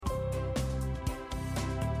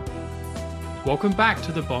Welcome back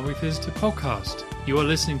to the Bond Revisited podcast. You are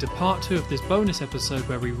listening to part 2 of this bonus episode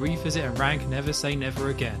where we revisit and rank Never Say Never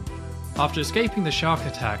Again. After escaping the shark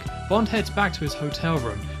attack, Bond heads back to his hotel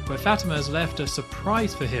room, where Fatima has left a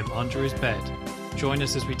surprise for him under his bed. Join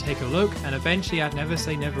us as we take a look and eventually add Never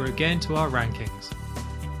Say Never Again to our rankings.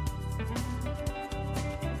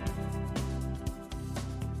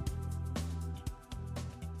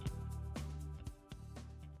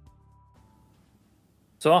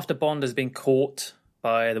 So after Bond has been caught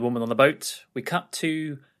by the woman on the boat, we cut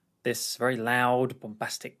to this very loud,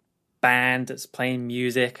 bombastic band that's playing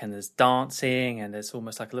music, and there's dancing, and there's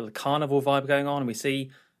almost like a little carnival vibe going on. And we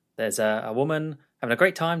see there's a woman having a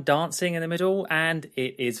great time dancing in the middle, and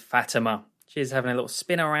it is Fatima. She's having a little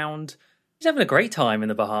spin around. She's having a great time in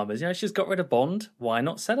the Bahamas. You know, she's got rid of Bond. Why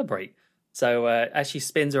not celebrate? So as she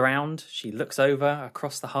spins around, she looks over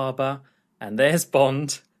across the harbour, and there's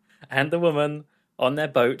Bond and the woman on their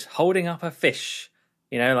boat holding up a fish.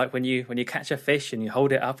 You know, like when you catch a fish and you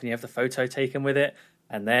hold it up and you have the photo taken with it,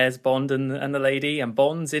 and there's Bond and the lady, and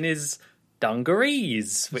Bond's in his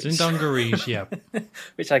dungarees. It's in dungarees, yeah.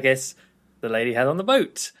 Which I guess the lady had on the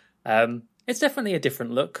boat. It's definitely a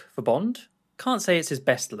different look for Bond. Can't say it's his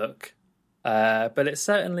best look, but it's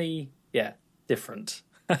certainly, different.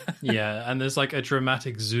 Yeah, and there's like a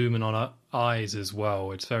dramatic zoom in on her eyes as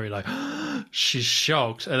well. It's very like, she's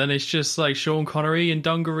shocked. And then it's just like Sean Connery in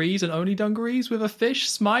dungarees and only dungarees with a fish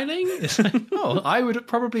smiling. It's like, oh, I would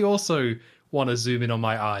probably also want to zoom in on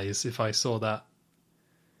my eyes if I saw that.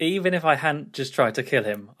 Even if I hadn't just tried to kill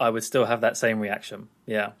him, I would still have that same reaction.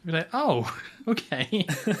 Yeah. Be like, oh, okay.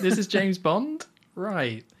 This is James Bond?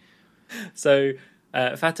 Right. So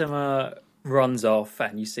Fatima runs off,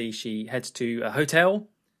 and you see she heads to a hotel.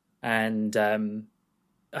 And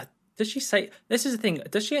does she say, this is the thing,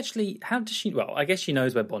 does she actually, well, I guess she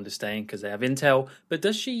knows where Bond is staying because they have intel, but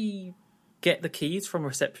does she get the keys from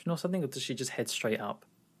reception or something, or does she just head straight up?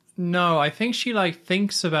 No, I think she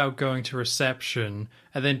thinks about going to reception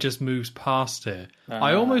and then just moves past it.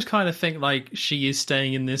 I almost kind of think she is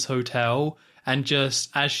staying in this hotel, and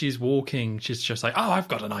just as she's walking, she's just like, oh, I've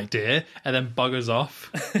got an idea, and then buggers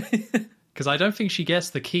off. Because I don't think she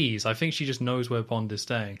gets the keys. I think she just knows where Bond is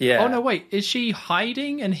staying. Yeah. Oh, no, wait. Is she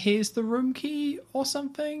hiding and here's the room key or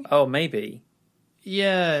something? Oh, maybe.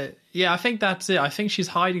 Yeah, I think that's it. I think she's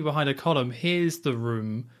hiding behind a column. Here's the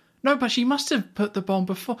room. No, but she must have put the bomb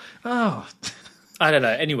before. Oh. I don't know.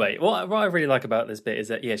 Anyway, what I really like about this bit is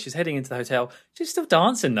that, she's heading into the hotel. She's still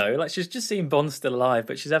dancing, though. Like, she's just seeing Bond still alive,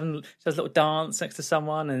 but she has a little dance next to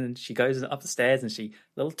someone, and she goes up the stairs, and she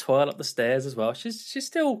little twirl up the stairs as well. She's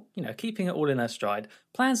still, keeping it all in her stride.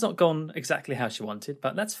 Plan's not gone exactly how she wanted,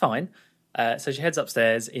 but that's fine. So she heads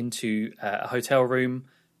upstairs into a hotel room,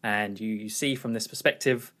 and you see from this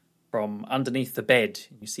perspective, from underneath the bed,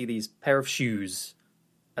 you see these pair of shoes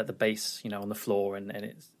at the base, on the floor, and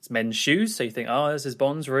it's men's shoes. So you think, oh, this is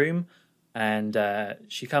Bond's room. And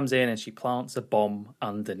she comes in and she plants a bomb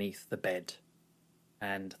underneath the bed.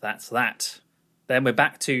 And that's that. Then we're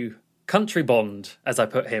back to Country Bond, as I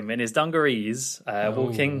put him, in his dungarees,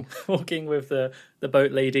 walking with the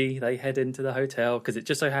boat lady. They head into the hotel because it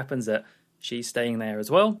just so happens that she's staying there as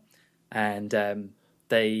well. And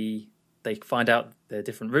they find out their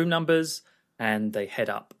different room numbers, and they head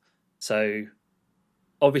up. So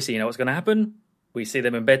obviously, you know what's going to happen. We see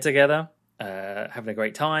them in bed together, having a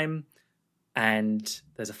great time, and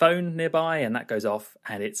there's a phone nearby, and that goes off,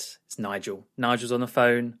 and it's Nigel. Nigel's on the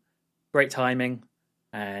phone. Great timing,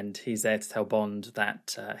 and he's there to tell Bond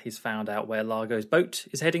that he's found out where Largo's boat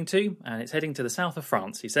is heading to, and it's heading to the south of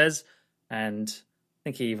France, he says, and I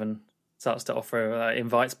think he even starts to offer,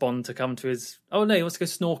 invites Bond to come to his... Oh, no, he wants to go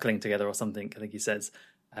snorkeling together or something, I think he says.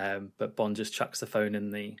 But Bond just chucks the phone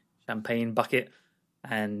in the champagne bucket.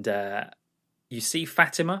 And you see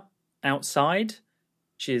Fatima outside.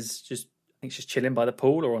 She's I think she's chilling by the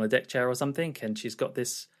pool or on a deck chair or something, and she's got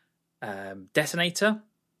this detonator,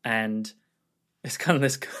 and it's kind of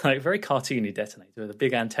this very cartoony detonator with a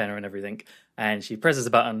big antenna and everything. And she presses a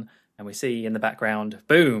button, and we see in the background,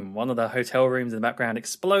 boom, one of the hotel rooms in the background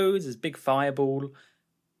explodes, this big fireball.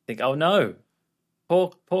 Think, oh no,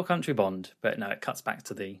 poor Country Bond. But no, it cuts back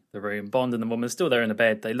to the room. Bond and the woman are still there in the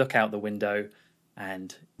bed. They look out the window.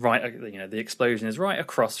 And the explosion is right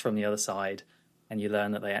across from the other side, and you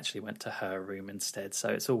learn that they actually went to her room instead. So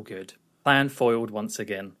it's all good. Plan foiled once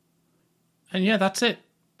again. And yeah, that's it.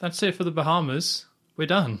 That's it for the Bahamas. We're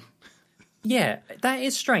done. Yeah, that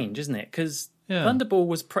is strange, isn't it? Because Thunderball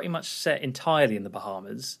was pretty much set entirely in the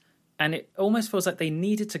Bahamas, and it almost feels like they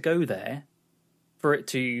needed to go there for it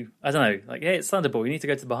to, I don't know, it's Thunderball, you need to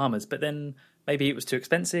go to the Bahamas, but then maybe it was too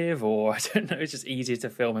expensive, or I don't know, it's just easier to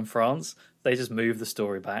film in France. They just moved the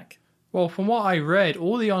story back. Well, from what I read,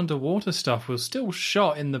 all the underwater stuff was still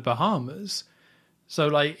shot in the Bahamas. So,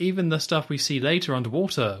 like, even the stuff we see later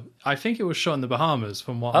underwater, I think it was shot in the Bahamas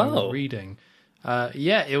from what I was reading.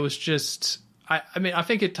 Yeah, it was just... I mean, I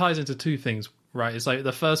think it ties into two things, right? It's like,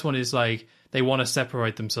 the first one is, like, they want to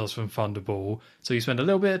separate themselves from Thunderball. So you spend a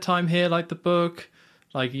little bit of time here, like the book,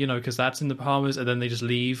 like, you know, because that's in the Bahamas, and then they just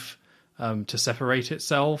leave to separate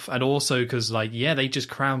itself. And also because, like, yeah, they just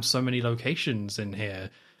cram so many locations in here.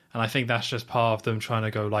 And I think that's just part of them trying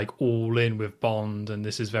to go, like, all in with Bond. And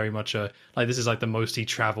this is very much this is, like, the most he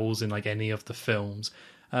travels in, like, any of the films.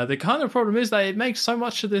 The kind of problem is that it makes so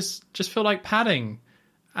much of this just feel like padding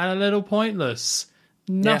and a little pointless.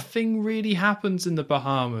 Nothing really happens in the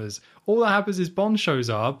Bahamas. All that happens is Bond shows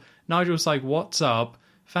up. Nigel's like, what's up?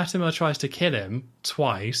 Fatima tries to kill him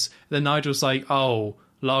twice. Then Nigel's like, oh,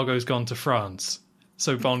 Largo's gone to France.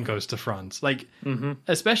 So Bond goes to France. Like,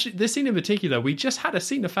 especially this scene in particular, we just had a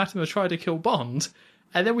scene of Fatima try to kill Bond.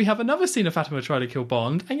 And then we have another scene of Fatima try to kill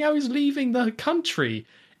Bond. And now he's leaving the country.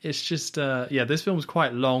 It's just, this film's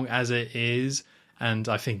quite long as it is. And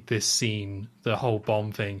I think this scene, the whole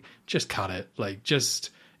Bond thing, just cut it. Like,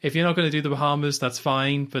 just, if you're not going to do the Bahamas, that's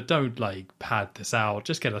fine. But don't, like, pad this out.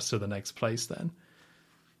 Just get us to the next place then.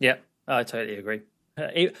 Yeah, I totally agree.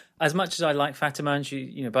 As much as I like Fatima, and she,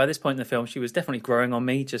 you know, by this point in the film, she was definitely growing on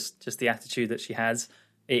me. Just the attitude that she has,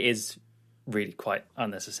 it is really quite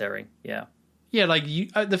unnecessary. Yeah. Yeah, like,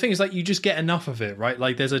 the thing is, like, you just get enough of it, right?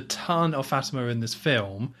 Like, there's a ton of Fatima in this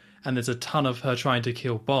film, and there's a ton of her trying to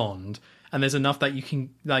kill Bond. And there's enough that you can,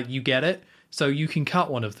 like, you get it. So you can cut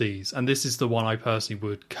one of these. And this is the one I personally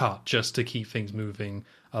would cut just to keep things moving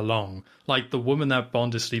along. Like, the woman that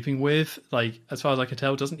Bond is sleeping with, like, as far as I can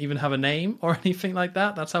tell, doesn't even have a name or anything like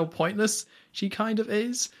that. That's how pointless she kind of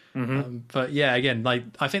is. But yeah, again, like,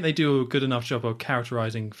 I think they do a good enough job of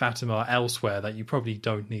characterizing Fatima elsewhere that you probably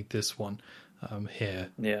don't need this one here.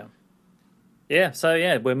 Yeah. Yeah, so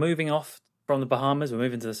yeah, we're moving off from the Bahamas. We're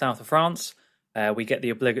moving to the south of France. We get the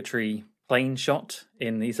obligatory plane shot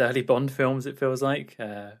in these early Bond films, it feels like.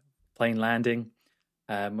 Plane landing.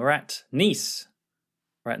 We're at Nice.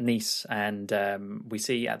 And we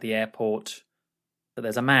see at the airport that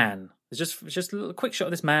there's a man. There's just a little quick shot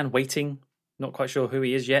of this man waiting. Not quite sure who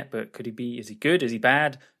he is yet, but is he good? Is he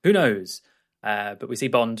bad? Who knows? But we see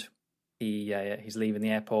Bond. He's leaving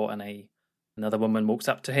the airport, and another woman walks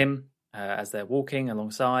up to him as they're walking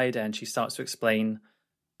alongside, and she starts to explain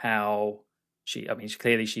how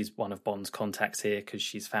she's one of Bond's contacts here because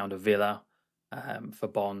she's found a villa for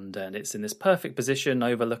Bond, and it's in this perfect position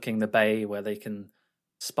overlooking the bay where they can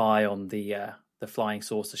spy on the flying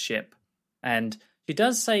saucer ship. And she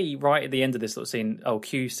does say right at the end of this little scene, "Oh,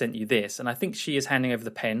 Q sent you this," and I think she is handing over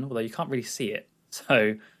the pen, although you can't really see it. So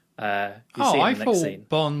you see it in the next thought scene.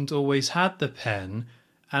 Bond always had the pen,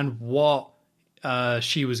 and what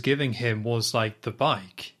she was giving him was like the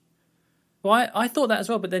bike. Well, I thought that as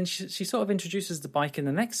well, but then she sort of introduces the bike in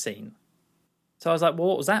the next scene. So I was like, well,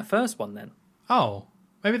 what was that first one then? Oh,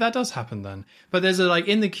 maybe that does happen then. But there's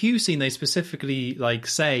in the Q scene, they specifically like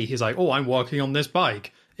say, he's like, oh, I'm working on this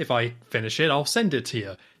bike. If I finish it, I'll send it to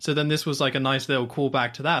you. So then this was like a nice little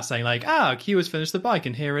callback to that, saying like, Q has finished the bike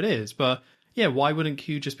and here it is. But yeah, why wouldn't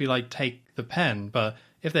Q just be like, take the pen? But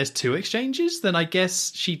if there's two exchanges, then I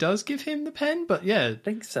guess she does give him the pen. But yeah, I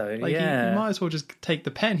think so. Like, yeah, he might as well just take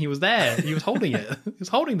the pen. He was there. He was holding it. He was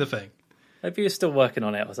holding the thing. Maybe he was still working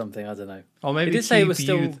on it or something. I don't know. Or maybe he did say it was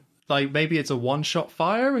still like maybe it's a one-shot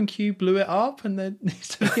fire and Q blew it up and then needs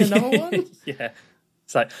to be another one. Yeah,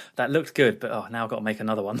 it's like that looked good, but now I've got to make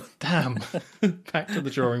another one. Damn. Back to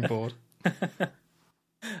the drawing board.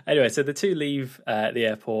 Anyway, so the two leave the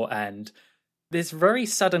airport, and this very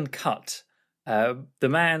sudden cut. The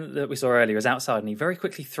man that we saw earlier is outside, and he very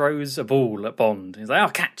quickly throws a ball at Bond. He's like,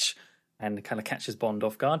 "Oh, catch!" and kind of catches Bond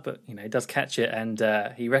off guard, but he does catch it,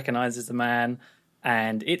 and he recognizes the man,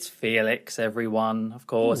 and it's Felix. Everyone, of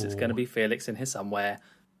course, it's going to be Felix in here somewhere.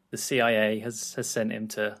 The CIA has sent him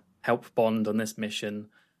to help Bond on this mission,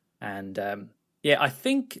 and I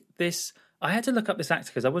think this. I had to look up this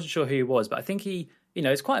actor because I wasn't sure who he was, but I think he,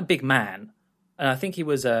 it's quite a big man, and I think he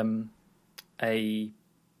was a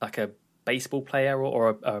baseball player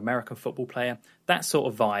or a American football player. That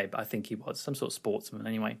sort of vibe, I think he was. Some sort of sportsman,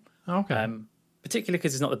 anyway. Okay. Particularly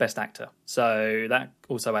because he's not the best actor. So that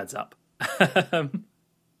also adds up. So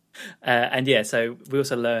we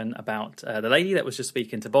also learn about the lady that was just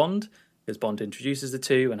speaking to Bond, because Bond introduces the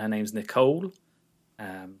two, and her name's Nicole.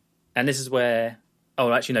 And this is where...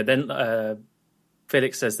 Oh, actually, no. Then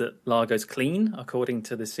Felix says that Largo's clean, according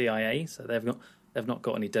to the CIA. So they've not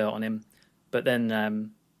got any dirt on him. But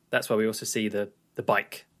then that's where we also see the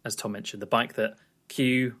bike, as Tom mentioned, the bike that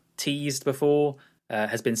Q teased before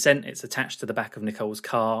has been sent. It's attached to the back of Nicole's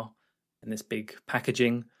car in this big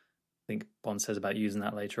packaging. I think Bond says about using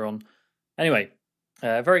that later on. Anyway,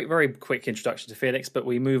 very, very quick introduction to Felix, but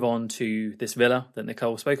we move on to this villa that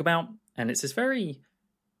Nicole spoke about, and it's this very,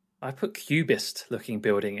 I put cubist looking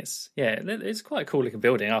building. It's quite a cool looking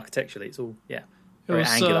building architecturally. It's all very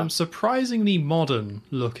angular. Surprisingly modern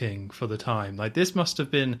looking for the time. Like, this must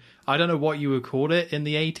have been, I don't know what you would call it in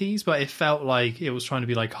the 80s, but it felt like it was trying to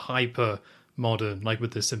be like hyper modern, like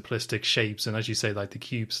with the simplistic shapes and, as you say, like the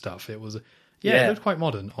cube stuff. It was, it looked quite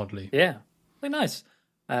modern, oddly. Yeah, really nice.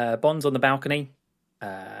 Bond's on the balcony,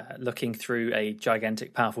 looking through a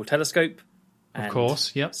gigantic, powerful telescope. Of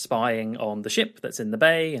course, yep. Spying on the ship that's in the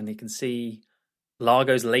bay, and he can see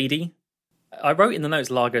Largo's lady. I wrote in the notes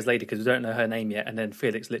Largo's lady because we don't know her name yet, and then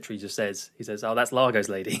Felix literally just says, "Oh, that's Largo's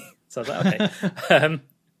lady." So I was like, okay.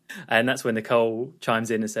 And that's when Nicole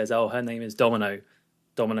chimes in and says, "Oh, her name is Domino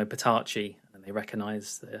Petacci," and they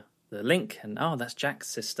recognise the link, and that's Jack's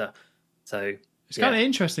sister. So it's kind of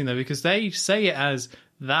interesting though, because they say it as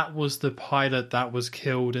that was the pilot that was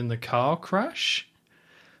killed in the car crash.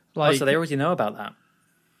 Like, so they already know about that.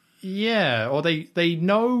 Yeah, or they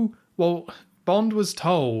know. Well, Bond was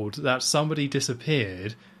told that somebody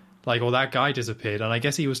disappeared, or that guy disappeared, and I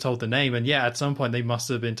guess he was told the name, and at some point they must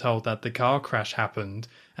have been told that the car crash happened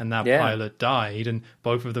and that pilot died, and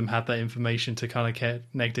both of them had that information to kind of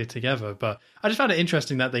connect it together. But I just found it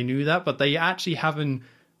interesting that they knew that, but they actually haven't.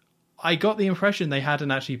 I got the impression they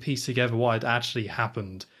hadn't actually pieced together what had actually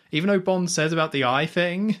happened. Even though Bond says about the eye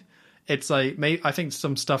thing, it's like, I think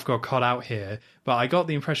some stuff got cut out here, but I got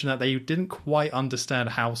the impression that they didn't quite understand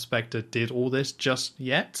how Spectre did all this just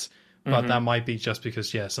yet. But that might be just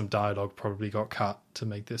because, some dialogue probably got cut to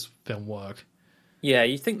make this film work. Yeah,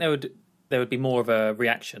 you think there would be more of a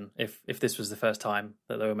reaction if this was the first time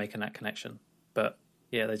that they were making that connection. But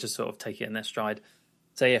they just sort of take it in their stride.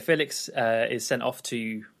 So Felix is sent off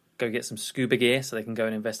to go get some scuba gear so they can go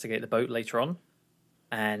and investigate the boat later on.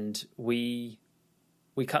 And we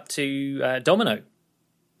cut to Domino.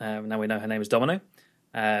 Now we know her name is Domino.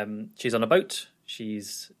 She's on a boat.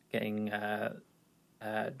 She's getting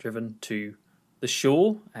driven to the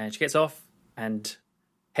shore, and she gets off and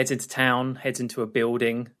heads into town, heads into a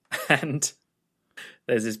building, and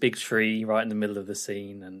there's this big tree right in the middle of the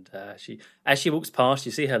scene. And as she walks past,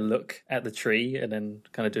 you see her look at the tree and then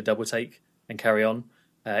kind of do a double take and carry on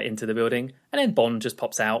into the building. And then Bond just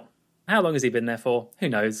pops out. How long has he been there for? Who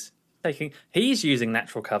knows? He's using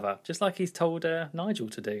natural cover, just like he's told Nigel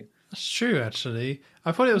to do. That's true, actually.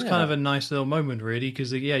 I thought it was kind of a nice little moment, really,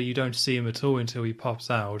 because, you don't see him at all until he pops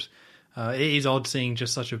out. It is odd seeing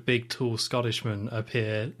just such a big, tall Scottishman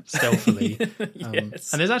appear stealthily.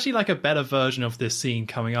 Yes. And there's actually, a better version of this scene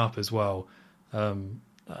coming up as well.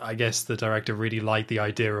 I guess the director really liked the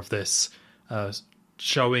idea of this,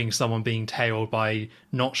 showing someone being tailed by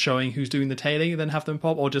not showing who's doing the tailing and then have them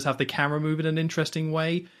pop, or just have the camera move in an interesting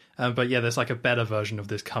way. But there's a better version of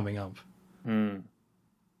this coming up.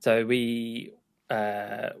 So we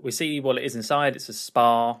see what it is inside. It's a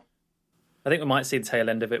spa. I think we might see the tail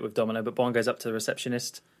end of it with Domino, but Bond goes up to the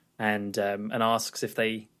receptionist and asks if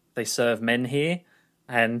they serve men here.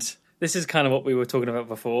 And this is kind of what we were talking about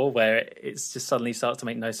before, where it's just suddenly starts to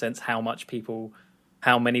make no sense how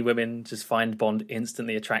many women just find Bond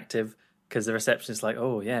instantly attractive, because the receptionist's like,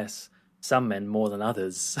 oh, yes, some men more than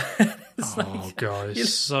others. God,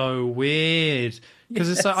 it's so weird. Because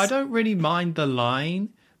it's I don't really mind the line,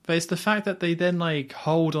 but it's the fact that they then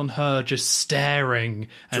hold on her just staring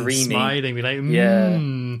and dreamy, smiling, be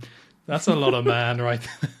like, that's a lot of man right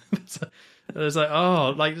there. It's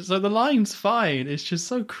so the line's fine. It's just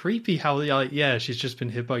so creepy how she's just been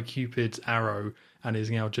hit by Cupid's arrow and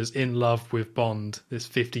is now just in love with Bond, this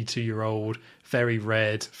 52-year-old, very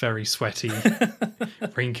red, very sweaty,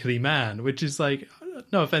 wrinkly man, which is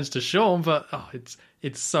no offense to Sean, but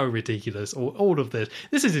it's so ridiculous. All of this.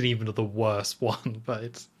 This isn't even the worst one, but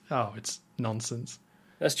it's nonsense.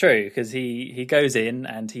 That's true, because he goes in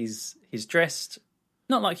and he's dressed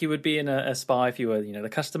not like you would be in a spa if you were the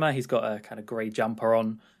customer. He's got a kind of grey jumper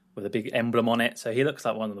on with a big emblem on it, so he looks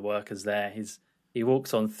like one of the workers there. He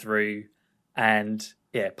walks on through and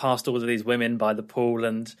past all of these women by the pool,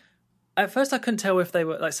 and at first I couldn't tell if they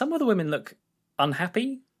were some of the women look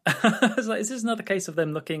unhappy. I was like, is this another case of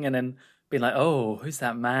them looking and then being like, oh, who's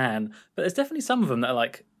that man? But there's definitely some of them that are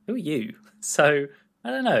like, who are you? So I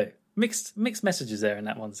don't know, mixed messages there in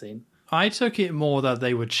that one scene. I took it more that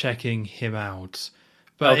they were checking him out,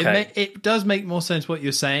 but it does make more sense what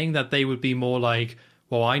you're saying, that they would be more like,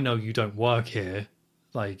 well, I know you don't work here,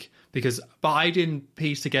 Like, but I didn't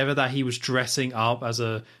piece together that he was dressing up as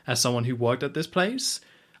someone who worked at this place.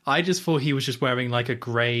 I just thought he was just wearing like a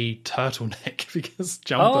grey turtleneck because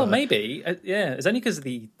jumper. Oh, maybe. Yeah, it's only because of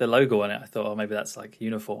the logo on it. I thought, oh, maybe that's like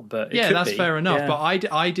uniform. But yeah, that's be. fair enough. Yeah.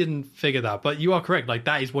 But I didn't figure that. But you are correct. Like,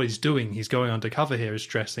 that is what he's doing. He's going undercover here, is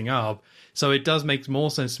dressing up. So it does make more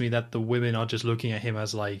sense to me that the women are just looking at him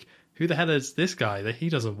as like, who the hell is this guy? That he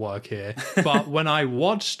doesn't work here. But when I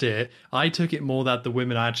watched it, I took it more that the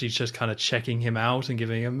women are actually just kind of checking him out and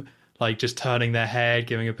giving him, like, just turning their head,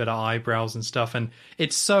 giving a bit of eyebrows and stuff. And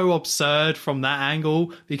it's so absurd from that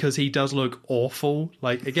angle because he does look awful.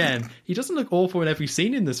 Like, again, he doesn't look awful in every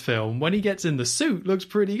scene in this film. When he gets in the suit, looks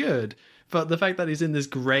pretty good. But the fact that he's in this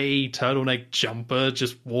grey turtleneck jumper,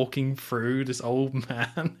 just walking through, this old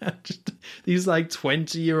man, just these like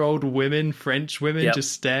 20-year-old women, French women,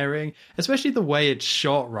 just staring, especially the way it's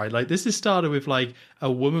shot, right? Like, this is started with like a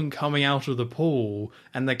woman coming out of the pool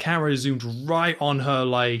and the camera zoomed right on her,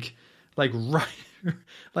 like right,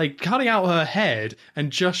 like cutting out her head and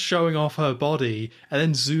just showing off her body and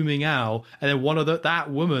then zooming out. And then that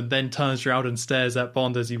woman then turns around and stares at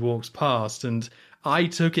Bond as he walks past. And I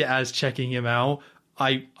took it as checking him out.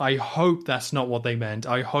 I hope that's not what they meant.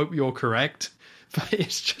 I hope you're correct. But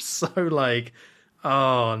it's just so like,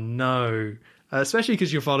 oh no. Especially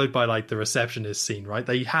because you're followed by like the receptionist scene, right?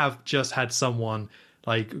 They have just had someone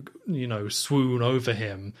like, you know, swoon over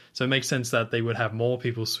him. So it makes sense that they would have more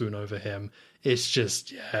people swoon over him. It's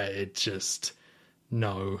just,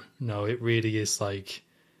 no, it really is like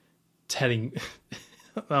telling,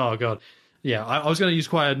 oh God. Yeah, I was going to use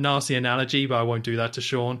quite a nasty analogy, but I won't do that to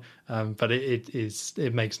Sean. But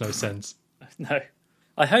it makes no sense. No,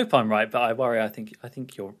 I hope I'm right, but I worry. I think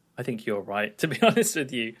you're right. To be honest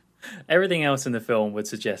with you, everything else in the film would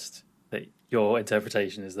suggest that your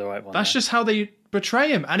interpretation is the right one. That's just how they portray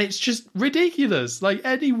him, and it's just ridiculous. Like,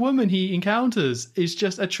 any woman he encounters is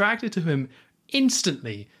just attracted to him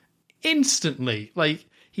instantly. Like,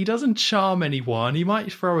 he doesn't charm anyone. He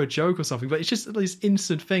might throw a joke or something, but it's just this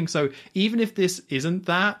instant thing. So even if this isn't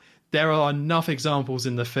that, there are enough examples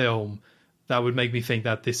in the film that would make me think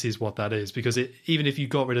that this is what that is. Because even if you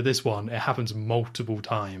got rid of this one, it happens multiple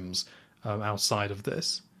times outside of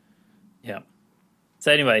this. Yeah.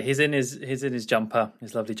 So anyway, he's in his jumper,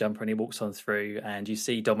 his lovely jumper, and he walks on through, and you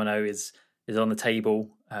see Domino is on the table,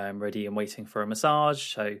 ready and waiting for a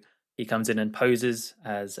massage. So he comes in and poses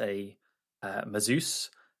as a masseuse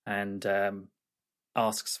and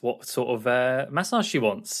asks what sort of massage she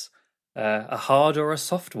wants, a hard or a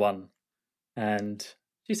soft one. And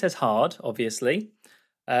she says hard, obviously.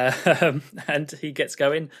 And he gets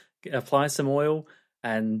going, applies some oil,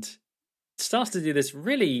 and starts to do this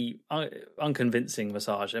really unconvincing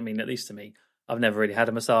massage. I mean, at least to me. I've never really had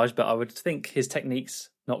a massage, but I would think his technique's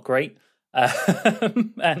not great.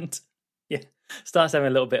 And yeah, starts having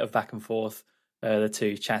a little bit of back and forth. The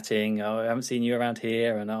two chatting, oh, I haven't seen you around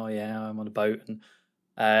here, and oh yeah, I'm on a boat.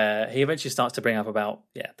 And he eventually starts to bring up about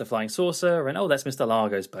the flying saucer, and oh, that's Mr.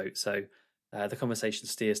 Largo's boat. So the conversation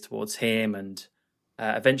steers towards him, and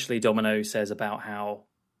eventually Domino says about how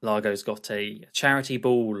Largo's got a charity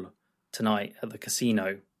ball tonight at the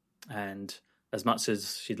casino, and as much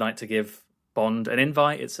as she'd like to give Bond an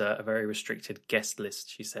invite, it's a very restricted guest list,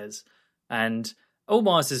 she says. And all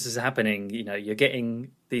whilst this is happening, you know, you're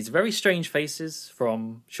getting these very strange faces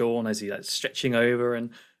from Sean as he's like stretching over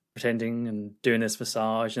and pretending and doing this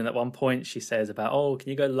massage. And at one point she says about, oh, can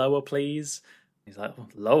you go lower, please? He's like, oh,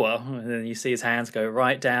 lower? And then you see his hands go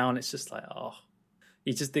right down. It's just like, oh,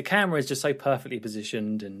 the camera is just so perfectly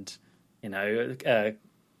positioned. And, you know,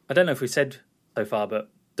 I don't know if we said so far, but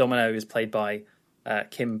Domino is played by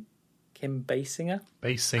Kim Basinger.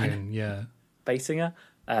 Yeah. Basinger.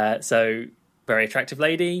 So very attractive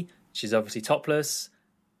lady. She's obviously topless.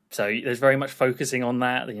 So there's very much focusing on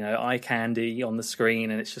that, you know, eye candy on the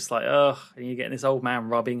screen. And it's just like, ugh, and you're getting this old man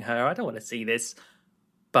rubbing her. I don't want to see this.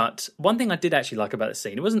 But one thing I did actually like about the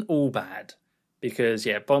scene, it wasn't all bad. Because,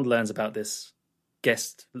 Bond learns about this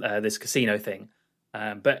this casino thing.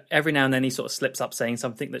 But every now and then he sort of slips up saying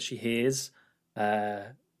something that she hears,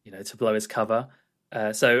 to blow his cover.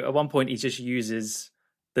 So at one point he just uses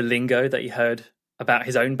the lingo that he heard about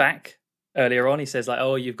his own back earlier on. He says like,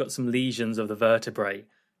 oh, you've got some lesions of the vertebrae.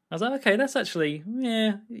 I was like, okay, that's actually,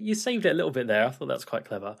 you saved it a little bit there. I thought that was quite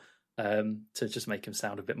clever to just make him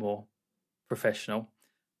sound a bit more professional.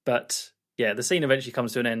 But the scene eventually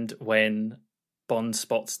comes to an end when Bond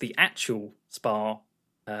spots the actual spa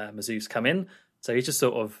masseuse come in. So he just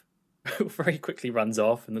sort of very quickly runs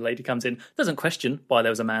off, and the lady comes in, doesn't question why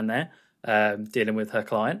there was a man there dealing with her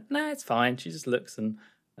client. Nah, it's fine. She just looks and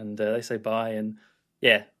they say bye, and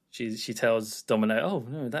she tells Domino, "Oh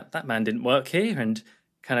no, that man didn't work here," and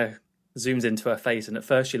kind of zooms into her face. And at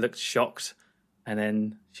first she looks shocked, and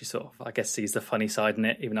then she sort of, I guess, sees the funny side in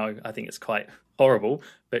it, even though I think it's quite horrible.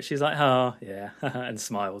 But she's like, "Oh yeah," and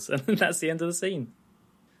smiles, and that's the end of the scene.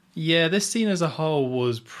 Yeah, this scene as a whole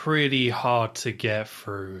was pretty hard to get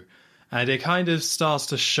through, and it kind of starts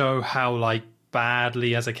to show how like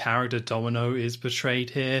badly as a character Domino is portrayed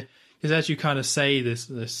here. Because as you kind of say,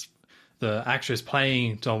 the actress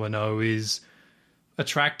playing Domino is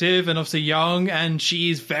attractive and obviously young, and she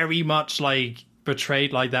is very much like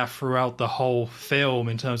portrayed like that throughout the whole film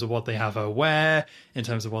in terms of what they have her wear, in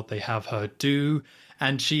terms of what they have her do,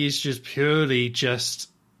 and she is just purely just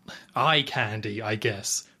eye candy, I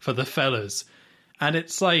guess, for the fellas. And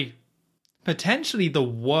it's like potentially the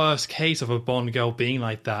worst case of a Bond girl being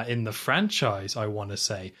like that in the franchise, I want to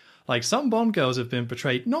say. Like, some Bond girls have been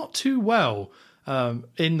portrayed not too well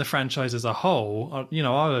in the franchise as a whole. You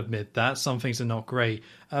know, I'll admit that. Some things are not great.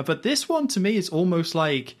 But this one, to me, is almost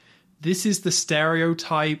like this is the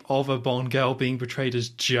stereotype of a Bond girl being portrayed as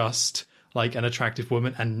just like an attractive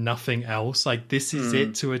woman and nothing else. Like, this is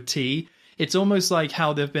it to a T. It's almost like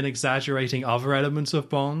how they've been exaggerating other elements of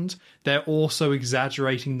Bond. They're also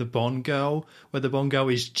exaggerating the Bond girl, where the Bond girl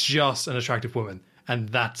is just an attractive woman, and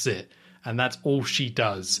that's it. And that's all she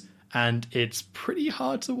does. And it's pretty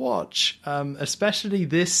hard to watch, especially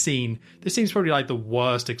this scene. This scene's probably like the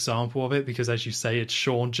worst example of it, because as you say, it's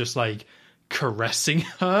Sean just like caressing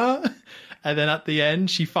her. And then at the end,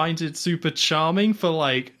 she finds it super charming for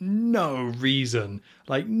like no reason.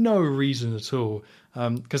 Like no reason at all.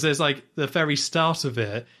 Because there's like the very start of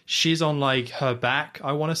it, she's on like her back,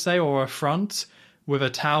 I want to say, or her front, with a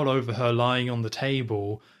towel over her lying on the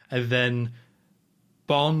table. And then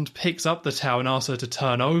Bond picks up the towel and asks her to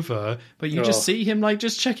turn over, but you just see him like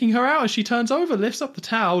just checking her out as she turns over, lifts up the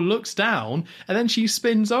towel, looks down, and then she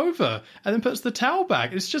spins over and then puts the towel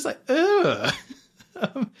back. It's just like, ugh.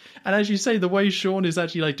 And as you say, the way Sean is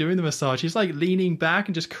actually like doing the massage, he's like leaning back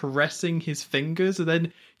and just caressing his fingers, and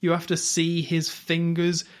then you have to see his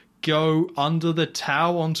fingers go under the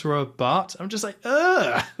towel onto her butt. I'm just like,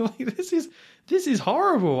 ugh. Like, this is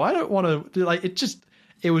horrible. I don't want to, like,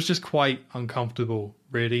 it was just quite uncomfortable,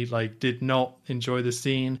 really. Like, did not enjoy the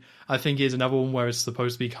scene. I think it's another one where it's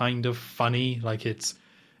supposed to be kind of funny. Like, it's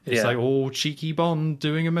like all cheeky Bond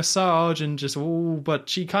doing a massage and just, but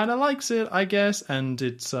she kind of likes it, I guess. And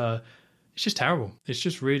it's just terrible. It's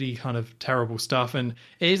just really kind of terrible stuff. And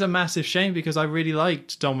it is a massive shame, because I really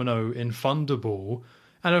liked Domino in Thunderball.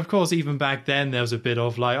 And of course, even back then, there was a bit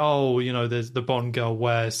of like, oh, you know, there's the Bond girl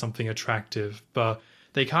wears something attractive. But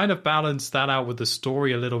they kind of balanced that out with the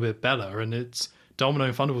story a little bit better. And it's Domino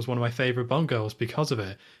in Thunderball was one of my favorite Bond girls because of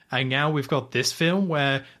it. And now we've got this film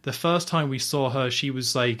where the first time we saw her, she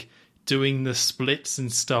was like doing the splits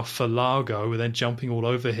and stuff for Largo, and then jumping all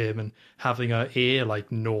over him and having her ear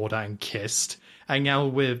like gnawed and kissed. And now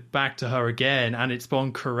we're back to her again, and it's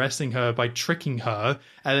Bond caressing her by tricking her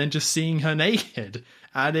and then just seeing her naked.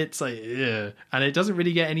 And it's like, ugh. And it doesn't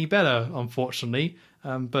really get any better, unfortunately.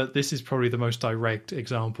 But this is probably the most direct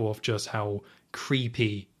example of just how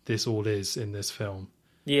creepy this all is in this film.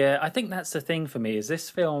 Yeah, I think that's the thing for me, is this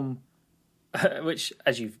film, which,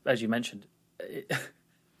 as you mentioned,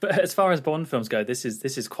 but as far as Bond films go, this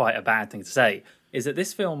is quite a bad thing to say, is that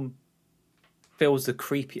this film feels the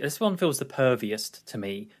creepiest. This one feels the perviest to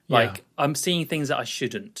me. Like, I'm seeing things that I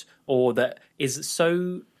shouldn't, or that is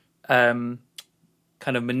so kind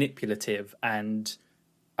of manipulative, and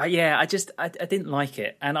I didn't like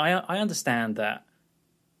it. And I understand that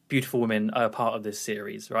beautiful women are a part of this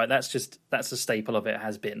series, right? That's a staple of it,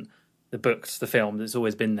 has been. The books, the film, it's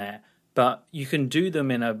always been there. But you can do them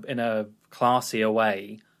in a classier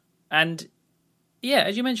way. And yeah,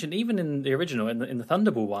 as you mentioned, even in the original, in the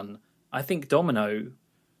Thunderball one, I think Domino,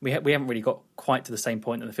 we haven't really got quite to the same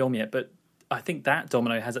point in the film yet, but I think that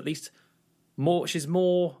Domino has at least more, she's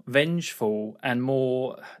more vengeful and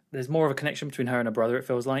there's more of a connection between her and her brother, it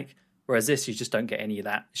feels like. Whereas this, you just don't get any of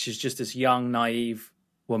that. She's just this young, naive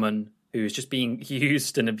woman who's just being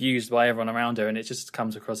used and abused by everyone around her, and it just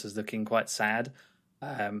comes across as looking quite sad.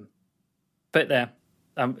 But there,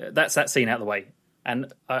 that's that scene out of the way.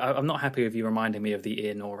 And I'm not happy with you reminding me of the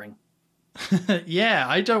ear gnawing. Yeah,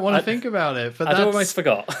 I don't want to think about it, but I almost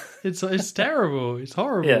forgot. It's terrible. It's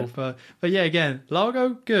horrible. Yeah. But yeah, again, Largo,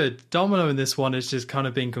 good. Domino in this one is just kind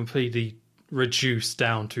of being completely reduced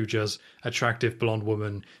down to just attractive blonde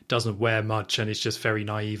woman, doesn't wear much, and it's just very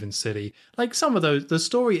naive and silly. Like, some of those, the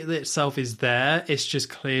story itself is there. It's just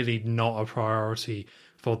clearly not a priority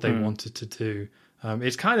for what they wanted to do.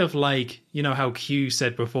 It's kind of like, you know how Q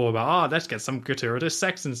said before about, let's get some gratuitous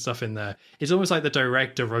sex and stuff in there. It's almost like the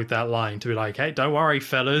director wrote that line to be like, hey, don't worry,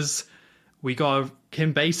 fellas. We got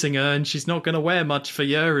Kim Basinger and she's not going to wear much for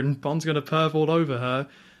you and Bond's going to perv all over her.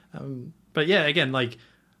 But yeah, again, like,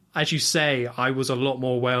 as you say, I was a lot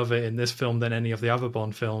more aware of it in this film than any of the other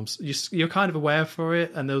Bond films. You're kind of aware for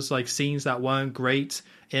it, and there's like scenes that weren't great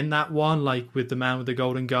in that one, like with the man with the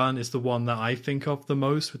golden gun is the one that I think of the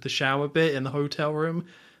most, with the shower bit in the hotel room,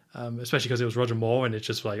 especially because it was Roger Moore, and it's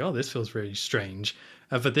just like, oh, this feels really strange.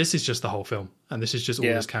 But this is just the whole film, and this is just all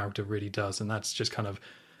this character really does, and that's just kind of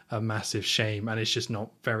a massive shame, and it's just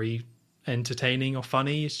not very entertaining or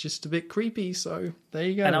funny. It's just a bit creepy, so there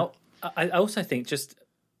you go. And I also think just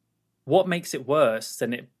what makes it worse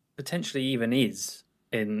than it potentially even is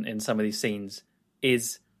in some of these scenes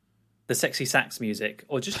is the sexy sax music,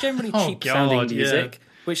 or just generally cheap sounding music,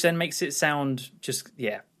 which then makes it sound just,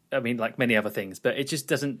 I mean, like many other things, but it just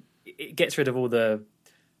doesn't, it gets rid of all the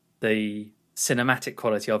cinematic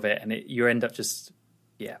quality of it, and you end up just,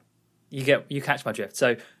 you catch my drift.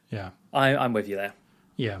 So I'm with you there.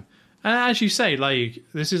 Yeah. And as you say, like,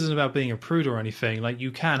 this isn't about being a prude or anything. Like, you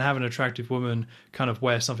can have an attractive woman kind of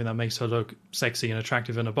wear something that makes her look sexy and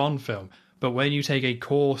attractive in a Bond film. But when you take a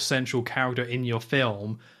core central character in your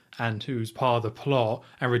film and who's part of the plot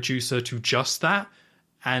and reduce her to just that,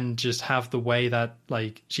 and just have the way that,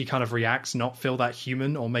 like, she kind of reacts not feel that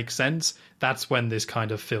human or make sense, that's when this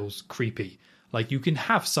kind of feels creepy. Like, you can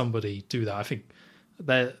have somebody do that. I think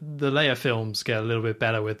the Leia films get a little bit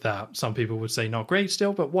better with that. Some people would say not great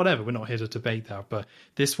still, but whatever. We're not here to debate that. But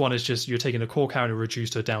this one is just, you're taking a core character and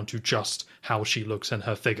reduced her down to just how she looks and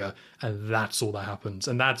her figure, and that's all that happens.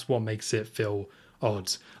 And that's what makes it feel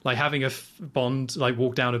odd. Like having a Bond like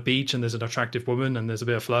walk down a beach and there's an attractive woman and there's a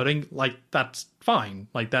bit of flirting, like that's fine.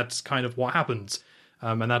 Like that's kind of what happens.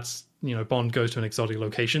 And that's, you know, Bond goes to an exotic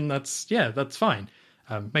location. That's fine.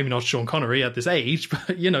 Maybe not Sean Connery at this age,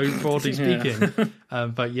 but, you know, broadly speaking.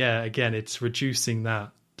 But yeah, again, it's reducing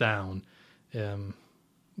that down.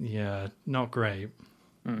 Not great.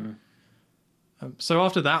 So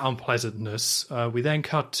after that unpleasantness, we then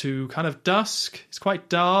cut to kind of dusk. It's quite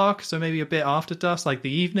dark, so maybe a bit after dusk, like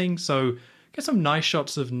the evening. So get some nice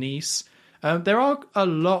shots of Nice. There are a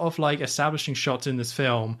lot of like establishing shots in this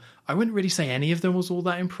film. I wouldn't really say any of them was all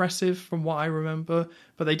that impressive from what I remember,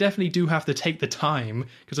 but they definitely do have to take the time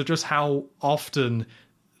because of just how often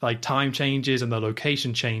like time changes and the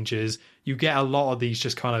location changes. You get a lot of these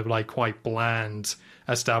just kind of like quite bland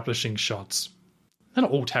establishing shots. They're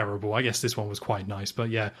not all terrible. I guess this one was quite nice, but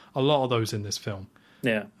yeah, a lot of those in this film.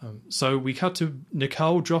 Yeah. So we cut to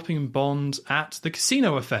Nicole dropping Bond at the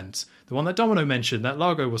casino event, the one that Domino mentioned that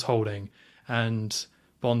Largo was holding. And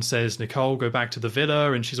Bond says, Nicole, go back to the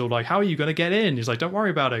villa. And she's all like, how are you going to get in? He's like, don't worry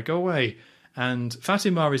about it. Go away. And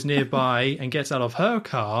Fatima is nearby and gets out of her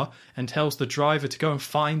car and tells the driver to go and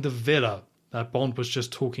find the villa that Bond was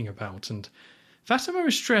just talking about. And Fatima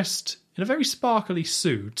is dressed in a very sparkly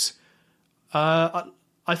suit. I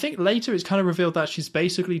think later it's kind of revealed that she's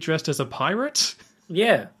basically dressed as a pirate.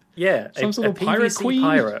 Yeah. Some sort of pirate PVC queen.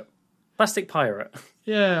 Pirate. Plastic pirate.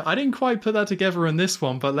 Yeah, I didn't quite put that together in this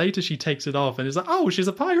one, but later she takes it off and is like, oh, she's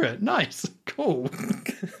a pirate. Nice. Cool.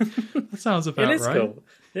 That sounds about right. It is cool.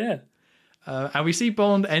 Yeah. And we see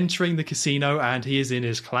Bond entering the casino, and he is in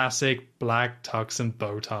his classic black tux and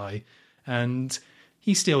bow tie. And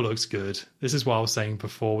he still looks good. This is what I was saying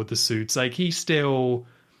before with the suits. Like, he still...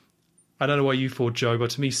 I don't know what you thought, Joe, but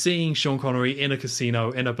to me, seeing Sean Connery in a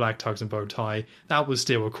casino in a black tux and bow tie, that was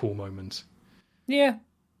still a cool moment. Yeah.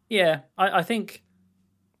 I think...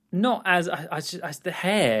 Not as the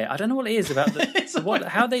hair. I don't know what it is about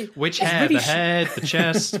how they. Which hair? Really the head, the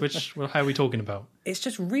chest. How are we talking about? It's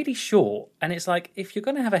just really short, and it's like if you're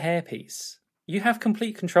going to have a hairpiece, you have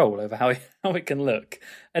complete control over how it can look.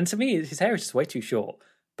 And to me, his hair is just way too short.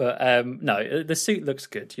 But no, the suit looks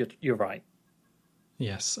good. You're right.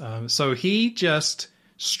 Yes. So he just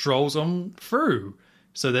strolls on through.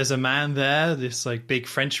 So there's a man there, this like big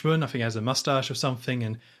Frenchman. I think he has a mustache or something,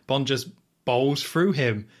 and Bond just bowls through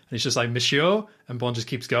him, and it's just like, monsieur, and Bond just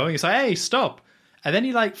keeps going. It's like, hey, stop. And then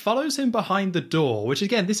he like follows him behind the door, which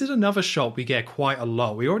again, this is another shot we get quite a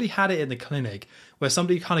lot. We already had it in the clinic where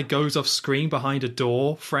somebody kind of goes off screen behind a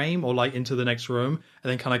door frame or like into the next room and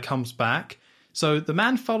then kind of comes back. So the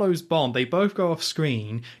man follows Bond, they both go off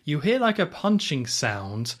screen, you hear like a punching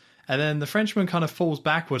sound, and then the Frenchman kind of falls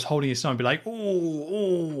backwards holding his stomach, be like,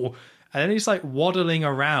 ooh. And then he's like waddling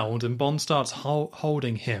around and Bond starts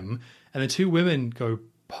holding him. And the two women go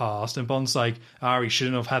past, and Bond's like, he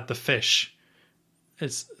shouldn't have had the fish.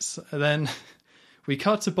 Then we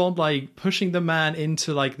cut to Bond like pushing the man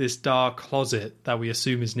into like this dark closet that we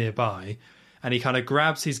assume is nearby, and he kind of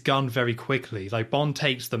grabs his gun very quickly. Like Bond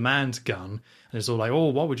takes the man's gun and is all like, "Oh,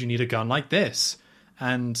 what would you need a gun like this?"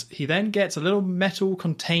 And he then gets a little metal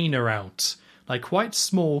container out, like quite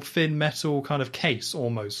small, thin metal kind of case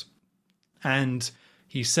almost. And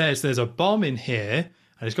he says there's a bomb in here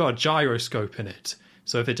and it's got a gyroscope in it.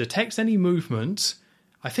 So if it detects any movement,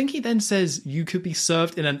 I think he then says you could be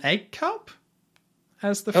served in an egg cup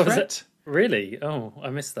as the threat. Really? Oh, I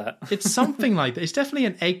missed that. It's something like that. It's definitely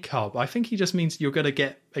an egg cup. I think he just means you're going to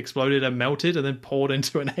get exploded and melted and then poured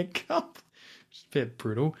into an egg cup. It's a bit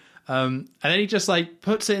brutal. And then he just like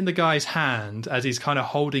puts it in the guy's hand as he's kind of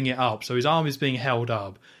holding it up. So his arm is being held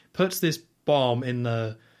up, puts this bomb in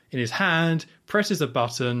his hand, presses a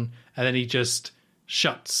button, and then he just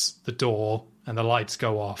shuts the door and the lights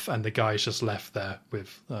go off and the guy's just left there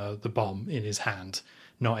with the bomb in his hand,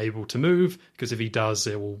 not able to move because if he does,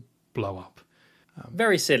 it will blow up.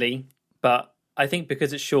 Very silly, but I think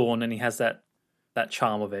because it's Sean and he has that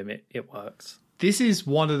charm of him, it works. This is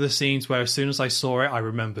one of the scenes where as soon as I saw it, I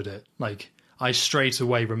remembered it. Like, I straight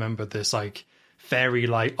away remembered this, like, very,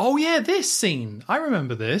 like, oh yeah, this scene. I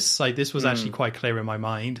remember this. Like, this was actually quite clear in my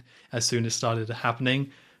mind as soon as it started happening.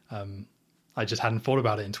 I just hadn't thought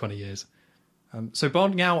about it in 20 years. So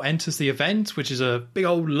Bond now enters the event, which is a big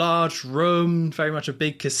old large room, very much a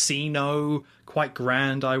big casino, quite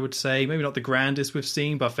grand, I would say. Maybe not the grandest we've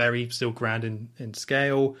seen, but very still grand in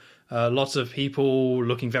scale. Lots of people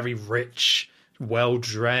looking very rich,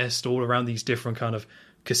 well-dressed, all around these different kind of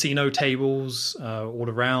casino tables, all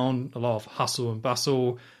around, a lot of hustle and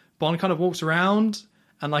bustle. Bond kind of walks around,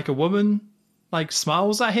 and like a woman, like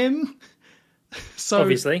smiles at him. So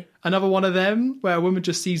obviously, another one of them where a woman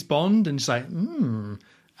just sees Bond and she's like, and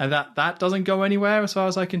that doesn't go anywhere as far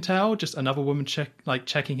as I can tell. Just another woman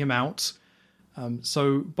checking him out.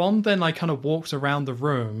 So Bond then like kind of walks around the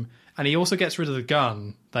room, and he also gets rid of the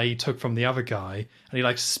gun that he took from the other guy, and he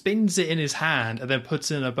like spins it in his hand and then puts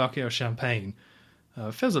it in a bucket of champagne.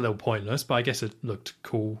 Feels a little pointless, but I guess it looked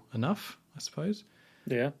cool enough, I suppose.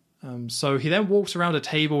 Yeah. So he then walks around a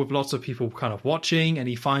table with lots of people kind of watching, and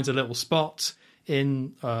he finds a little spot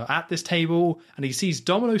in at this table, and he sees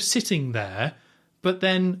Domino sitting there, but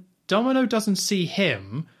then Domino doesn't see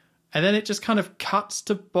him, and then it just kind of cuts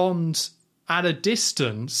to Bond at a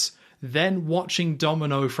distance, then watching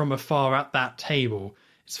Domino from afar at that table.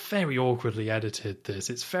 It's very awkwardly edited, this.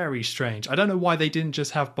 It's very strange. I don't know why they didn't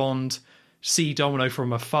just have Bond see Domino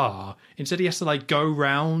from afar. Instead, he has to like go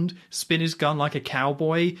round, spin his gun like a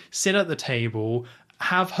cowboy, sit at the table,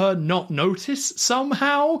 have her not notice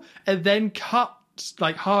somehow, and then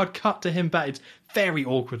hard cut to him back. It's very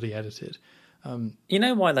awkwardly edited. You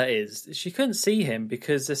know why that is? She couldn't see him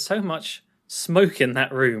because there's so much smoke in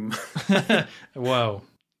that room. Well,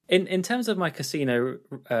 in terms of my casino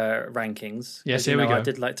rankings, yes, here we go. I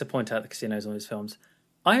did like to point out the casinos on these films.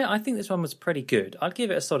 I think this one was pretty good. I'd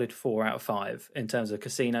give it a solid 4 out of 5 in terms of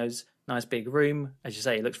casinos. Nice big room. As you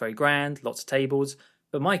say, it looks very grand, lots of tables.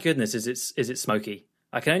 But my goodness, is it smoky.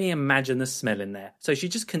 I can only imagine the smell in there. So she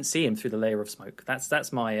just couldn't see him through the layer of smoke.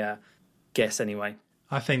 That's my guess anyway.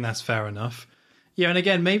 I think that's fair enough. Yeah, and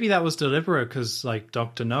again, maybe that was deliberate because, like,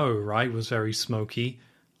 Dr. No, right, was very smoky.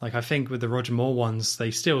 Like, I think with the Roger Moore ones,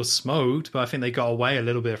 they still smoked, but I think they got away a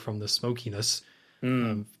little bit from the smokiness.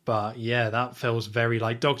 But yeah, that feels very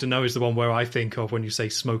like Dr. No is the one where I think of when you say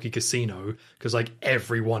smoky casino, because like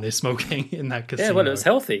everyone is smoking in that casino. Yeah, well, it was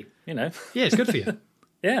healthy, you know. Yeah, it's good for you.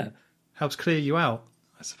 Yeah. Helps clear you out,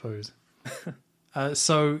 I suppose.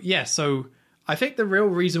 So I think the real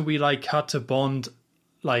reason we like cut to Bond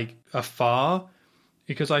like afar,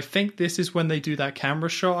 because I think this is when they do that camera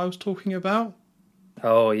shot I was talking about.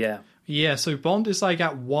 Oh, yeah. Yeah, so Bond is like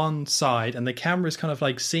at one side and the camera is kind of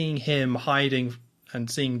like seeing him hiding and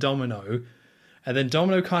seeing Domino, and then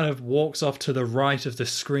Domino kind of walks off to the right of the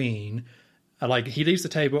screen, and like he leaves the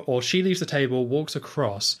table, or she leaves the table, walks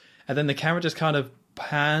across, and then the camera just kind of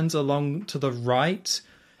pans along to the right,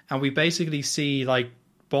 and we basically see like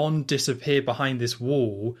Bond disappear behind this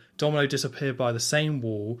wall, Domino disappear by the same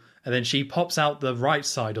wall, and then she pops out the right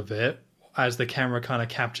side of it as the camera kind of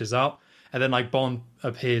captures up, and then like Bond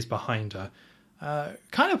appears behind her.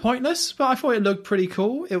 Kind of pointless, but I thought it looked pretty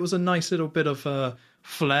cool. It was a nice little bit of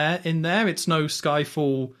flair in there. It's no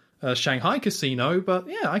Skyfall Shanghai Casino, but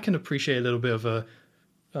yeah, I can appreciate a little bit of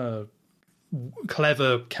a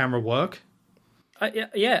clever camera work.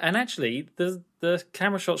 Yeah, and actually, the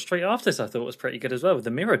camera shot straight after this I thought was pretty good as well, with the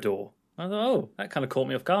mirror door. I thought, oh, that kind of caught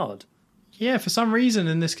me off guard. Yeah, for some reason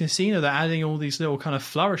in this casino, they're adding all these little kind of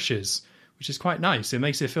flourishes, which is quite nice. It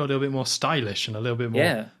makes it feel a little bit more stylish and a little bit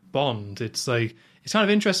more Bond. It's like it's kind of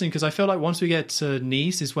interesting because I feel like once we get to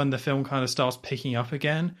Nice is when the film kind of starts picking up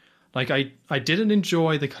again. Like I didn't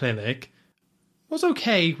enjoy the clinic. Was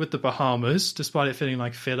okay with the Bahamas, despite it feeling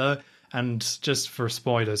like filler. And just for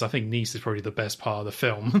spoilers, I think Nice is probably the best part of the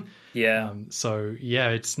film. Yeah. So yeah,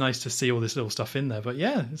 it's nice to see all this little stuff in there. But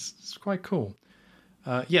yeah, it's quite cool.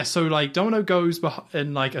 So like Domino goes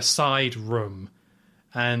in like a side room.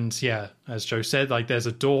 And yeah, as Joe said, like there's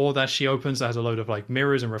a door that she opens that has a load of like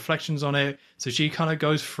mirrors and reflections on it. So she kind of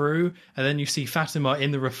goes through, and then you see Fatima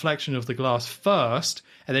in the reflection of the glass first,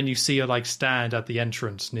 and then you see her like stand at the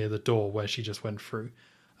entrance near the door where she just went through.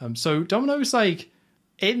 So Domino's like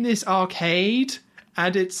in this arcade,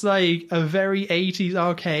 and it's like a very 80s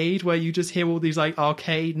arcade where you just hear all these like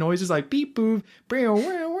arcade noises like beep boop,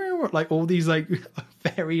 like all these like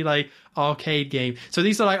very like arcade game. So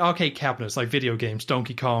these are like arcade cabinets, like video games,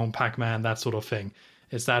 Donkey Kong, Pac-Man, that sort of thing.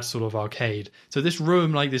 It's that sort of arcade. So this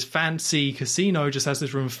room, like this fancy casino, just has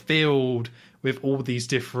this room filled with all these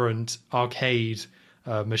different arcade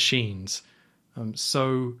machines.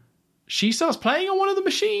 So she starts playing on one of the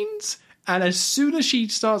machines, and as soon as she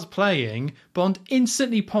starts playing, Bond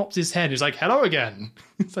instantly pops his head. He's like, "Hello again."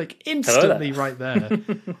 It's like instantly right there.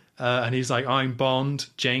 And he's like, "I'm Bond,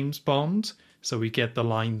 James Bond." So we get the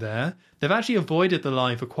line there. They've actually avoided the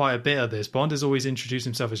line for quite a bit of this. Bond has always introduced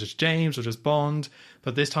himself as just James or just Bond.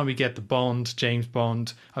 But this time we get the Bond, James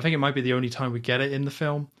Bond. I think it might be the only time we get it in the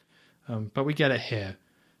film. But we get it here.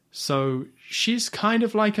 So she's kind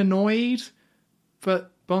of like annoyed.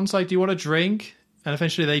 But Bond's like, "Do you want a drink?" And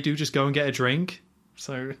eventually they do just go and get a drink.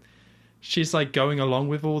 So she's like going along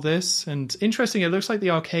with all this. And interesting, it looks like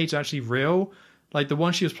the arcade's actually real. Like the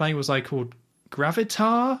one she was playing was like called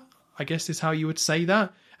Gravitar, I guess is how you would say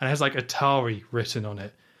that. And it has like Atari written on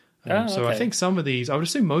it. So I think some of these, I would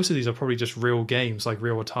assume most of these are probably just real games, like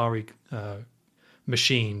real Atari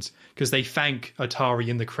machines. Because they thank Atari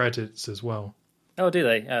in the credits as well. Oh, do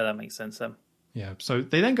they? Oh, that makes sense then. Yeah, so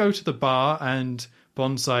they then go to the bar and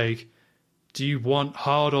Bond's like, "Do you want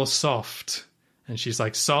hard or soft?" And she's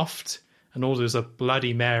like, "Soft," and orders a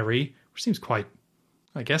Bloody Mary, which seems quite,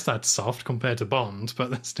 I guess that's soft compared to Bond,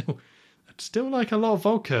 but that's still like a lot of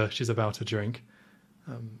vodka she's about to drink.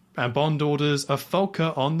 And Bond orders a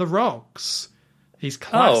vodka on the rocks. His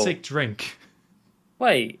classic drink.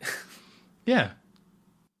 Wait. Yeah.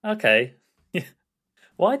 Okay.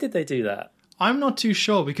 Why did they do that? I'm not too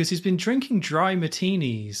sure, because he's been drinking dry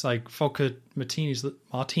martinis, like vodka martinis,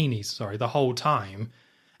 the whole time.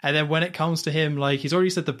 And then when it comes to him, like, he's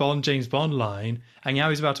already said the James Bond line, and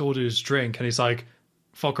now he's about to order his drink, and he's like,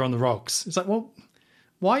 "Vodka on the rocks." It's like, well,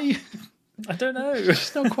 why? I don't know.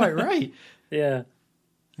 It's not quite right. Yeah.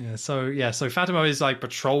 So Fatima is like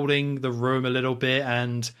patrolling the room a little bit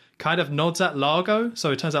and kind of nods at Largo.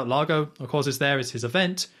 So it turns out Largo, of course, is there. It's his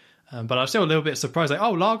event. But I'm still a little bit surprised. Like,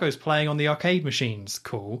 oh, Largo's playing on the arcade machines.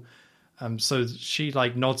 Cool. So she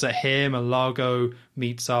like nods at him, and Largo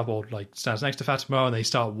meets up or like stands next to Fatima, and they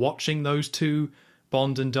start watching those two,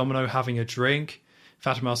 Bond and Domino, having a drink.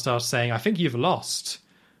 Fatima starts saying, "I think you've lost."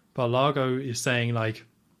 But Largo is saying like,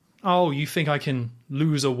 "Oh, you think I can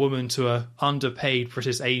lose a woman to a underpaid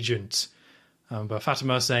British agent?" But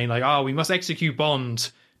Fatima's saying like, "Oh, we must execute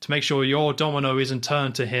Bond to make sure your Domino isn't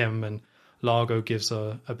turned to him." And Largo gives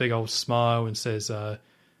a big old smile and says, I'm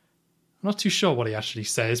not too sure what he actually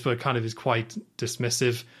says, but kind of is quite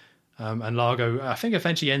dismissive. And Largo, I think,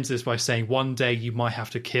 eventually ends this by saying, "One day you might have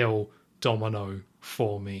to kill Domino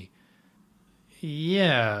for me."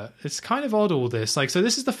 Yeah, it's kind of odd, all this. Like, so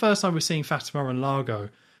this is the first time we're seeing Fatima and Largo. And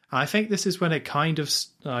I think this is when it kind of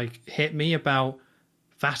like hit me about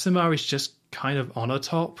Fatima is just kind of on a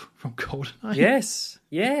top from GoldenEye. Yes.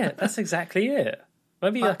 Yeah, that's exactly it.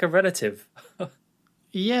 Maybe like a relative.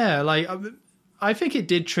 Yeah, like I think it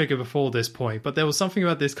did trigger before this point, but there was something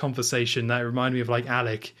about this conversation that reminded me of like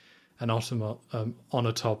Alec and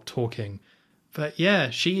Onatop talking. But yeah,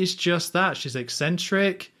 she is just that. She's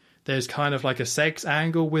eccentric. There's kind of like a sex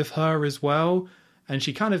angle with her as well. And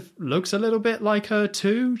she kind of looks a little bit like her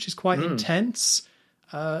too. She's quite intense.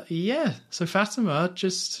 Yeah, so Fatima,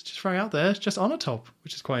 just throwing out there, just Onatop,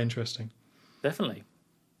 which is quite interesting. Definitely.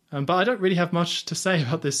 But I don't really have much to say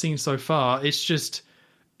about this scene so far. It's just,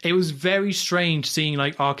 it was very strange seeing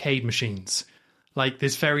like arcade machines, like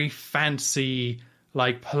this very fancy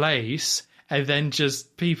like place, and then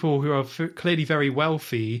just people who are clearly very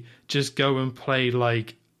wealthy just go and play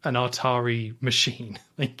like an Atari machine.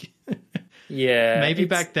 Like, yeah, maybe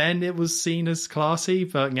back then it was seen as classy,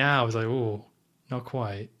 but now I was like, oh, not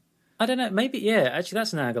quite. I don't know. Maybe, yeah. Actually,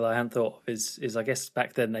 that's an angle I hadn't thought of. Is I guess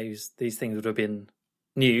back then these things would have been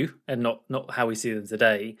new and not how we see them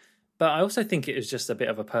today. But I also think it was just a bit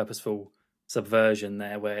of a purposeful subversion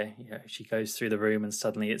there, where she goes through the room and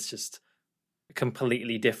suddenly it's just a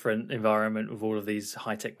completely different environment with all of these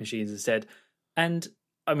high-tech machines instead. And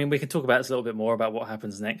I mean, we can talk about this a little bit more about what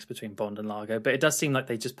happens next between Bond and Largo, but it does seem like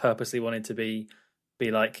they just purposely wanted to be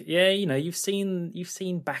like, yeah, you've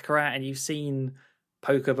seen Baccarat and you've seen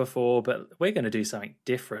poker before, but we're going to do something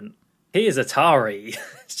different. Here's Atari.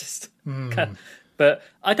 It's just but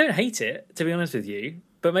I don't hate it, to be honest with you.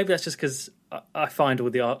 But maybe that's just because I find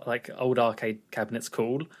all the old arcade cabinets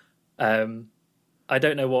cool. I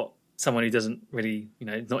don't know what someone who doesn't really,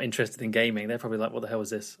 not interested in gaming, they're probably like, what the hell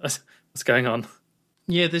is this? What's going on?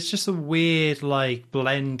 Yeah, there's just a weird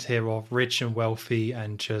blend here of rich and wealthy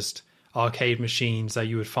and just arcade machines that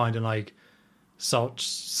you would find in such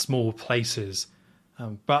small places.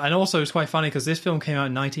 And also it's quite funny because this film came out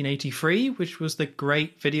in 1983, which was the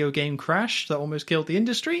great video game crash that almost killed the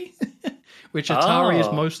industry, which Atari is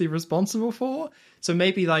mostly responsible for. So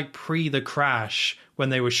maybe pre the crash, when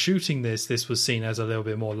they were shooting this was seen as a little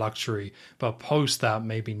bit more luxury, but post that,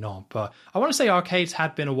 maybe not. But I want to say arcades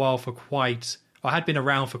had been around for quite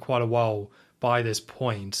a while by this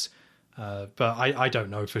point, but I don't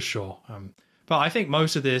know for sure. But I think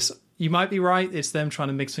most of this, you might be right, it's them trying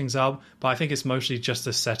to mix things up, but I think it's mostly just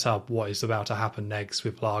to set up what is about to happen next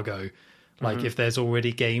with Largo. If there's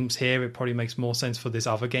already games here, it probably makes more sense for this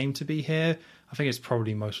other game to be here. I think it's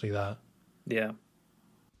probably mostly that. Yeah.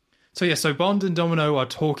 So Bond and Domino are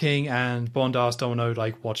talking, and Bond asks Domino,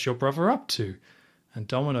 what's your brother up to? And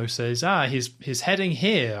Domino says, he's heading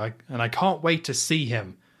here, and I can't wait to see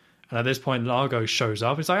him. And at this point, Largo shows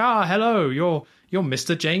up. It's like, hello, you're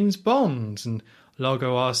Mr. James Bond. And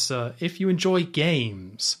Largo asks if you enjoy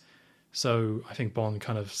games. So I think Bond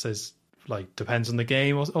kind of says, depends on the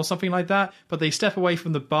game or something like that. But they step away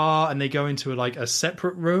from the bar and they go into a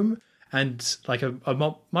separate room, and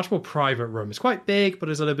a much more private room. It's quite big, but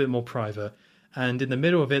it's a little bit more private. And in the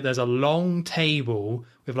middle of it, there's a long table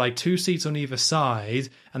with 2 seats on either side.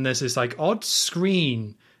 And there's this odd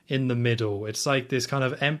screen in the middle. It's this kind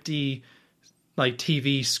of empty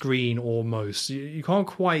TV screen almost. You can't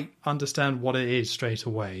quite understand what it is straight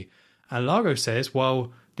away. And Largo says,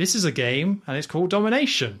 well, this is a game and it's called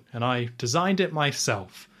Domination, and I designed it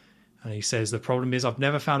myself. And he says, the problem is I've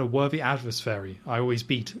never found a worthy adversary. I always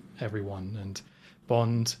beat everyone. And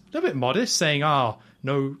Bond, a little bit modest, saying,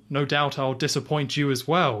 no doubt I'll disappoint you as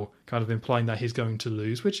well, kind of implying that he's going to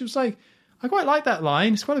lose, which was I quite like that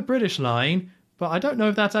line. It's quite a British line, but I don't know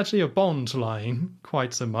if that's actually a Bond line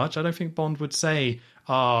quite so much. I don't think Bond would say,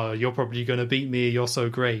 you're probably going to beat me, you're so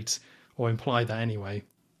great, or imply that anyway.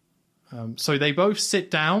 So they both sit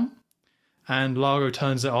down, and Largo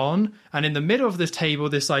turns it on, and in the middle of this table,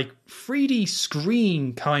 this 3D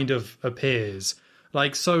screen kind of appears.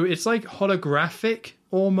 So it's holographic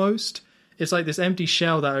almost. It's this empty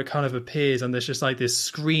shell that kind of appears, and there's just this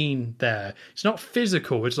screen there. It's not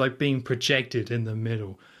physical, it's being projected in the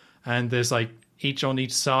middle. And there's each on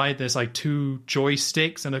each side, there's 2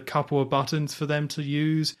 joysticks and a couple of buttons for them to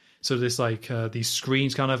use. So there's these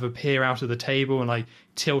screens kind of appear out of the table and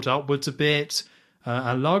tilt upwards a bit.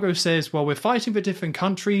 And Largo says, well, we're fighting for different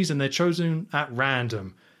countries and they're chosen at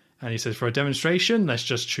random. And he says, for a demonstration, let's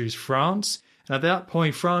just choose France. And at that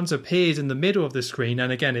point, France appears in the middle of the screen.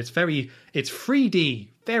 And again, it's 3D,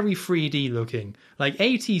 very 3D looking.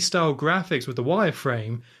 80s style graphics with the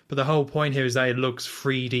wireframe. But the whole point here is that it looks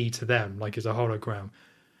 3D to them, it's a hologram.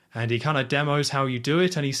 And he kind of demos how you do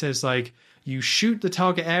it. And he says, you shoot the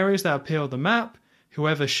target areas that appear on the map.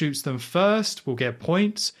 Whoever shoots them first will get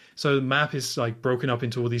points. So the map is broken up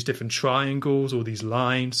into all these different triangles, all these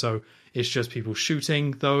lines. So it's just people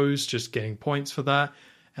shooting those, just getting points for that.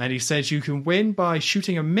 And he says you can win by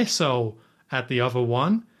shooting a missile at the other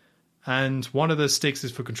one. And one of the sticks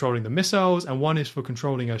is for controlling the missiles, and one is for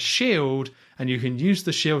controlling a shield. And you can use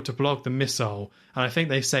the shield to block the missile. And I think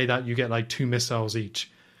they say that you get 2 missiles each.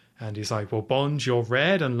 And he's like, well, Bond, you're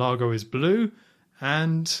red and Largo is blue.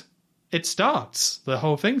 And it starts. The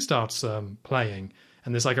whole thing starts playing.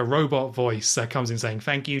 And there's a robot voice that comes in saying,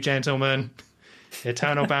 thank you, gentlemen.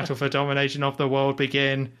 Eternal battle for domination of the world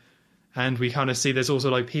begin. And we kind of see there's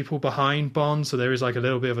also people behind Bond. So there is a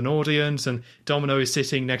little bit of an audience. And Domino is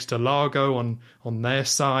sitting next to Largo on their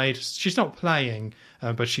side. She's not playing,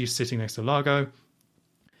 but she's sitting next to Largo.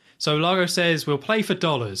 So Largo says, we'll play for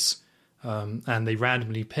dollars. And they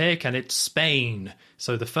randomly pick, and it's Spain.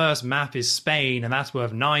 So the first map is Spain, and that's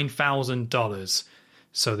worth $9,000.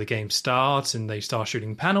 So the game starts, and they start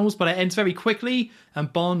shooting panels, but it ends very quickly,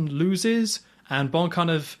 and Bond loses, and Bond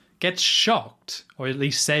kind of gets shocked, or at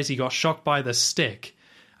least says he got shocked by the stick.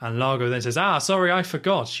 And Largo then says, sorry, I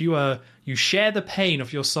forgot. You you share the pain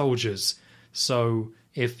of your soldiers. So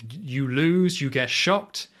if you lose, you get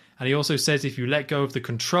shocked. And he also says if you let go of the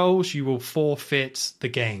controls, you will forfeit the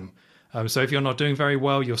game. So if you're not doing very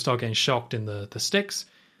well, you'll start getting shocked in the sticks.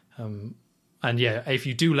 And yeah, if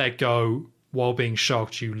you do let go while being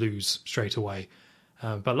shocked, you lose straight away.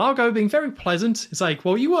 But Largo being very pleasant, it's like,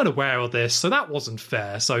 well, you weren't aware of this, so that wasn't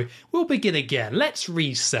fair. So we'll begin again. Let's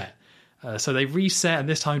reset. So they reset, and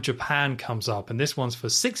this time Japan comes up, and this one's for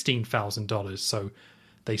 $16,000. So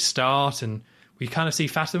they start, and we kind of see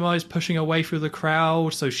Fatima is pushing her way through the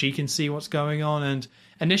crowd so she can see what's going on. And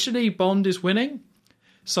initially, Bond is winning.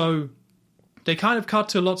 So they kind of cut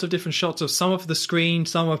to lots of different shots of some of the screen,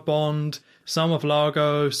 some of Bond, some of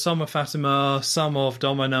Largo, some of Fatima, some of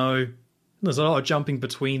Domino. There's a lot of jumping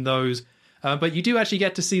between those. But you do actually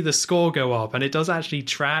get to see the score go up, and it does actually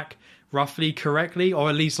track roughly correctly, or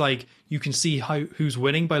at least like you can see who's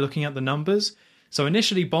winning by looking at the numbers. So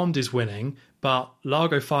initially Bond is winning, but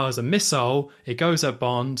Largo fires a missile, it goes at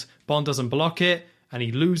Bond doesn't block it, and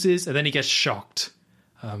he loses, and then he gets shocked.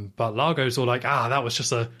 But Largo's all like, that was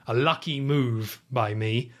just a lucky move by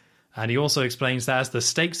me. And he also explains that as the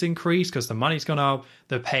stakes increase, because the money's gone up,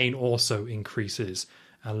 the pain also increases.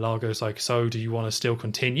 And Largo's like, so do you want to still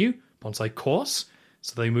continue? Bond's like, course.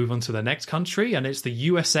 So they move on to the next country, and it's the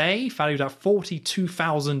USA, valued at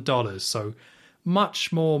 $42,000. So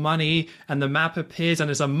much more money, and the map appears, and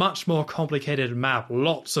it's a much more complicated map.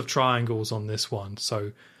 Lots of triangles on this one.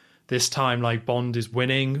 So this time, like, Bond is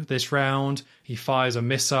winning this round. He fires a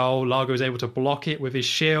missile. Largo is able to block it with his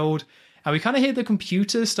shield. And we kind of hear the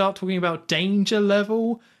computer start talking about danger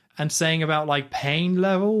level and saying about, like, pain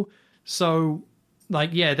level. So, like,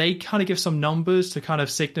 yeah, they kind of give some numbers to kind of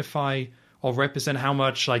signify or represent how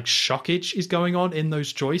much, like, shockage is going on in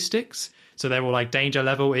those joysticks. So they were like, danger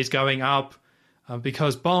level is going up.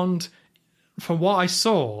 Because Bond, from what I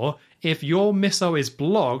saw, if your missile is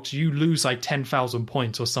blocked, you lose like 10,000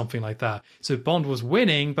 points or something like that. So Bond was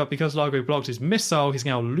winning, but because Largo blocked his missile, he's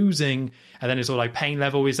now losing. And then it's all like pain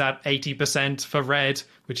level is at 80% for red,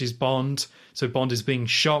 which is Bond. So Bond is being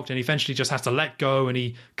shocked, and he eventually just has to let go, and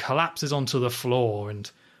he collapses onto the floor.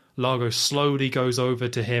 And Largo slowly goes over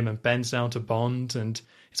to him and bends down to Bond. And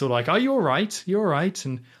it's all like, are you all right? You're all right.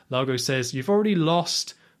 And Largo says, you've already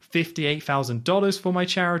lost $58,000 for my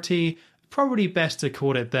charity. Probably best to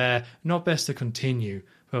call it there, not best to continue.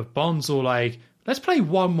 But Bond's all like, let's play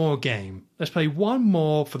one more game. Let's play one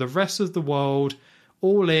more for the rest of the world.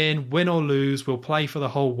 All in, win or lose, we'll play for the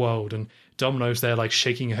whole world. And Domino's there like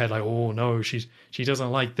shaking her head like, oh no, she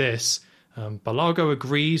doesn't like this. But Largo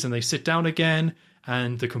agrees, and they sit down again,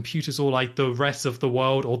 and the computer's all like the rest of the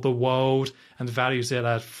world, or the world, and values it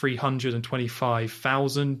at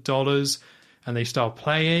 $325,000. And they start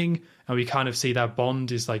playing, and we kind of see that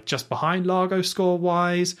Bond is like just behind Largo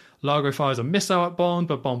score-wise. Largo fires a missile at Bond,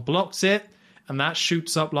 but Bond blocks it, and that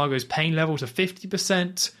shoots up Largo's pain level to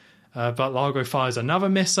 50%. But Largo fires another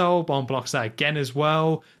missile, Bond blocks that again as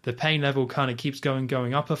well. The pain level kind of keeps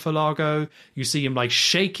going up for Largo. You see him like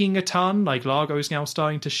shaking a ton, like Largo is now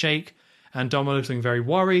starting to shake, and Domino's looking very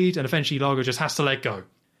worried, and eventually Largo just has to let go.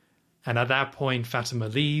 And at that point, Fatima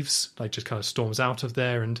leaves, like just kind of storms out of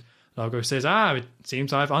there, and Largo says, it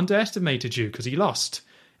seems I've underestimated you, because he lost.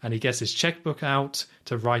 And he gets his checkbook out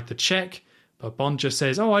to write the check, but Bond just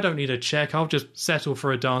says, I don't need a check, I'll just settle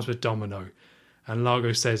for a dance with Domino. And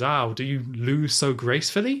Largo says, do you lose so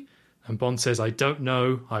gracefully? And Bond says, I don't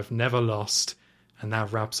know, I've never lost. And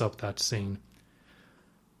that wraps up that scene.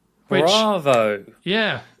 Bravo!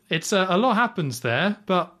 Yeah, it's a lot happens there,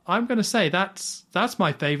 but I'm going to say that's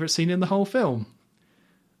my favourite scene in the whole film.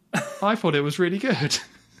 I thought it was really good.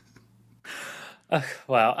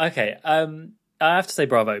 Wow, okay. I have to say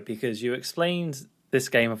bravo, because you explained this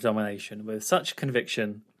game of domination with such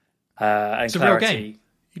conviction and it's clarity. A real game.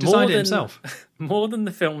 He designed it himself. More than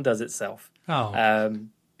the film does itself. Oh.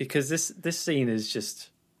 Because this scene is just,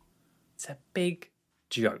 it's a big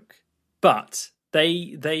joke. But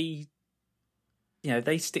they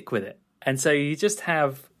stick with it. And so you just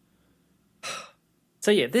have...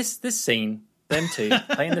 So yeah, this scene... Them two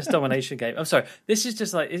playing this domination game. I'm sorry. This is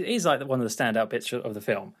just like, it is like one of the standout bits of the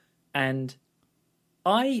film, and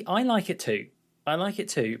I like it too.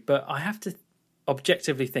 But I have to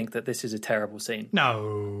objectively think that this is a terrible scene.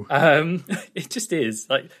 No, it just is.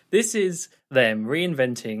 Like, this is them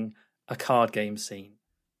reinventing a card game scene.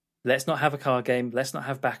 Let's not have a card game. Let's not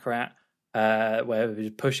have Baccarat, where we're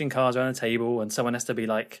pushing cards around the table, and someone has to be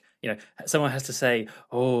like, someone has to say,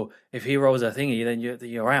 if he rolls a thingy, then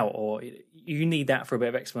you're out, or you need that for a bit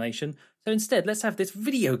of explanation. So instead, let's have this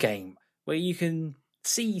video game where you can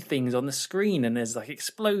see things on the screen, and there's like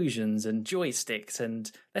explosions and joysticks,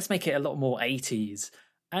 and let's make it a lot more 80s.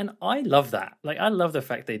 And I love that. Like, I love the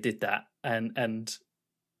fact they did that and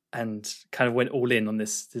kind of went all in on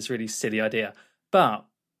this really silly idea. But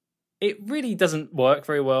it really doesn't work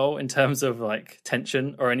very well in terms of like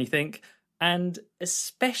tension or anything. And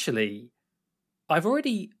especially, I've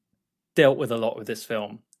already dealt with a lot with this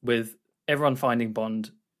film, with everyone finding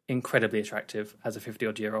Bond incredibly attractive as a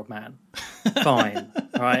 50-odd-year-old man. Fine,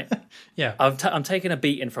 right? Yeah. I'm taking a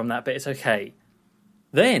beating from that, but it's okay.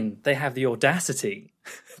 Then they have the audacity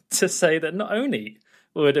to say that not only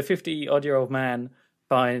would a 50-odd-year-old man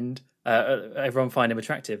find everyone find him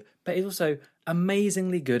attractive, but he's also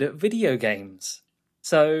amazingly good at video games.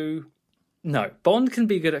 So, no, Bond can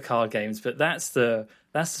be good at card games, but that's the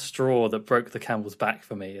straw that broke the camel's back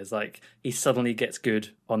for me. Is like he suddenly gets good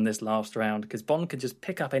on this last round because Bond can just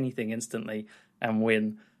pick up anything instantly and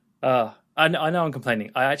win. I know I'm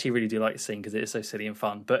complaining. I actually really do like the scene because it is so silly and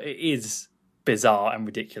fun, but it is bizarre and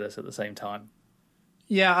ridiculous at the same time.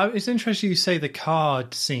 Yeah, it's interesting you say the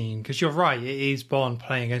card scene, because you're right, it is Bond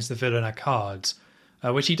playing against the villain at cards,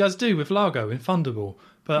 which he does do with Largo in Thunderball.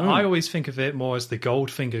 But I always think of it more as the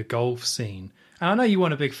Goldfinger golf scene. And I know you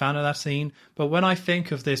weren't a big fan of that scene, but when I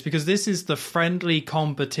think of this, because this is the friendly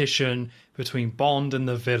competition between Bond and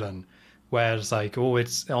the villain, where it's like,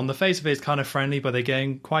 it's on the face of it, it's kind of friendly, but they're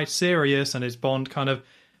getting quite serious, and it's Bond kind of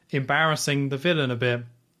embarrassing the villain a bit.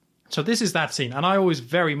 So this is that scene, and I always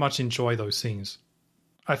very much enjoy those scenes.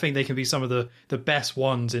 I think they can be some of the best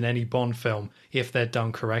ones in any Bond film if they're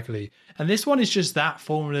done correctly. And this one is just that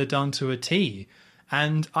formula done to a T.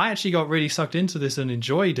 And I actually got really sucked into this and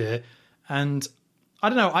enjoyed it. And I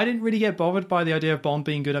don't know, I didn't really get bothered by the idea of Bond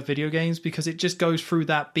being good at video games because it just goes through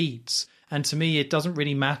that beats. And to me, it doesn't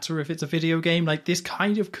really matter if it's a video game. Like, this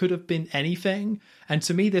kind of could have been anything. And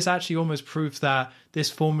to me, this actually almost proves that this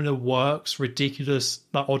formula works ridiculous,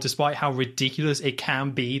 or despite how ridiculous it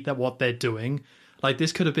can be that what they're doing. Like,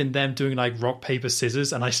 this could have been them doing, like, rock, paper,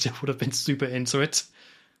 scissors, and I still would have been super into it.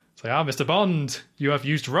 It's like, Mr. Bond, you have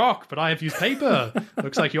used rock, but I have used paper.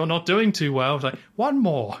 Looks like you're not doing too well. It's like, one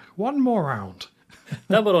more round.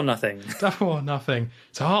 Double or nothing. Double or nothing.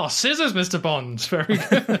 So, scissors, Mr. Bond. Very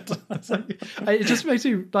good. It just makes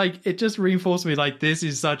me, like, it just reinforced me, like, this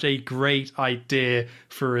is such a great idea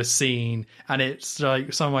for a scene. And it's,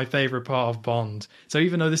 like, some of my favourite part of Bond. So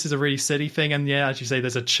even though this is a really silly thing, and yeah, as you say,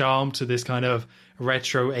 there's a charm to this kind of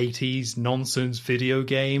retro 80s nonsense video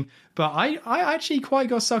game, but I actually quite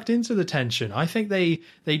got sucked into the tension. I think they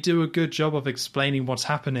do a good job of explaining what's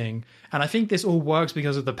happening. And I think this all works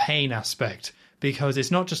because of the pain aspect. Because it's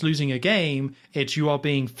not just losing a game, it's you are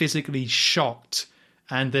being physically shocked.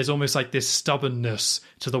 And there's almost like this stubbornness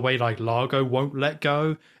to the way like Largo won't let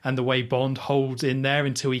go and the way Bond holds in there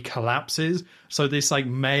until he collapses. So this like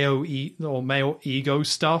male ego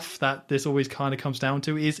stuff that this always kind of comes down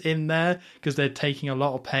to is in there because they're taking a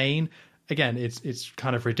lot of pain. Again, it's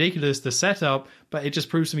kind of ridiculous, the setup, but it just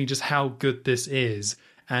proves to me just how good this is.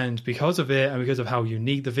 And because of it, and because of how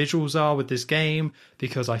unique the visuals are with this game,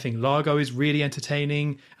 because I think Largo is really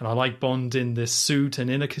entertaining, and I like Bond in this suit and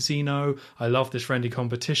in a casino, I love this friendly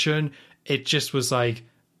competition, it just was like,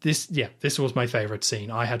 this was my favourite scene.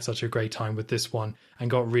 I had such a great time with this one, and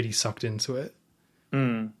got really sucked into it.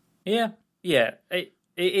 Yeah, it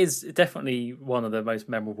is definitely one of the most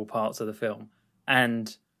memorable parts of the film.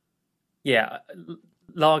 And yeah,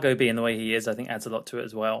 Largo being the way he is, I think adds a lot to it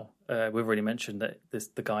as well. We've already mentioned that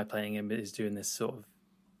the guy playing him is doing this sort of,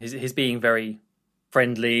 he's being very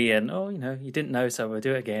friendly and you didn't know, so we'll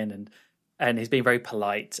do it again, and he's being very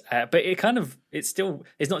polite. But it's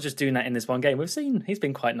not just doing that in this one game. We've seen he's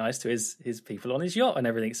been quite nice to his people on his yacht and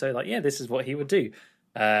everything. So like, yeah, this is what he would do,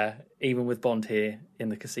 even with Bond here in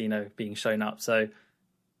the casino being shown up. So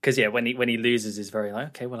because when he loses, he's very like,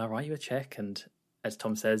 okay, well, I'll write you a check, and as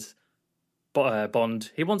Tom says, Bond,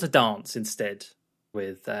 he wants a dance instead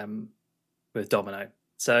with Domino.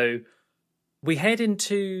 So we head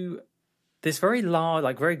into this very large,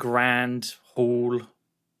 like very grand hall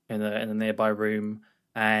in a nearby room,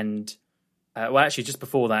 and actually just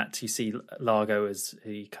before that, you see Largo as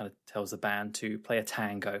he kind of tells the band to play a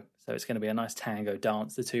tango. So it's going to be a nice tango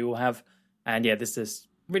dance the two will have, and yeah, there's this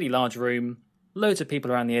really large room, loads of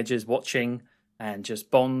people around the edges watching, and just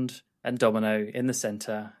Bond and Domino in the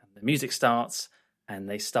center. The music starts and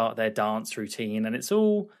they start their dance routine, and it's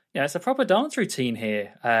all, it's a proper dance routine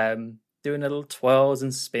here, doing little twirls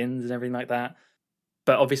and spins and everything like that.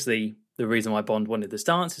 But obviously the reason why Bond wanted this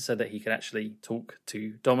dance is so that he could actually talk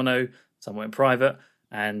to Domino somewhat in private,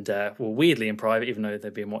 and weirdly in private, even though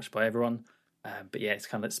they're being watched by everyone. But yeah, it's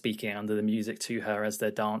kind of like speaking under the music to her as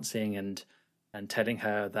they're dancing, and and telling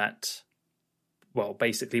her that, well,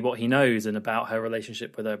 basically what he knows and about her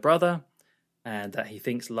relationship with her brother, and that he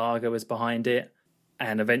thinks Largo is behind it.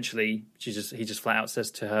 And eventually, he just flat out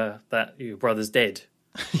says to her that your brother's dead.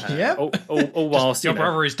 Yeah. All whilst your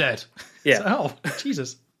brother is dead. Yeah. So, oh,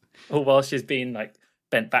 Jesus. All while she's being like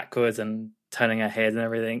bent backwards and turning her head and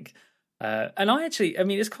everything. And it's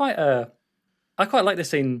I quite like this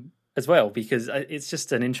scene as well, because it's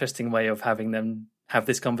just an interesting way of having them have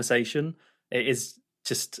this conversation. It is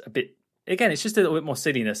just a bit, again, it's just a little bit more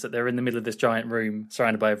silliness that they're in the middle of this giant room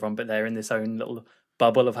surrounded by everyone, but they're in this own little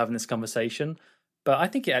bubble of having this conversation. But I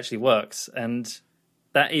think it actually works. And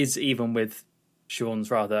that is even with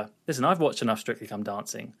Sean's rather, listen, I've watched enough Strictly Come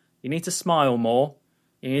Dancing. You need to smile more.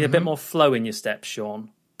 You need a bit more flow in your steps,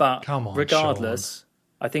 Sean. But come on, regardless, Sean.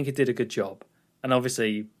 I think it did a good job. And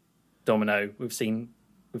obviously, Domino, we've seen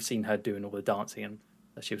her doing all the dancing, and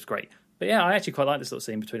she was great. But yeah, I actually quite like this little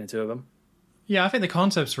scene between the two of them. Yeah, I think the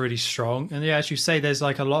concept's really strong. And yeah, as you say, there's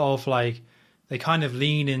like a lot of like, they kind of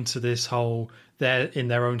lean into this whole, they're in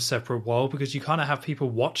their own separate world, because you kind of have people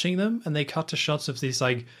watching them, and they cut to shots of these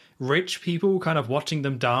like rich people kind of watching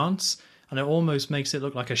them dance, and it almost makes it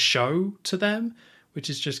look like a show to them, which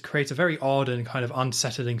is just creates a very odd and kind of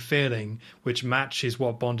unsettling feeling, which matches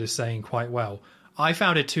what Bond is saying quite well. I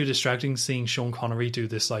found it too distracting seeing Sean Connery do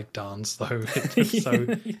this like dance, though.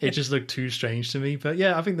 It just looked too strange to me. But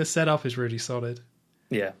yeah, I think the setup is really solid.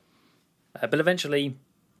 Yeah, but eventually,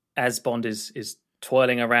 as Bond is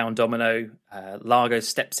twirling around Domino, Largo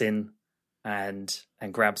steps in and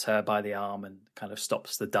grabs her by the arm and kind of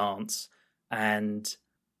stops the dance. And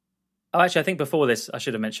I think before this, I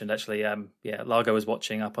should have mentioned, actually, Largo was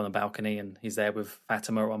watching up on the balcony, and he's there with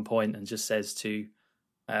Fatima at one point and just says to,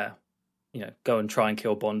 go and try and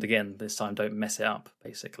kill Bond again. This time, don't mess it up,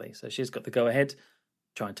 basically. So she's got the go-ahead,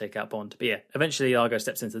 try and take out Bond. But yeah, eventually Largo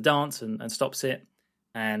steps into the dance and stops it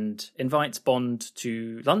and invites Bond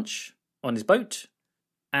to lunch on his boat.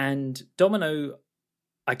 And Domino,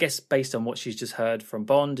 I guess based on what she's just heard from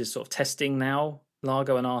Bond, is sort of testing now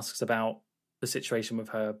Largo and asks about the situation with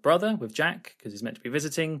her brother, with Jack, because he's meant to be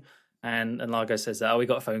visiting. And Largo says that, we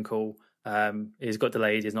got a phone call. He's got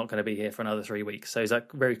delayed. He's not going to be here for another 3 weeks. So he's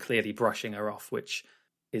like very clearly brushing her off, which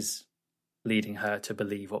is leading her to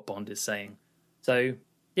believe what Bond is saying. So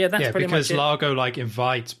yeah, that's pretty much it. Because Largo like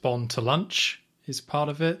invites Bond to lunch is part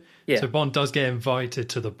of it. Yeah. So Bond does get invited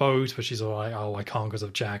to the boat, but she's all like, oh, I can't because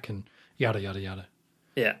of Jack and yada, yada, yada.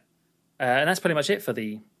 Yeah. And that's pretty much it for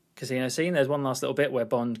the casino scene. There's one last little bit where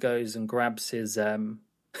Bond goes and grabs his I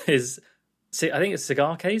think it's a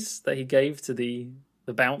cigar case that he gave to the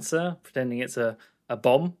bouncer, pretending it's a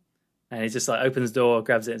bomb, and he just like opens the door,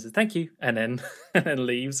 grabs it and says thank you, and then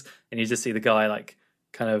leaves. And you just see the guy like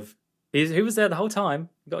kind of he was there the whole time,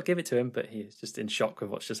 you got to give it to him, but he's just in shock with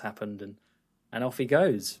what's just happened, and off he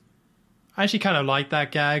goes. I actually kind of like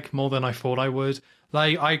that gag more than I thought I would.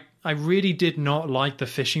 Like, I really did not like the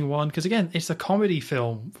fishing one, because again, it's a comedy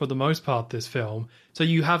film for the most part, this film. So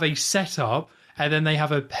you have a setup, and then they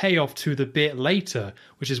have a payoff to the bit later,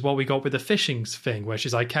 which is what we got with the fishing thing, where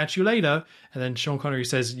she's like, catch you later. And then Sean Connery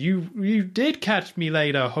says, you did catch me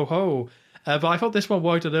later, ho ho. But I thought this one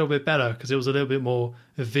worked a little bit better, because it was a little bit more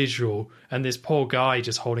visual. And this poor guy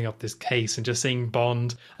just holding up this case and just seeing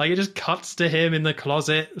Bond. Like, it just cuts to him in the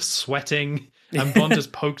closet, sweating. And Bond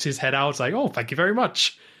just pokes his head out, like, oh, thank you very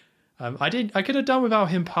much. I could have done without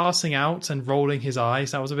him passing out and rolling his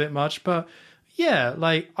eyes. That was a bit much. But yeah,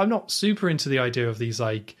 like, I'm not super into the idea of these,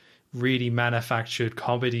 like, really manufactured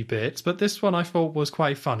comedy bits. But this one I thought was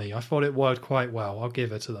quite funny. I thought it worked quite well. I'll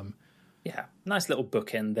give it to them. Yeah, nice little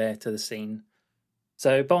bookend there to the scene.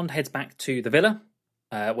 So Bond heads back to the villa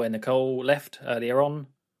where Nicole left earlier on.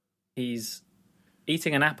 He's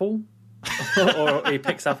eating an apple. Or he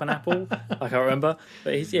picks up an apple. I can't remember,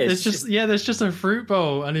 but there's just a fruit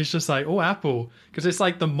bowl, and he's just like, oh, apple, because it's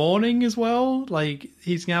like the morning as well. Like,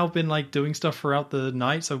 he's now been like doing stuff throughout the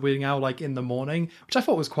night, so we're now like in the morning, which I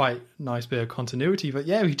thought was quite a nice bit of continuity. But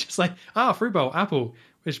yeah, we just like, fruit bowl, apple,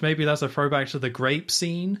 which maybe that's a throwback to the grape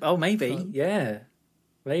scene. Oh, maybe, yeah,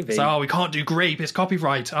 maybe. So we can't do grape; it's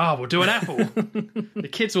copyright. We'll do an apple. The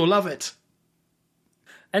kids will love it.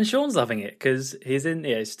 And Sean's loving it because he's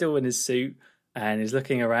still in his suit and he's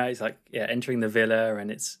looking around. He's like, entering the villa, and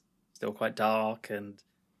it's still quite dark, and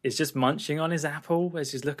he's just munching on his apple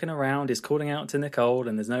as he's looking around. He's calling out to Nicole,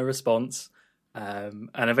 and there's no response. And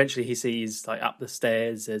eventually he sees, like, up the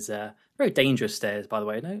stairs. There's very dangerous stairs, by the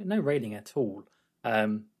way. No railing at all.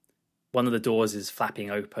 One of the doors is flapping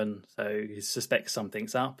open, so he suspects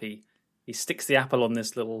something's up. He sticks the apple on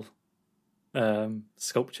this little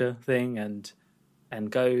sculpture thing and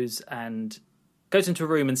goes, and goes into a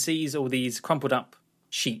room and sees all these crumpled up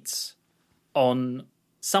sheets on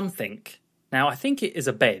something. Now, I think it is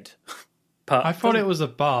a bed. But I thought it was a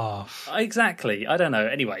bath. Exactly. I don't know.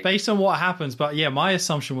 Anyway. Based on what happens, but yeah, my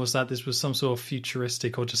assumption was that this was some sort of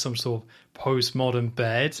futuristic or just some sort of postmodern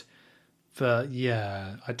bed. But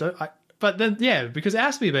yeah, but then, yeah, because it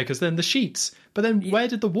has to be a bed, because then the sheets. But then where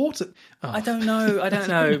did the water... Oh. I don't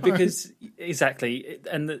know, because... Exactly.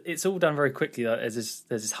 And it's all done very quickly. There's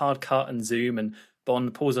this hard cut and zoom, and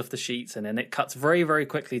Bond pulls off the sheets, and then it cuts very, very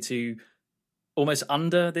quickly to almost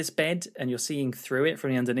under this bed, and you're seeing through it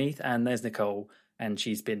from the underneath, and there's Nicole, and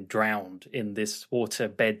she's been drowned in this water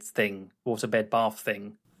bed bath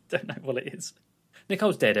thing. Don't know what it is.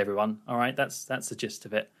 Nicole's dead, everyone. All right, that's the gist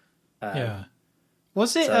of it. Yeah.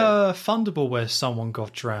 Was it Thunderball where someone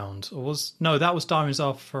got drowned, or that was Diamonds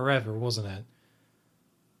Are Forever, wasn't it?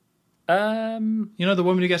 You know, the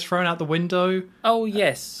woman who gets thrown out the window? Oh,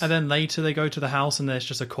 yes. And then later they go to the house and there's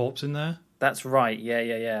just a corpse in there? That's right,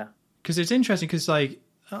 yeah. Because it's interesting, because, like,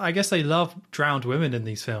 I guess they love drowned women in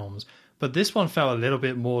these films, but this one felt a little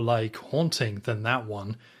bit more, like, haunting than that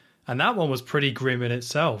one. And that one was pretty grim in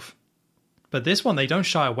itself. But this one, they don't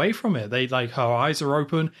shy away from it. They, like, her eyes are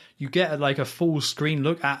open. You get, like, a full screen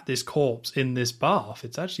look at this corpse in this bath.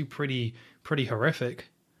 It's actually pretty horrific.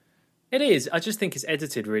 It is. I just think it's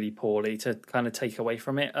edited really poorly to kind of take away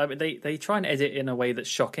from it. I mean, they try and edit in a way that's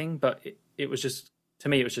shocking, but it was just, to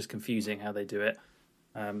me, it was just confusing how they do it.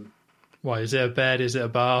 Why, is it a bed? Is it a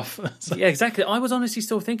bath? Yeah, exactly. I was honestly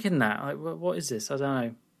still thinking that. Like, what is this? I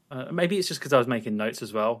don't know. Maybe it's just because I was making notes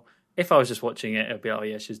as well. If I was just watching it, it'd be, oh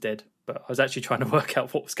yeah, she's dead. But I was actually trying to work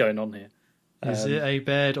out what was going on here. Is it a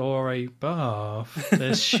bed or a bath?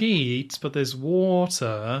 There's sheets, but there's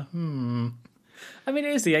water. I mean,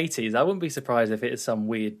 it is the 80s. I wouldn't be surprised if it is some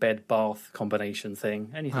weird bed-bath combination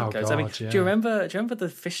thing. Anything goes. God, I mean, yeah. do you remember the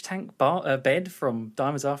fish tank bed from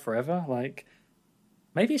Diamonds Are Forever? Like,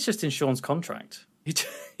 maybe it's just in Sean's contract.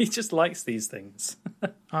 He just likes these things.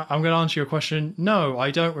 I'm going to answer your question. No,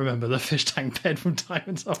 I don't remember the fish tank bed from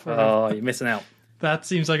Diamonds Are Forever. Oh, you're missing out. That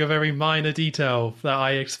seems like a very minor detail that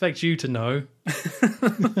I expect you to know,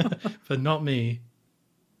 but not me.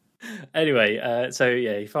 Anyway, so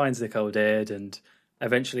yeah, he finds Nicole dead and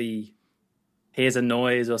eventually hears a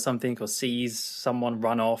noise or something, or sees someone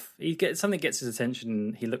run off. Something gets his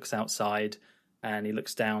attention. He looks outside and he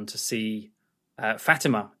looks down to see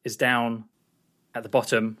Fatima is down at the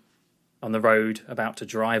bottom on the road about to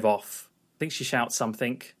drive off. I think she shouts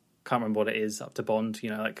something. Can't remember what it is, up to Bond,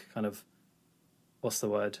 like kind of, what's the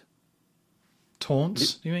word?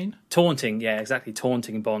 Taunts, you mean? Taunting, yeah, exactly.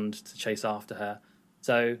 Taunting Bond to chase after her.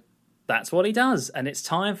 So that's what he does. And it's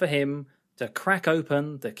time for him to crack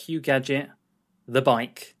open the Q gadget, the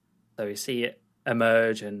bike. So we see it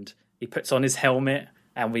emerge and he puts on his helmet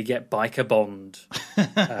and we get Biker Bond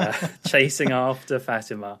chasing after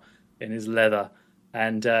Fatima in his leather.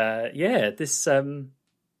 And this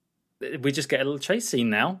we just get a little chase scene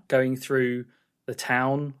now going through the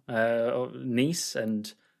town of Nice,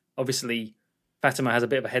 and obviously Fatima has a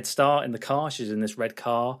bit of a head start in the car. She's in this red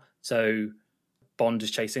car, so Bond is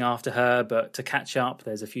chasing after her, but to catch up,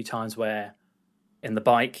 there's a few times where in the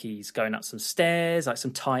bike he's going up some stairs, like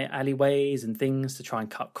some tight alleyways and things to try and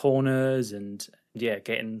cut corners and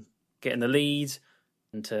getting the lead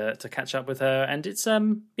and to catch up with her. And it's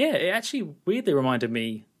it actually weirdly reminded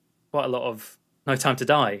me quite a lot of No Time to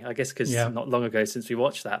Die, I guess, because not long ago since we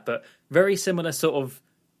watched that, but very similar sort of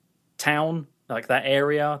town, like that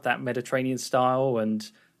area, that Mediterranean style, and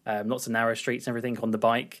lots of narrow streets and everything on the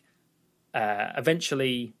bike.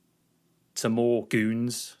 Eventually some more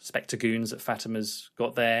goons, Spectre goons that Fatima's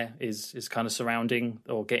got there is kind of surrounding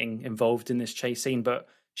or getting involved in this chase scene, but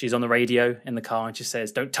she's on the radio in the car and she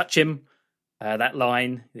says, "Don't touch him." That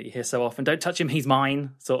line that you hear so often, "Don't touch him, he's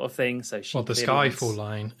mine," sort of thing. So she the Skyfall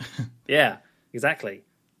line. Yeah, exactly.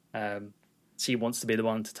 She wants to be the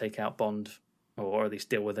one to take out Bond, or at least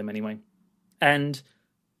deal with him anyway. And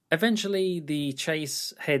eventually the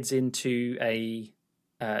chase heads into a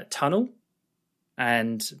tunnel,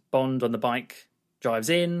 and Bond on the bike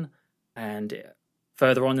drives in, and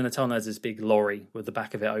further on in the tunnel there's this big lorry with the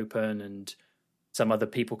back of it open, and some other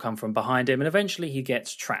people come from behind him, and eventually he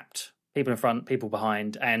gets trapped. People in front, people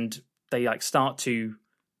behind, and they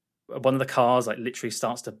one of the cars literally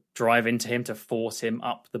starts to drive into him to force him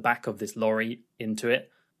up the back of this lorry into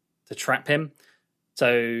it to trap him.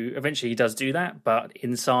 So eventually he does do that, but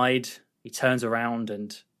inside he turns around,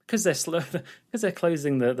 and because they're slow, because they're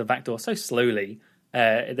closing the back door so slowly,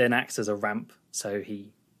 it then acts as a ramp. So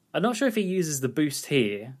I'm not sure if he uses the boost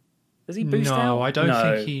here. Does he boost out? No, I don't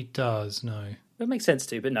think he does, no. It makes sense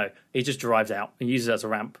to, but no, he just drives out and uses it as a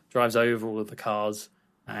ramp, drives over all of the cars,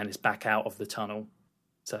 and is back out of the tunnel.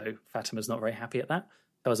 So Fatima's not very happy at that.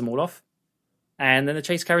 Tells them all off. And then the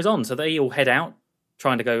chase carries on. So they all head out,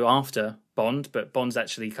 trying to go after Bond, but Bond's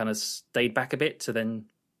actually kind of stayed back a bit to then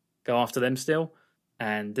go after them still.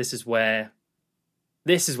 And this is where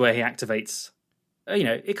he activates.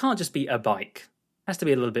 It can't just be a bike. It has to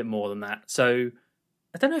be a little bit more than that. So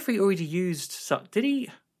I don't know if he already used... Did he...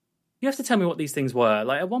 You have to tell me what these things were.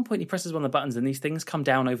 Like, at one point he presses one of the buttons and these things come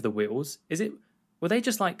down over the wheels. Were they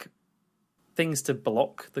just like things to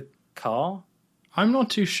block the car? I'm not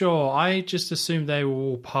too sure. I just assumed they were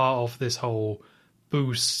all part of this whole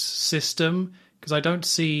boost system, because I don't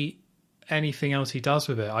see anything else he does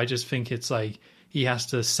with it. I just think it's like he has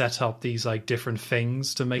to set up these like different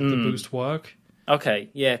things to make the boost work. Okay,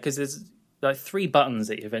 yeah, because there's like 3 buttons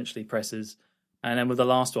that he eventually presses, and then with the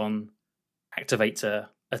last one, activates a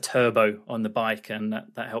turbo on the bike, and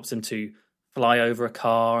that helps him to fly over a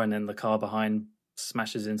car, and then the car behind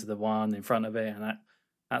smashes into the one in front of it, and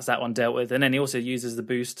that's that one dealt with. And then he also uses the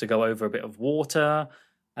boost to go over a bit of water,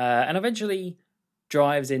 and eventually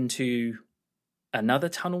drives into another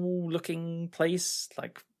tunnel-looking place.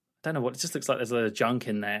 Like, I don't know what, it just looks like there's a lot of junk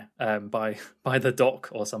in there by the dock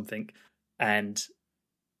or something. And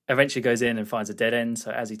eventually goes in and finds a dead end. So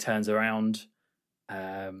as he turns around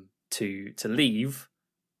to leave,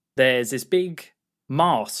 there's this big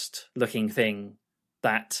mast-looking thing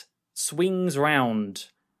that swings round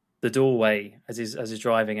the doorway as he's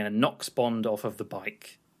driving and knocks Bond off of the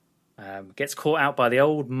bike. Gets caught out by the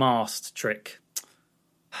old mast trick.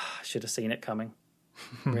 I should have seen it coming,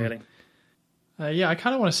 really. Yeah, I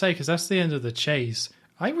kind of want to say, because that's the end of the chase,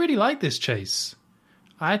 I really like this chase.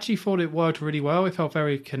 I actually thought it worked really well. It felt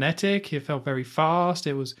very kinetic. It felt very fast.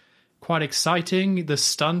 It was quite exciting. The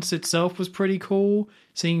stunts itself was pretty cool.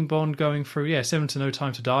 Seeing Bond going through, 7 to No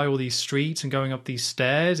Time to Die, all these streets and going up these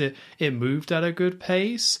stairs, it moved at a good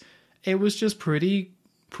pace. It was just pretty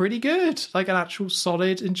good. Like an actual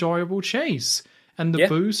solid, enjoyable chase. And the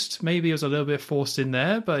boost, maybe it was a little bit forced in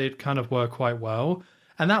there, but it kind of worked quite well.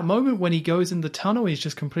 And that moment when he goes in the tunnel, he's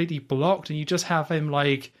just completely blocked, and you just have him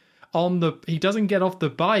like he doesn't get off the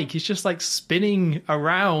bike. He's just like spinning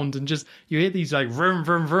around, and just you hear these like vroom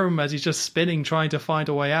vroom vroom as he's just spinning, trying to find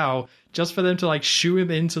a way out, just for them to like shoo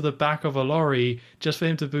him into the back of a lorry, just for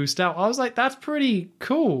him to boost out. I was like, that's pretty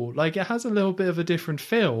cool. Like, it has a little bit of a different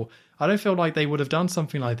feel. I don't feel like they would have done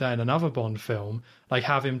something like that in another Bond film, like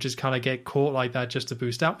have him just kind of get caught like that just to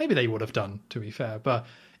boost out. Maybe they would have done, to be fair, but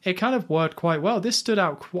it kind of worked quite well. This stood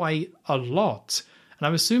out quite a lot. And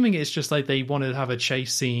I'm assuming it's just like they wanted to have a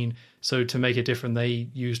chase scene, so to make it different, they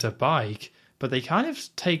used a bike. But they kind of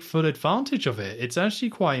take full advantage of it. It's actually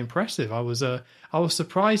quite impressive. I was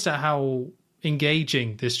surprised at how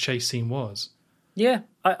engaging this chase scene was. Yeah,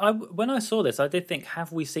 I when I saw this, I did think,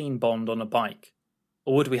 have we seen Bond on a bike?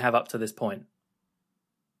 Or would we have up to this point?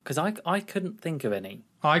 Because I couldn't think of any.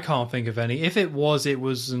 I can't think of any. If it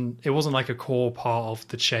wasn't like a core part of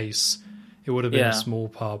the chase. It would have been a small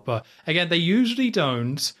part. But again, they usually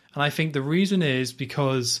don't. And I think the reason is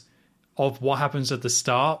because of what happens at the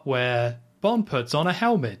start, where Bond puts on a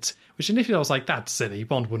helmet. Which initially I was like, that's silly.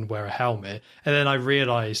 Bond wouldn't wear a helmet. And then I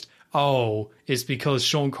realised, it's because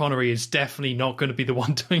Sean Connery is definitely not going to be the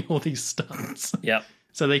one doing all these stunts. Yeah.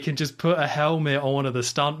 So they can just put a helmet on one of the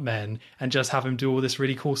stuntmen and just have him do all this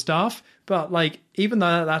really cool stuff. But like, even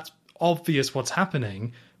though that's obvious what's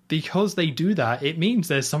happening, because they do that, it means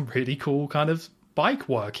there's some really cool kind of bike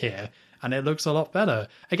work here, and it looks a lot better.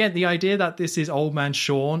 Again, the idea that this is Old Man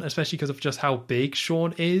Sean, especially because of just how big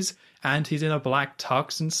Sean is, and he's in a black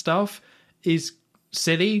tux and stuff, is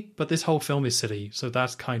silly, but this whole film is silly, so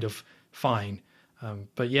that's kind of fine.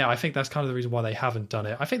 But yeah, I think that's kind of the reason why they haven't done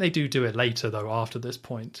it. I think they do it later, though, after this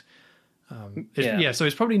point. So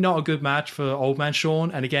it's probably not a good match for Old Man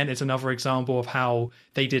Sean. And again, it's another example of how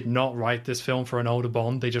they did not write this film for an older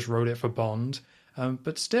Bond. They just wrote it for Bond.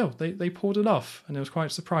 But still, they pulled it off. And it was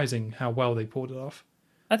quite surprising how well they pulled it off.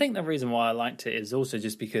 I think the reason why I liked it is also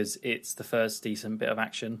just because it's the first decent bit of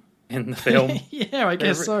action in the film. Yeah, I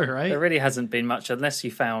guess so, right? There really hasn't been much, unless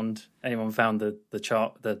anyone found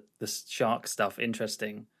the shark stuff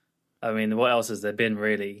interesting. I mean, what else has there been,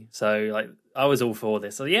 really? So, like, I was all for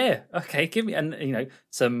this. So, yeah, okay, give me, and,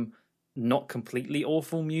 some not completely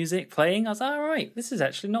awful music playing. I was like, all right, this is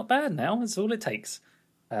actually not bad now. That's all it takes.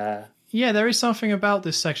 Yeah, there is something about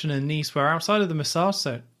this section in Nice where outside of the massage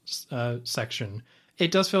section,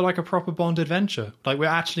 it does feel like a proper Bond adventure. Like, we're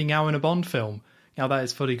actually now in a Bond film. Now that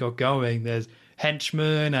it's fully got going, there's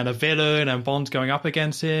henchmen and a villain, and Bond's going up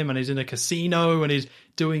against him, and he's in a casino, and he's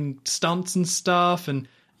doing stunts and stuff, and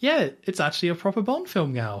yeah, it's actually a proper Bond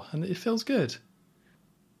film now, and it feels good.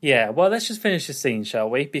 Yeah, well, let's just finish the scene, shall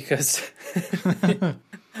we? Because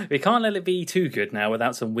we can't let it be too good now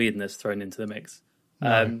without some weirdness thrown into the mix.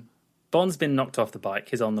 No. Bond's been knocked off the bike.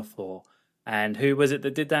 He's on the floor. And who was it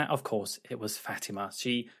that did that? Of course, it was Fatima.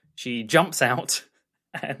 She jumps out,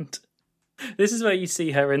 and this is where you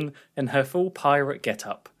see her in her full pirate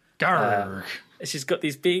getup. Grr. She's got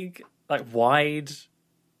these big, like, wide...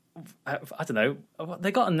 I don't know.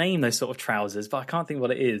 They got a name, those sort of trousers, but I can't think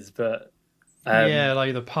what it is. But yeah,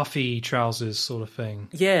 like the puffy trousers sort of thing.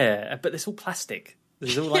 yeah, but it's all plastic.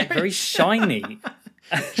 It's all like very shiny.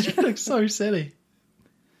 She looks so silly.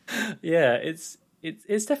 Yeah, it's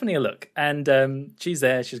definitely a look. And she's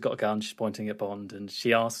there. She's got a gun. She's pointing at Bond, and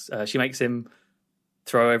she makes him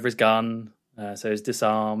throw over his gun, so he's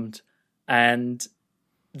disarmed, and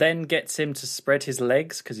then gets him to spread his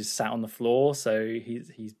legs because he's sat on the floor. So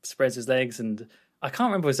he spreads his legs, and I can't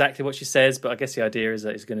remember exactly what she says, but I guess the idea is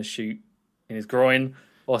that he's going to shoot in his groin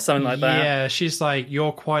or something like that. Yeah, she's like,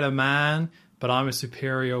 "You're quite a man, but I'm a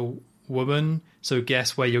superior woman, so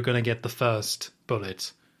guess where you're going to get the first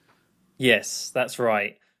bullet." Yes, that's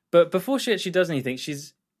right. But before she actually does anything,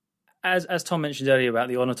 she's, as Tom mentioned earlier about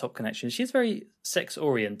the Onatop connection, she's very sex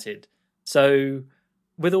oriented. So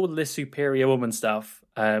with all this superior woman stuff,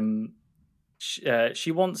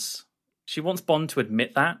 she wants Bond to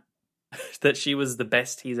admit that she was the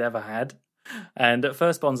best he's ever had. And at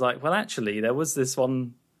first Bond's like, well, actually, there was this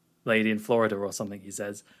one lady in Florida or something, he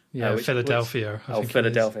says. Yeah, Philadelphia. I think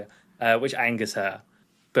Philadelphia, which angers her.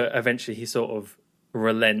 But eventually he sort of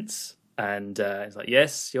relents, and he's like,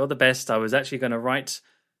 yes, you're the best. I was actually going to write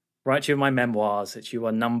you in my memoirs that you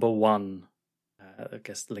are number one. I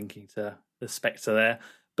guess linking to the Spectre there.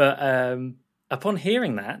 But upon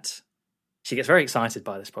hearing that, she gets very excited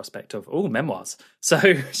by this prospect of, memoirs.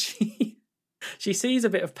 So she sees a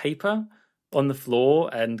bit of paper on the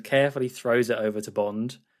floor and carefully throws it over to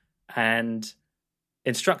Bond and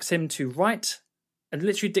instructs him to write, and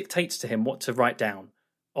literally dictates to him what to write down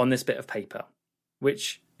on this bit of paper,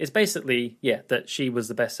 which is basically, that she was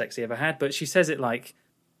the best sex he ever had. But she says it like,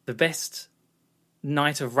 the best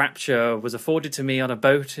night of rapture was afforded to me on a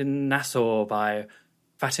boat in Nassau by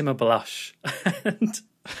Fatima Blush. And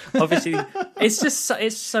obviously it's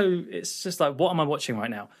just like, what am I watching right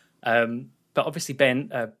now? But obviously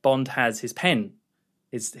Bond has his pen.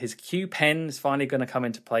 His Q pen is finally going to come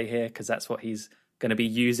into play here, because that's what he's going to be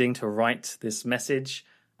using to write this message.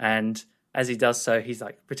 And as he does so, he's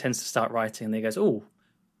like, pretends to start writing, and he goes,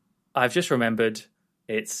 I've just remembered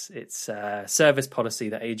it's service policy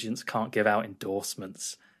that agents can't give out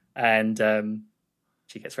endorsements. And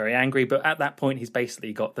she gets very angry, but at that point he's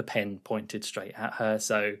basically got the pen pointed straight at her.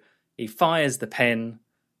 So he fires the pen,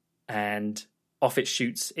 and off it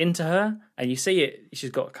shoots into her, and you see it. She's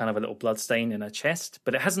got kind of a little blood stain in her chest,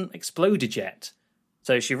 but it hasn't exploded yet.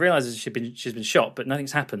 So she realizes she's been shot, but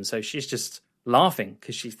nothing's happened. So she's just laughing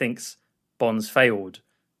because she thinks Bond's failed,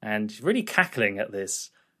 and she's really cackling at this.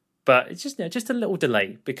 But it's just a little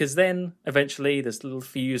delay, because then eventually this little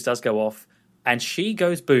fuse does go off, and she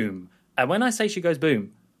goes boom. And when I say she goes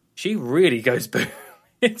boom, she really goes boom.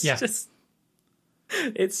 There's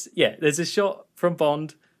a shot from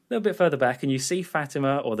Bond a little bit further back, and you see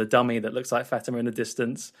Fatima, or the dummy that looks like Fatima in the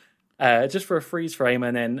distance, just for a freeze frame,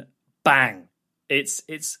 and then bang! It's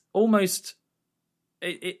almost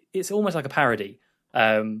like a parody,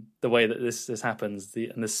 the way that this happens,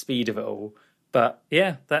 and the speed of it all. But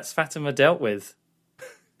yeah, that's Fatima dealt with.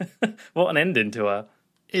 What an ending to her.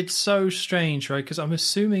 It's so strange, right? Because I'm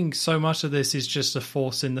assuming so much of this is just a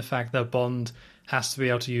force in the fact that Bond has to be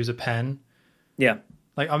able to use a pen. Yeah.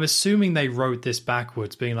 Like, I'm assuming they wrote this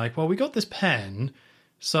backwards, being like, well, we got this pen,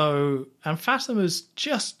 and Fatima's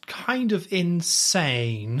just kind of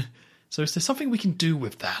insane, so is there something we can do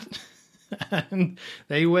with that? And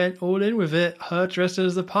they went all in with it, her dressed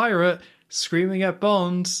as a pirate, screaming at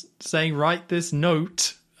Bond, saying, write this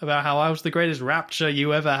note about how I was the greatest rapture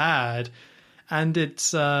you ever had. And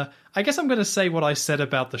it's, I guess I'm going to say what I said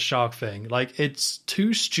about the shark thing. Like, it's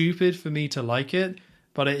too stupid for me to like it,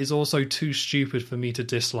 but it is also too stupid for me to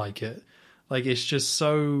dislike it. Like, it's just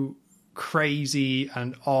so crazy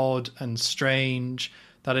and odd and strange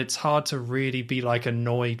that it's hard to really be, like,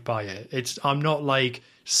 annoyed by it. I'm not, like,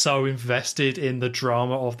 so invested in the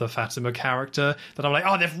drama of the Fatima character that I'm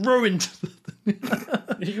like, they've ruined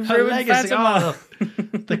her legacy.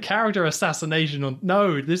 The character assassination.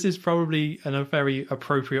 No, this is probably a very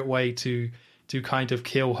appropriate way to kind of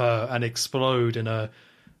kill her and explode in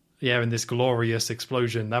this glorious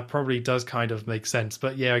explosion. That probably does kind of make sense.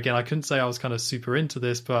 But yeah, again, I couldn't say I was kind of super into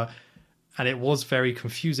this, but and it was very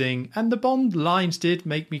confusing. And the Bond lines did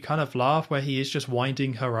make me kind of laugh, where he is just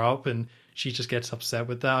winding her up and she just gets upset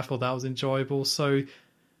with that. I thought that was enjoyable. So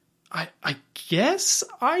I guess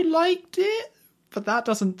I liked it, but that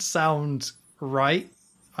doesn't sound right.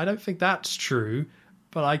 I don't think that's true,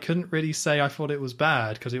 but I couldn't really say I thought it was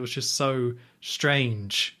bad because it was just so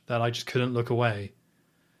strange that I just couldn't look away.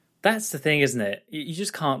 That's the thing, isn't it? You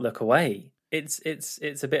just can't look away. It's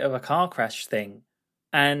a bit of a car crash thing.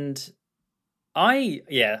 And I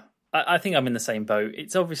think I'm in the same boat.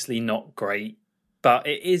 It's obviously not great, but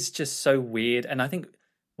it is just so weird. And I think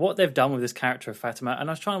what they've done with this character of Fatima, and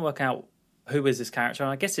I was trying to work out who is this character,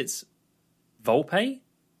 and I guess it's Volpe.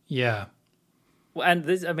 Yeah. And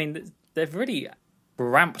they've really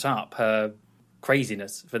ramped up her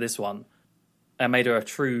craziness for this one and made her a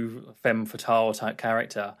true femme fatale type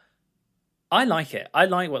character. I like it. I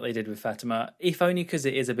like what they did with Fatima, if only because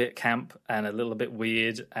it is a bit camp and a little bit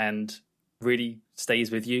weird and really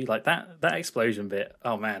stays with you. Like that explosion bit,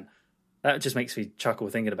 oh man, that just makes me chuckle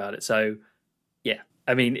thinking about it. So yeah,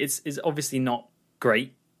 I mean, it's obviously not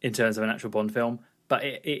great in terms of an actual Bond film, but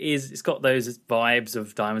it's got those vibes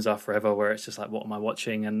of Diamonds Are Forever where it's just like, what am I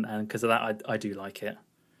watching? And because of that, I do like it.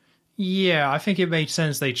 Yeah, I think it made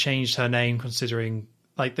sense they changed her name, considering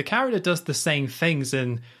like the character does the same things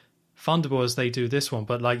in Thunderball as they do this one,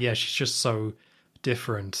 but like, yeah, she's just so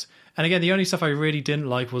different. And again, the only stuff I really didn't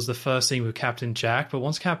like was the first scene with Captain Jack, but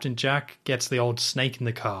once Captain Jack gets the old snake in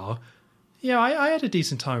the car, yeah, I had a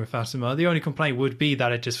decent time with Fatima. The only complaint would be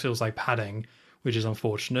that it just feels like padding, which is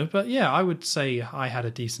unfortunate. But yeah, I would say I had a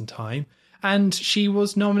decent time. And she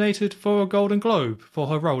was nominated for a Golden Globe for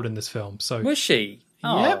her role in this film. So was she?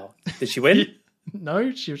 Yep. Oh, did she win?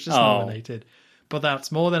 No, she was just nominated. But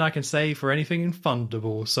that's more than I can say for anything in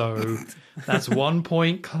Thunderball. So that's 1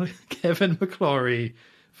 point, Kevin McClory,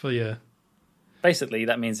 for you. Basically,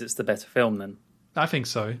 that means it's the better film then. I think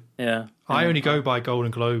so. Yeah. I only go by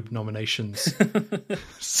Golden Globe nominations.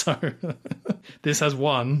 So this has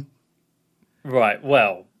one. Right,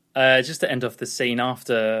 well, just to end off the scene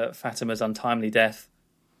after Fatima's untimely death,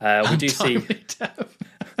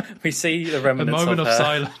 we see the remnants a moment of of her.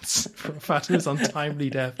 silence for Fatima's untimely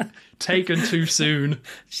death, taken too soon.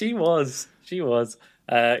 She was.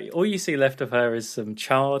 All you see left of her is some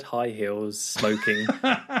charred high heels, smoking.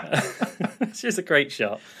 It's just a great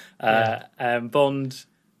shot. Bond,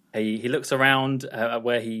 he looks around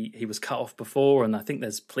where he was cut off before, and I think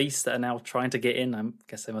there's police that are now trying to get in. I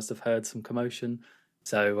guess they must have heard some commotion.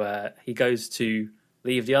 So he goes to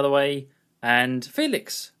leave the other way, and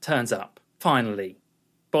Felix turns up, finally.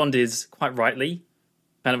 Bond is, quite rightly,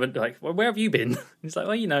 kind of like, well, where have you been? He's like,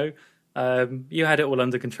 well, you had it all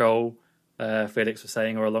under control, Felix was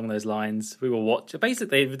saying, or along those lines. We were watching.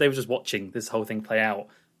 Basically, they were just watching this whole thing play out,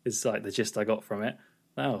 is like the gist I got from it.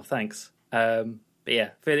 Oh, thanks. But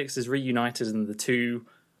yeah, Felix is reunited and the two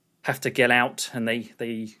have to get out, and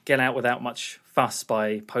they get out without much fuss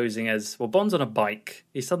by posing as, well, Bond's on a bike.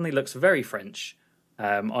 He suddenly looks very French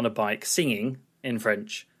on a bike, singing in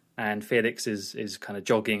French, and Felix is kind of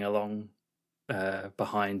jogging along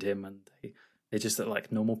behind him, and they just look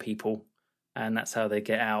like normal people, and that's how they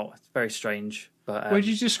get out. It's very strange. But would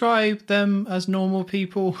you describe them as normal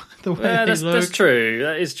people? The way they look? That's true.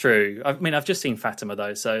 That is true. I mean, I've just seen Fatima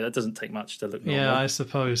though, so that doesn't take much to look normal. Yeah, I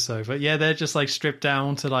suppose so. But yeah, they're just like stripped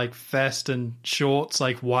down to like vest and shorts,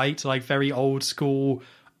 like white, like very old school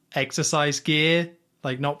exercise gear,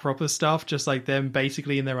 like not proper stuff, just like them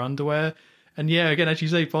basically in their underwear. And yeah, again, as you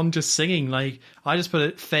say, Bond just singing, like, I just put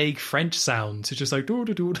it fake French sounds. It's just like,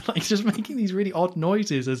 doo-doo-doo, like, just making these really odd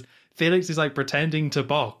noises as Felix is, like, pretending to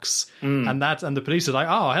box. And the police are like,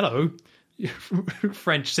 oh, hello,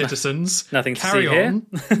 French citizens. Nothing to Carry see on.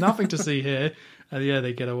 here. Nothing to see here. And yeah,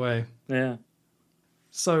 they get away. Yeah.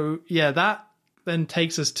 So, yeah, that then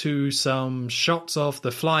takes us to some shots of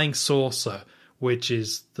the Flying Saucer, which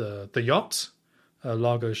is the yacht,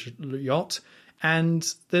 Largo's yacht. And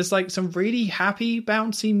there's like some really happy,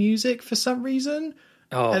 bouncy music for some reason.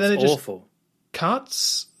 Oh, and then it's it awful. just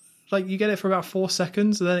cuts. Like you get it for about 4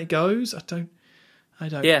 seconds and then it goes. I don't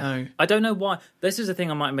know. I don't know why. This is the thing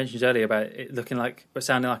I might have mentioned earlier about it looking like, or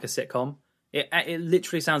sounding like a sitcom. It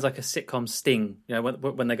literally sounds like a sitcom sting, you know,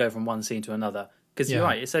 when they go from one scene to another. Because you're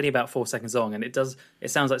right, it's only about 4 seconds long, and it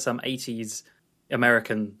sounds like some 80s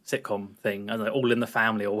American sitcom thing, and like All in the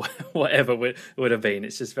Family or whatever would have been.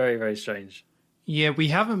 It's just very, very strange. Yeah, we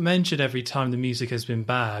haven't mentioned every time the music has been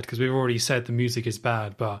bad, because we've already said the music is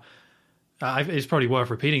bad, but it's probably worth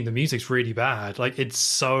repeating. The music's really bad. Like, it's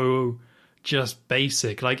so just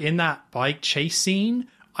basic. Like, in that bike chase scene,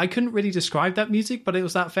 I couldn't really describe that music, but it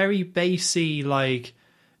was that very bassy, like,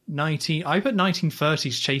 I put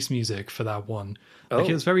 1930s chase music for that one. Like, Oh.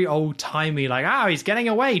 it was very old-timey, like, he's getting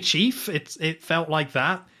away, Chief. It felt like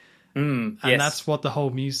that. And yes. that's what the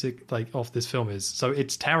whole music, like, of this film is. So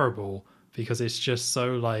it's terrible because it's just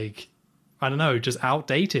so, like, I don't know, just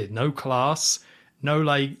outdated. No class, no,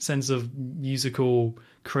 like, sense of musical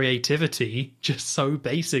creativity, just so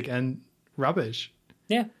basic and rubbish.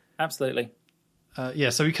 Yeah, absolutely.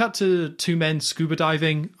 So we cut to two men scuba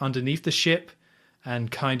diving underneath the ship,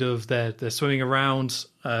 and kind of they're swimming around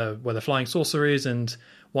where the flying saucer is, and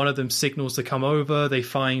one of them signals to come over. They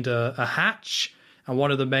find a hatch, and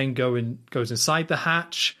one of the men goes inside the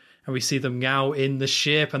hatch, and we see them now in the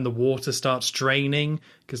ship, and the water starts draining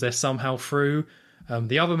because they're somehow through.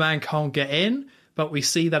 The other man can't get in, but we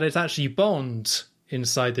see that it's actually Bond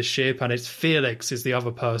inside the ship, and it's Felix is the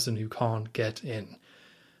other person who can't get in.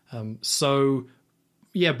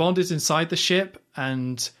 Bond is inside the ship,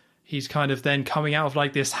 and he's kind of then coming out of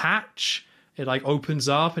like this hatch. It like opens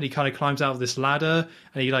up, and he kind of climbs out of this ladder,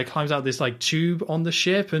 and he like climbs out this like tube on the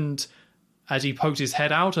ship, and as he pokes his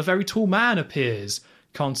head out, a very tall man appears.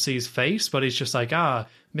 Can't see his face, but he's just like,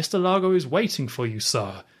 Mr. Largo is waiting for you,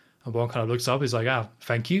 sir. And Bond kind of looks up, he's like,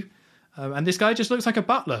 thank you. And this guy just looks like a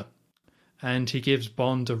butler. And he gives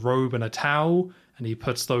Bond a robe and a towel, and he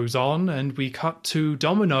puts those on, and we cut to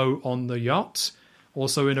Domino on the yacht,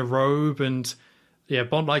 also in a robe, and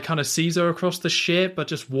Bond like kind of sees her across the ship, but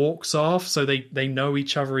just walks off, so they know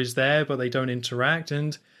each other is there, but they don't interact,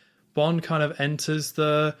 and Bond kind of enters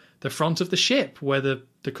the front of the ship, where the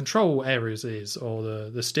control areas is, or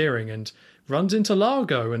the steering, and runs into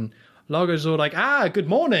Largo, and Largo's all like, good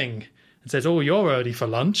morning, and says, you're early for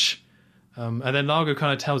lunch. And then Largo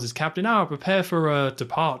kind of tells his captain, prepare for a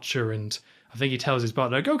departure, and I think he tells his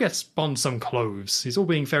butler, go get Bond some clothes. He's all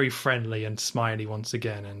being very friendly and smiley once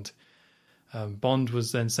again, and Bond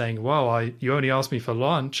was then saying, you only asked me for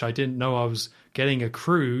lunch, I didn't know I was getting a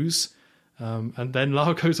cruise. And then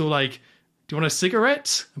Largo's all like, do you want a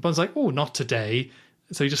cigarette? And Bond's like, not today.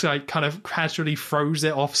 So he just like kind of casually throws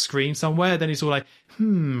it off screen somewhere. Then he's all like,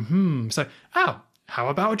 So, how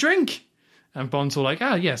about a drink? And Bond's all like,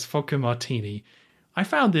 yes, vodka martini. I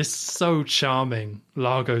found this so charming,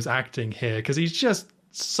 Largo's acting here, because he's just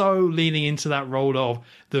so leaning into that role of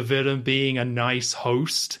the villain being a nice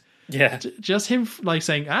host. Yeah. Just him like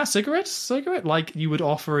saying, cigarette, like you would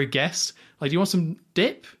offer a guest. Like, do you want some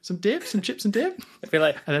dip, some chips and dip? I feel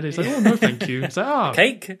like, and then he's like, no, thank you. It's like,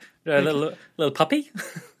 cake, a little puppy.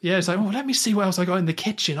 Yeah, it's like, let me see what else I got in the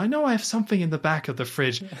kitchen. I know I have something in the back of the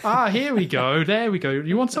fridge. Here we go. There we go.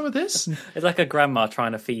 You want some of this? It's like a grandma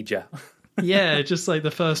trying to feed you. Yeah, just like the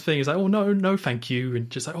first thing is like, no, thank you. And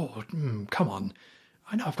just like, come on.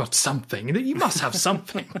 I know I've got something. You must have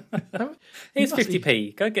something. Here's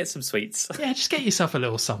 50p. Go get some sweets. Yeah, just get yourself a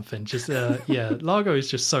little something. Just Largo is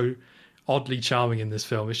just so oddly charming in this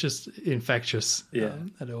film. It's just infectious. A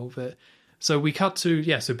little bit. So we cut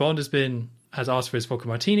to so Bond has asked for his vodka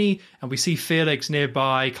martini, and we see Felix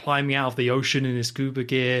nearby climbing out of the ocean in his scuba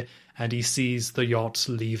gear, and he sees the yacht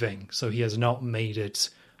leaving. So he has not made it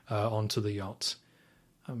onto the yacht.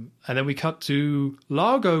 And then we cut to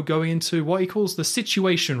Largo going into what he calls the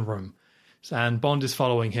Situation Room, and Bond is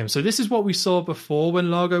following him. So this is what we saw before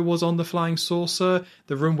when Largo was on the flying saucer,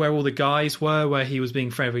 the room where all the guys were, where he was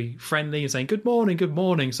being very friendly and saying, good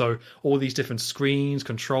morning. So all these different screens,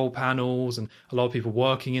 control panels, and a lot of people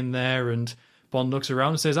working in there. And Bond looks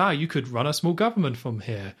around and says, you could run a small government from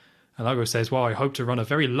here. And Largo says, I hope to run a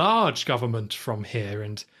very large government from here.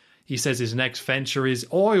 And he says his next venture is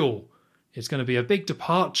oil. It's going to be a big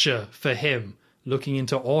departure for him, looking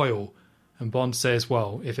into oil. And Bond says,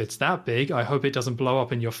 if it's that big, I hope it doesn't blow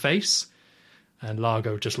up in your face. And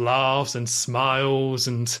Largo just laughs and smiles,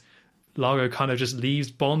 and Largo kind of just leaves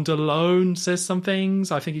Bond alone, says some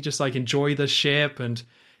things. I think he just like enjoy the ship, and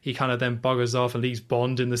he kind of then buggers off and leaves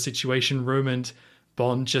Bond in the Situation Room, and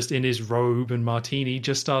Bond just in his robe and martini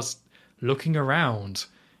just starts looking around.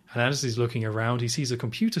 And as he's looking around, he sees a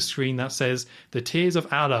computer screen that says The Tears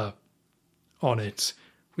of Allah on it,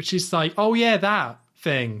 which is like, that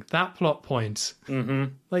thing, that plot point.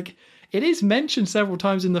 Mm-hmm. Like, it is mentioned several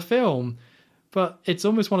times in the film, but it's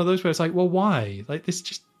almost one of those where it's like, why? Like,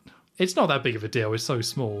 it's not that big of a deal. It's so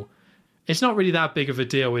small. It's not really that big of a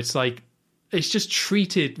deal. It's like, it's just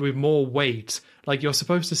treated with more weight. Like, you're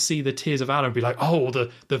supposed to see the Tears of Allah and be like,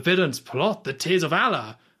 the villain's plot, the Tears of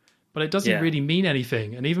Allah. But it doesn't really mean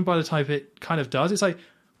anything. And even by the time it kind of does, it's like,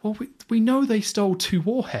 we know they stole 2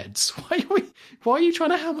 warheads. Why are you trying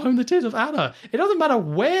to hammer home the Tears of Allah? It doesn't matter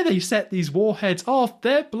where they set these warheads off.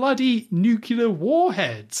 They're bloody nuclear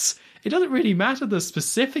warheads. It doesn't really matter the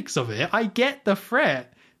specifics of it. I get the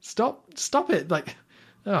threat. Stop it. Like,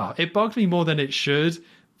 it bugged me more than it should,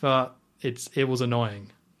 but it was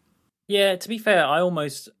annoying. Yeah, to be fair, I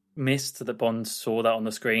almost missed that Bond saw that on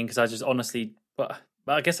the screen because I just honestly, but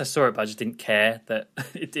I guess I saw it, but I just didn't care that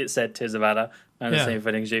it said Tears of Valor and the same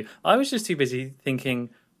thing as you. I was just too busy thinking.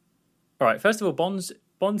 All right, first of all, Bond's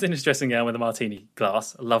in his dressing gown with a martini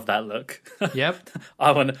glass. I love that look. Yep,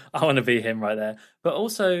 I want to be him right there. But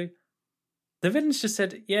also, the villains just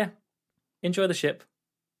said, "Yeah, enjoy the ship,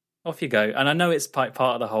 off you go." And I know it's part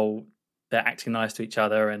of the whole they're acting nice to each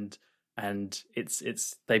other and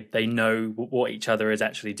it's they know what each other is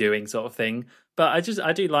actually doing sort of thing. But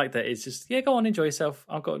I do like that it's just go on, enjoy yourself.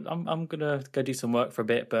 I'm gonna go do some work for a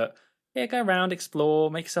bit, but go around,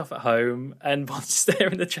 explore, make yourself at home. And Bond's there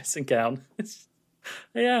in the dressing gown.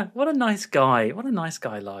 What a nice guy. What a nice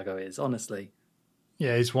guy Largo is, honestly.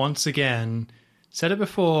 Yeah, he's once again said it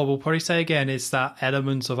before. We'll probably say again. It's that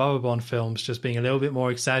elements of other Bond films just being a little bit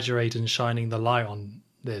more exaggerated and shining the light on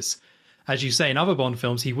this. As you say, in other Bond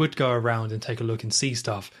films, he would go around and take a look and see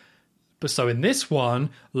stuff. But so in this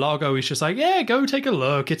one, Largo is just like, go take a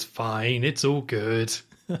look. It's fine. It's all good.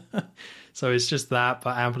 So it's just that,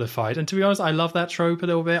 but amplified. And to be honest, I love that trope a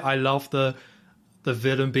little bit. I love the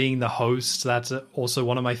villain being the host. That's also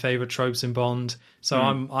one of my favorite tropes in Bond. So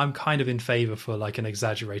I'm kind of in favor for like an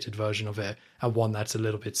exaggerated version of it, and one that's a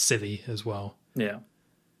little bit silly as well. Yeah.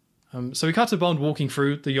 So we cut to Bond walking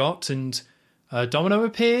through the yacht, and Domino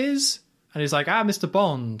appears. And he's like, Mr.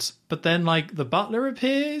 Bond. But then, like, the butler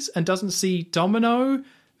appears and doesn't see Domino.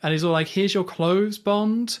 And he's all like, here's your clothes,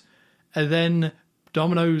 Bond. And then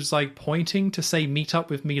Domino's, like, pointing to say, meet up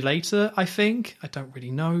with me later, I think. I don't really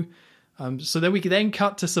know. So then we then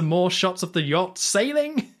cut to some more shots of the yacht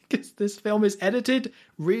sailing. Because this film is edited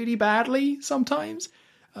really badly sometimes.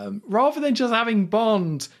 Rather than just having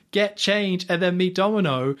Bond get changed and then meet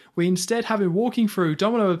Domino, we instead have him walking through.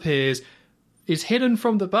 Domino appears, is hidden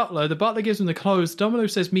from the butler. The butler gives him the clothes. Domino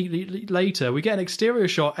says meet later. We get an exterior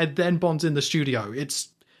shot and then Bond's in the studio. It's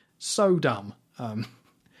so dumb. So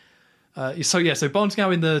Bond's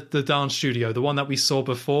now in the dance studio, the one that we saw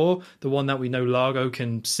before, the one that we know Largo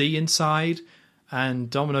can see inside. And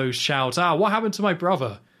Domino shouts, what happened to my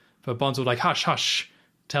brother? But Bond's all like, hush, hush.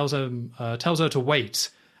 Tells her to wait.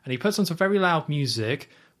 And he puts on some very loud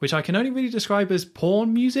music, which I can only really describe as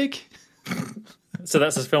porn music. So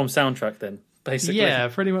that's his film soundtrack then? Basically. Yeah,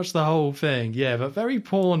 pretty much the whole thing. Yeah, but very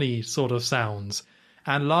porny sort of sounds.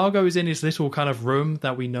 And Largo is in his little kind of room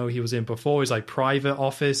that we know he was in before, his like private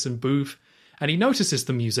office and booth, and he notices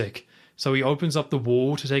the music. So he opens up the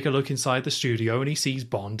wall to take a look inside the studio and he sees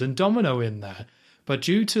Bond and Domino in there. But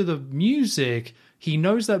due to the music, he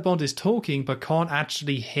knows that Bond is talking but can't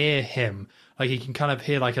actually hear him. Like he can kind of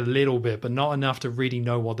hear like a little bit, but not enough to really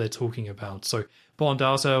know what they're talking about. So Bond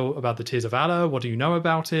asks her about the Tears of Valor. What do you know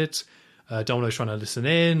about it? Domino's trying to listen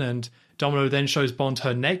in, and Domino then shows Bond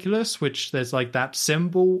her necklace, which there's like that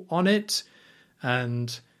symbol on it,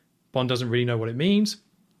 and Bond doesn't really know what it means,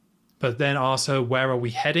 but then asks her, where are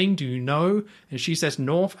we heading? Do you know? And she says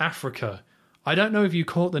North Africa. I don't know if you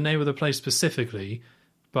caught the name of the place specifically,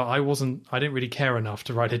 but I didn't really care enough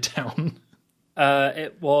to write it down.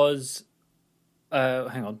 It was,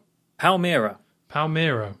 hang on, Palmyra.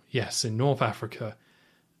 Palmyra, yes, in North Africa.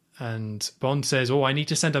 And Bond says, I need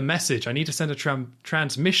to send a message. I need to send a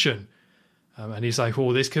transmission. And he's like,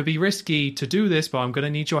 this could be risky to do this, but I'm going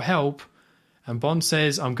to need your help. And Bond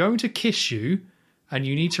says, I'm going to kiss you, and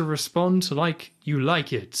you need to respond like you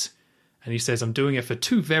like it. And he says, I'm doing it for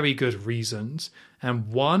two very good reasons. And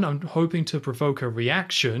one, I'm hoping to provoke a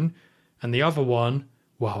reaction. And the other one,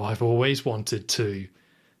 I've always wanted to.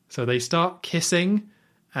 So they start kissing,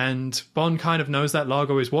 and Bond kind of knows that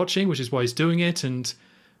Largo is watching, which is why he's doing it, and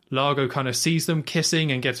Largo kind of sees them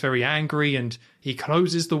kissing and gets very angry, and he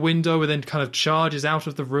closes the window and then kind of charges out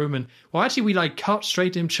of the room. And actually we like cut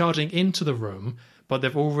straight to him charging into the room, but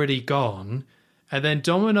they've already gone. And then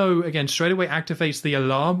Domino again straight away activates the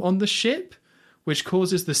alarm on the ship, which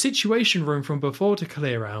causes the situation room from before to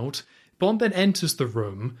clear out. Bond then enters the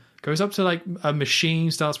room, goes up to like a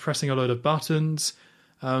machine, starts pressing a load of buttons,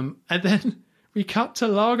 and then we cut to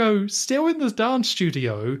Largo still in the dance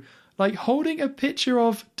studio, like holding a picture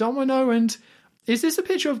of Domino and... Is this a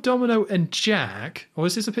picture of Domino and Jack? Or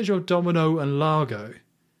is this a picture of Domino and Largo?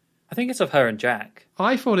 I think it's of her and Jack.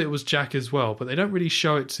 I thought it was Jack as well, but they don't really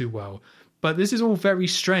show it too well. But this is all very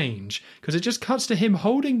strange, because it just cuts to him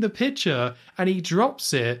holding the picture and he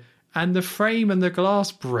drops it and the frame and the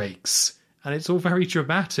glass breaks. And it's all very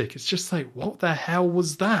dramatic. It's just like, what the hell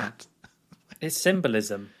was that? It's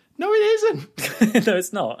symbolism. No, it isn't. No,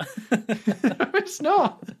 it's not. No, it's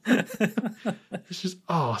not. It's just,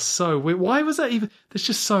 so weird. Why was that even? There's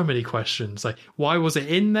just so many questions. Like, why was it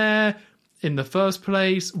in there in the first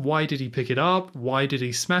place? Why did he pick it up? Why did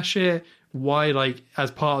he smash it? Why, like,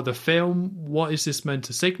 as part of the film? What is this meant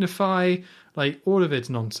to signify? Like, all of it's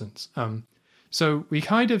nonsense. So we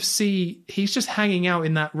kind of see he's just hanging out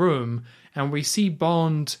in that room, and we see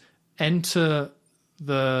Bond enter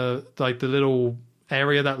the little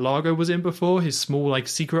area that Largo was in before, his small, like,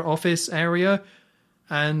 secret office area.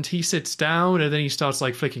 And he sits down, and then he starts,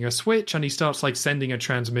 like, flicking a switch, and he starts, like, sending a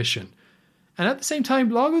transmission. And at the same time,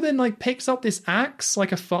 Largo then, like, picks up this axe,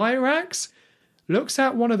 like a fire axe, looks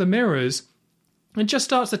at one of the mirrors, and just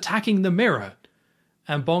starts attacking the mirror.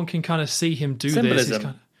 And Bond can kind of see him do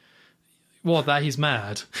Symbolism. this. That he's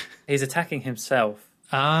mad? He's attacking himself.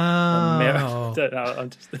 Oh. Don't know, I'm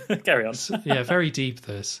just... Carry on. Yeah, very deep,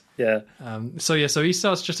 this. Yeah. So he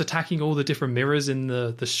starts just attacking all the different mirrors in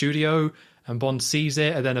the studio, and Bond sees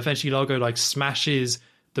it, and then eventually Largo, like, smashes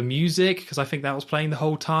the music, because I think that was playing the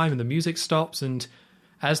whole time, and the music stops, and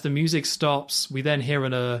as the music stops, we then hear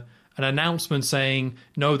an announcement saying,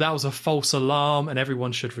 no, that was a false alarm, and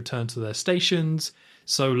everyone should return to their stations.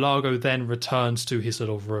 So Largo then returns to his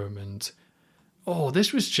little room, and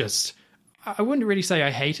this was just... I wouldn't really say I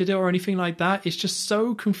hated it or anything like that. It's just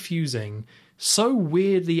so confusing, so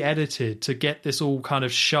weirdly edited to get this all kind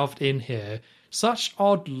of shoved in here. Such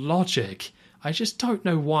odd logic. I just don't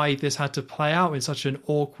know why this had to play out in such an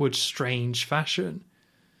awkward, strange fashion.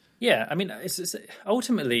 Yeah, I mean, it's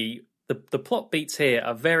ultimately, the plot beats here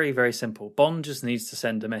are very, very simple. Bond just needs to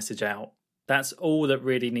send a message out. That's all that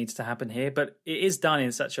really needs to happen here. But it is done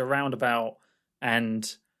in such a roundabout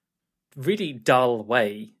and really dull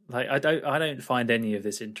way. Like, I don't find any of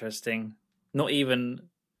this interesting. Not even...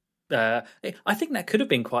 I think that could have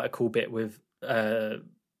been quite a cool bit with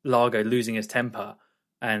Largo losing his temper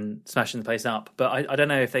and smashing the place up. But I don't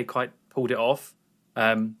know if they quite pulled it off.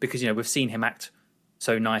 Because, we've seen him act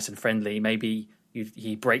so nice and friendly. Maybe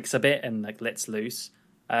he breaks a bit and, like, lets loose.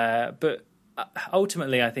 But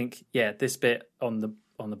ultimately, I think, this bit on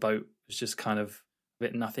the boat was just kind of a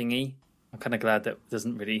bit nothingy. I'm kind of glad that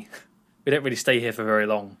we don't really stay here for very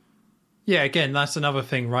long. Yeah, again, that's another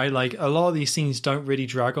thing, right? Like, a lot of these scenes don't really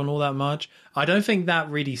drag on all that much. I don't think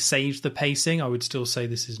that really saves the pacing. I would still say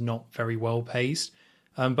this is not very well paced.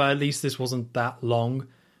 But at least this wasn't that long.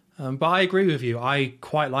 But I agree with you. I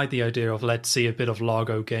quite like the idea of let's see a bit of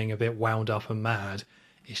Largo getting a bit wound up and mad.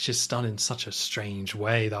 It's just done in such a strange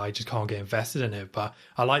way that I just can't get invested in it. But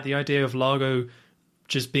I like the idea of Largo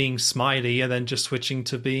just being smiley and then just switching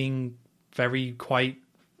to being very quite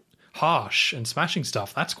harsh and smashing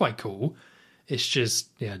stuff. That's quite cool. It's just,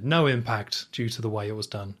 no impact due to the way it was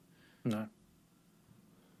done. No.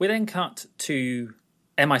 We then cut to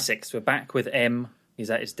MI6. We're back with M. He's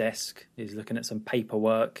at his desk. He's looking at some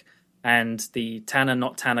paperwork. And the Tanner,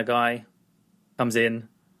 not Tanner guy comes in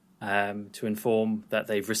to inform that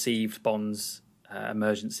they've received Bond's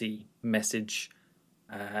emergency message.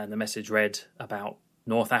 And the message read about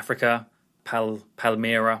North Africa,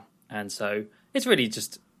 Palmyra. And so it's really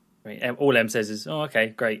just... all M says is, okay,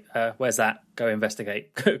 great. Where's that? Go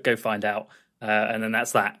investigate. Go find out. And then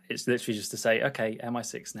that's that. It's literally just to say, okay,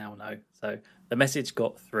 MI6 now know. So the message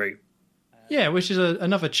got through. Yeah, which is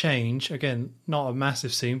another change. Again, not a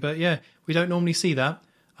massive scene, but we don't normally see that.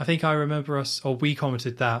 I think I remember we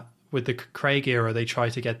commented that with the Craig era, they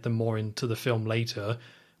tried to get them more into the film later,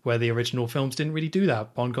 where the original films didn't really do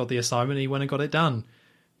that. Bond got the assignment, he went and got it done.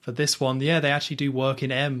 For this one, they actually do work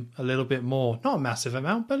in M a little bit more. Not a massive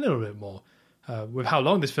amount, but a little bit more. With how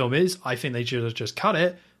long this film is, I think they should have just cut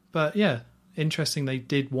it. But interesting they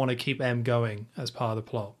did want to keep M going as part of the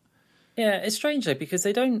plot. Yeah, it's strange though, because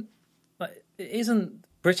they don't... it isn't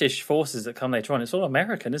British forces that come later on. It's all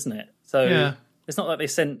American, isn't it? So it's not like they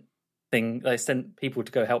sent people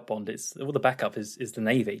to go help Bond. It's all the backup is the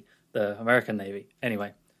Navy, the American Navy.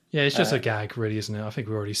 Anyway. Yeah, it's just a gag, really, isn't it? I think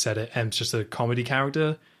we already said it. M's just a comedy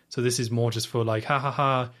character. So this is more just for like, ha ha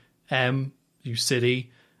ha, M, you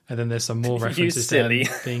silly. And then there's some more references to M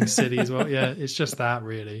being silly as well. Yeah, it's just that,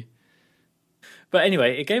 really. But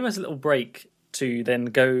anyway, it gave us a little break to then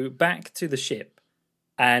go back to the ship.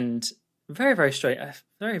 And very, very strange,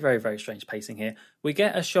 very, very, very strange pacing here. We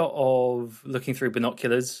get a shot of looking through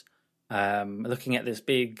binoculars, looking at this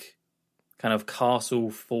big kind of castle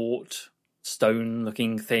fort,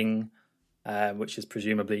 stone-looking thing, which is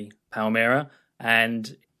presumably Palmyra.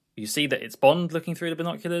 And you see that it's Bond looking through the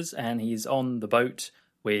binoculars, and he's on the boat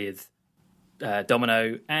with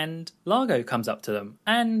Domino, and Largo comes up to them,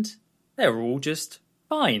 and they're all just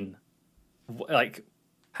fine. Like,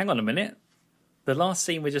 hang on a minute. the last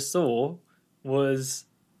scene we just saw was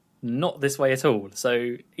not this way at all.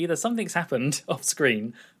 So either something's happened off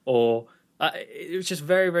screen, or it was just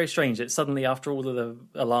very, very strange. It's suddenly, after all of the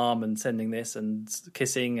alarm and sending this and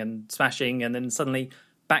kissing and smashing, and then suddenly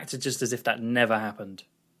back to just as if that never happened.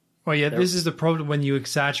 Well, yeah, this is the problem when you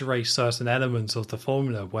exaggerate certain elements of the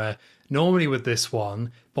formula, where normally with this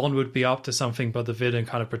one, Bond would be up to something, but the villain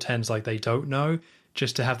kind of pretends like they don't know,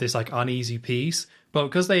 just to have this like uneasy peace. But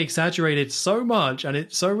because they exaggerate it so much and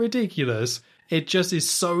it's so ridiculous, it just is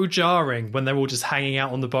so jarring when they're all just hanging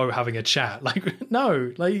out on the boat having a chat.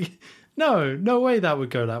 No way that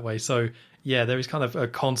would go that way. So yeah, there is kind of a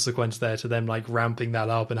consequence there to them like ramping that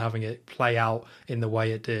up and having it play out in the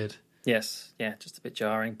way it did. Yes, yeah, just a bit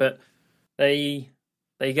jarring. But they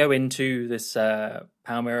go into this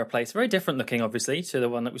Palmyra place, very different looking, obviously, to the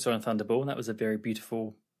one that we saw in Thunderball. That was a very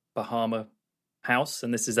beautiful Bahama house,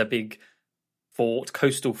 and this is a big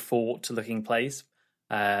coastal fort-looking place.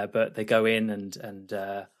 But they go in and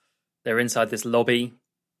they're inside this lobby.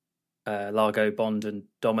 Largo, Bond, and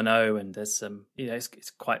Domino, and there's some, it's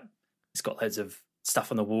got loads of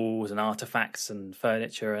stuff on the walls and artifacts and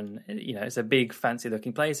furniture, and it's a big fancy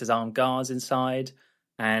looking place. There's armed guards inside,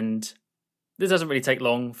 and this doesn't really take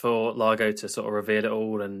long for Largo to sort of reveal it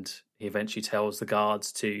all, and he eventually tells the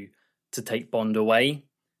guards to take Bond away.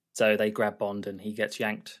 So they grab Bond and he gets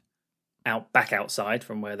yanked back outside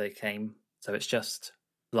from where they came. So it's just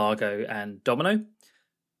Largo and Domino.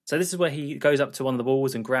 So this is where he goes up to one of the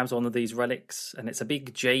walls and grabs one of these relics, and it's a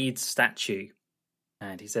big jade statue.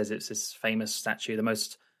 And he says it's this famous statue, the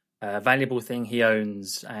most valuable thing he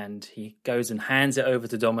owns. And he goes and hands it over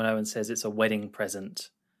to Domino and says it's a wedding present,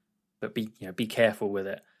 but be careful with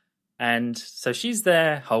it. And so she's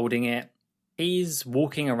there holding it. He's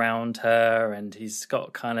walking around her, and he's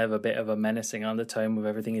got kind of a bit of a menacing undertone with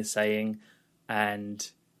everything he's saying.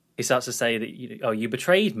 And he starts to say that, you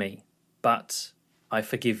betrayed me, but I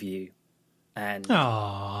forgive you. And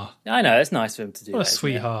Aww. I know, it's nice for him to do that. What a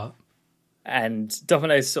sweetheart. And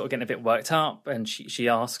Domino's sort of getting a bit worked up, and she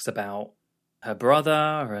asks about her brother,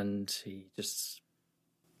 and he just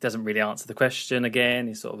doesn't really answer the question again.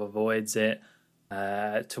 He sort of avoids it,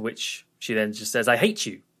 to which she then just says, I hate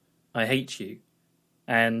you.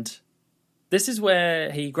 And this is where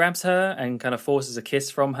he grabs her and kind of forces a kiss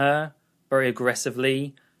from her very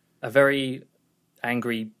aggressively, a very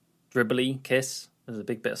angry, dribbly kiss. There's a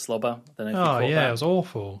big bit of slobber. I don't know if you caught that. It was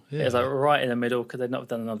awful. Yeah. It was like right in the middle because they'd not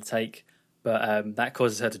done another take. But that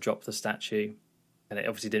causes her to drop the statue. And it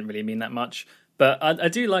obviously didn't really mean that much. But I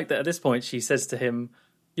do like that at this point she says to him,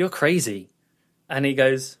 you're crazy. And he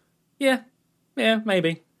goes, yeah,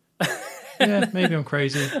 maybe. Yeah, maybe I'm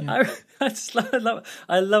crazy. Yeah.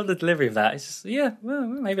 I love the delivery of that. It's just, yeah, well,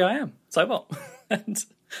 maybe I am. So what? and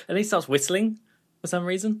he starts whistling for some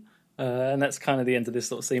reason. And that's kind of the end of this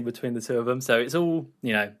little scene between the two of them. So it's all,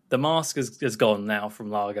 the mask has gone now from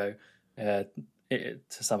Largo to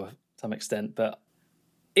some extent. But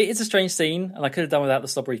it is a strange scene, and I could have done without the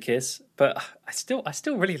slobbery kiss. But I still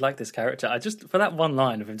really like this character. I just, for that one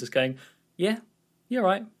line of him just going, yeah, you're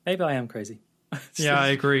right. Maybe I am crazy. Yeah, I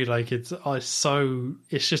agree. Like it's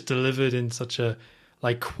just delivered in such a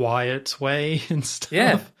quiet way and stuff.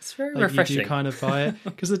 Yeah, it's very refreshing. You do kind of buy it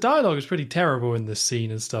because the dialogue is pretty terrible in this scene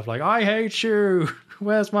and stuff. Like, I hate you.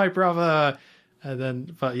 Where's my brother? And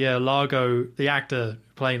then, but yeah, Largo, the actor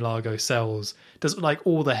playing Largo, does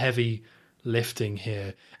all the heavy lifting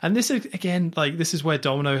here. And this is again, this is where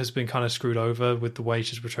Domino has been kind of screwed over with the way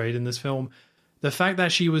she's portrayed in this film. The fact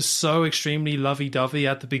that she was so extremely lovey-dovey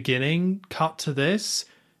at the beginning, cut to this,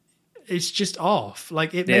 it's just off.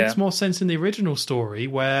 It makes more sense in the original story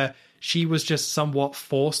where she was just somewhat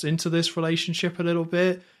forced into this relationship a little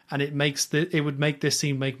bit, and it would make this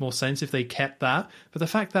scene make more sense if they kept that. But the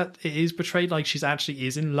fact that it is portrayed like she's actually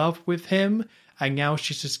is in love with him, and now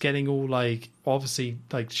she's just getting all obviously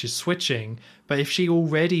she's switching. But if she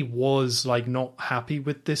already was not happy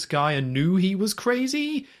with this guy and knew he was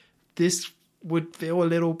crazy, this would feel a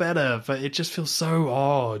little better, but it just feels so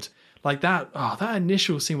odd. That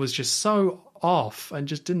initial scene was just so off and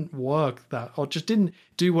just didn't work or just didn't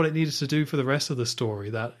do what it needed to do for the rest of the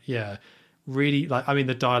story. Really,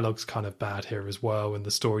 the dialogue's kind of bad here as well, and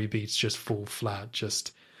the story beats just fall flat.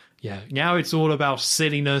 Now it's all about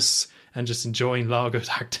silliness and just enjoying Largo's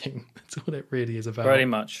acting. That's what it really is about. Pretty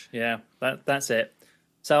much, yeah. That's it.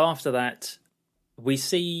 So after that, we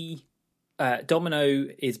see Domino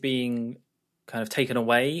is being kind of taken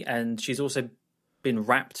away, and she's also been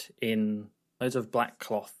wrapped in loads of black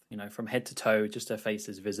cloth, from head to toe, just her face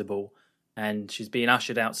is visible, and she's being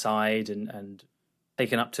ushered outside and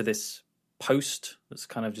taken up to this post that's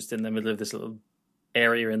kind of just in the middle of this little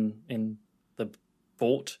area in the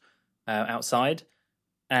fort outside.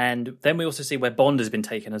 And then we also see where Bond has been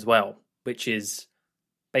taken as well, which is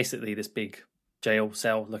basically this big jail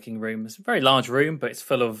cell looking room. It's a very large room, but it's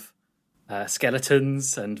full of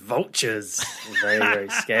skeletons and vultures. Very, very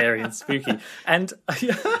scary and spooky. And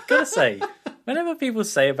I gotta say, whenever people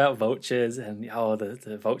say about vultures and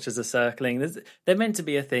the vultures are circling, they're meant to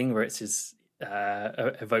be a thing where it's just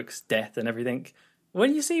evokes death and everything.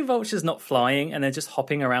 When you see vultures not flying and they're just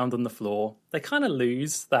hopping around on the floor, they kind of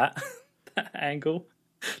lose that angle.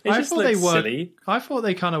 I thought they worked. Silly. I thought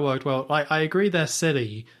they kind of worked well. Like, I agree they're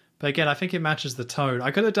silly, but again, I think it matches the tone.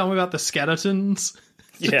 I could have done without the skeletons.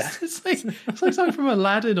 Yeah, it's like something from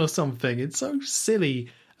Aladdin or something. It's so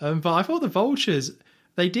silly. But I thought the vultures,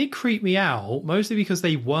 they did creep me out, mostly because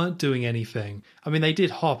they weren't doing anything. I mean, they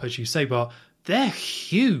did hop, as you say, but they're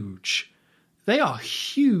huge. They are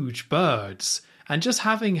huge birds. And just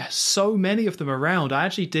having so many of them around, I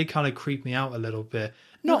actually did kind of creep me out a little bit.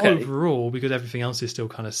 Not overall, because everything else is still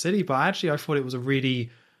kind of silly, but I thought it was I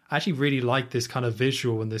actually really like this kind of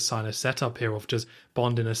visual and this kind of setup here of just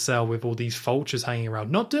Bond in a cell with all these vultures hanging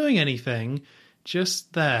around, not doing anything,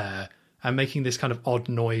 just there, and making this kind of odd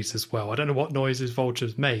noise as well. I don't know what noises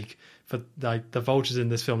vultures make, but like the vultures in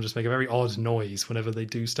this film just make a very odd noise whenever they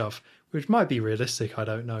do stuff, which might be realistic, I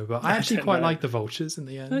don't know, but I actually quite like the vultures in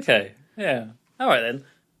the end. Okay, yeah. All right then.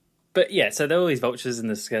 But yeah, so there are all these vultures and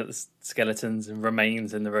the skeletons and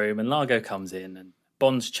remains in the room, and Largo comes in, and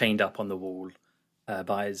Bond's chained up on the wall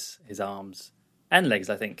by his arms and legs,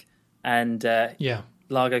 I think. And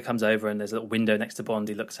Largo comes over, and there's a little window next to Bond.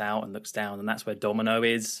 He looks out and looks down, and that's where Domino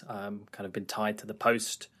is, kind of been tied to the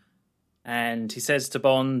post. And he says to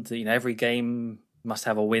Bond, that, every game must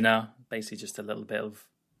have a winner, basically just a little bit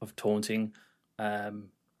of taunting.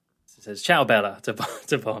 He says, "Ciao, Bella,"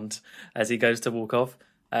 to Bond as he goes to walk off.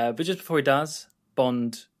 But just before he does,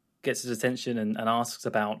 Bond gets his attention and asks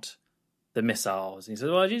about the missiles. And he says,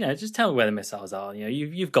 "Well, just tell me where the missiles are.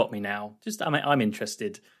 You've got me now. I'm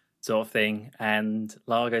interested," sort of thing. And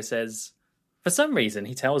Largo says, for some reason,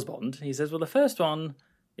 he tells Bond, he says, "Well, the first one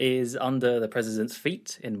is under the president's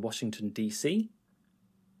feet in Washington, D.C."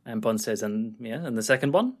 And Bond says, and the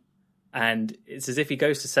second one? And it's as if he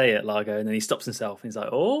goes to say it, Largo, and then he stops himself. And he's like,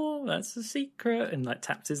 "Oh, that's a secret," and like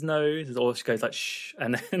taps his nose, or she goes like, "Shh,"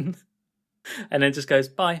 and then just goes,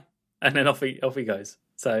 "Bye," and then off he goes.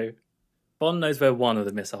 So Bond knows where one of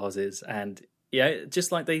the missiles is, and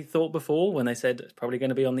just like they thought before when they said it's probably going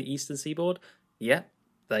to be on the eastern seaboard. Yeah,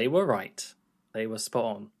 they were right. They were spot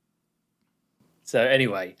on. So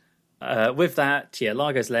anyway, with that,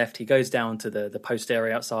 Largo's left. He goes down to the post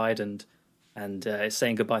area outside and is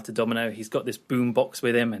saying goodbye to Domino. He's got this boom box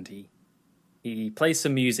with him, and he plays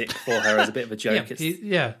some music for her as a bit of a joke.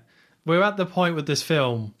 We're at the point with this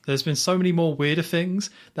film. There's been so many more weirder things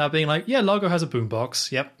that are being like, Largo has a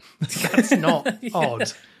boombox. Yep, that's not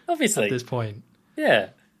odd. Obviously, at this point,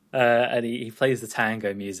 and he plays the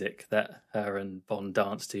tango music that her and Bond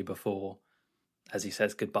danced to before, as he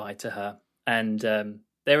says goodbye to her. And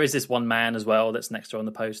there is this one man as well that's next to her on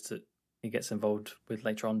the post that he gets involved with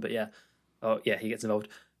later on. But he gets involved.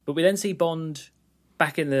 But we then see Bond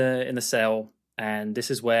back in the cell, and this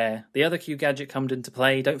is where the other Q gadget comes into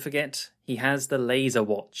play. Don't forget, he has the laser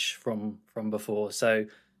watch from before, so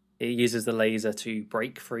he uses the laser to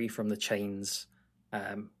break free from the chains.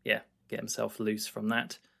 Get himself loose from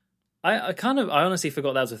that. I honestly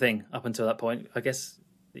forgot that was a thing up until that point. I guess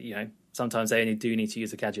sometimes they only do need to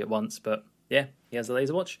use a gadget once, but he has the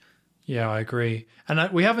laser watch. Yeah, I agree.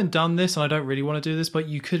 And we haven't done this, and I don't really want to do this, but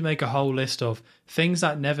you could make a whole list of things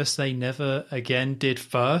that Never Say Never Again did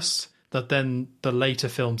first, that then the later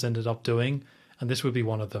films ended up doing, and this would be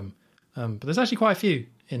one of them. But there's actually quite a few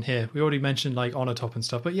in here. We already mentioned like Honor Top and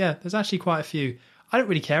stuff, but there's actually quite a few. I don't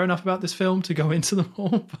really care enough about this film to go into them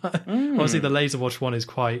all, but obviously the Laser Watch one is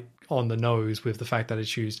quite on the nose with the fact that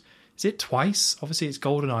it's used. Is it twice? Obviously it's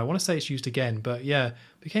GoldenEye. I want to say it's used again, but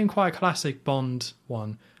became quite a classic Bond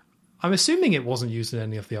one. I'm assuming it wasn't used in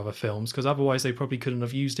any of the other films, because otherwise they probably couldn't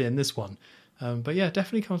have used it in this one. But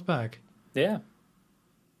definitely comes back. Yeah.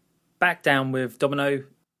 Back down with Domino.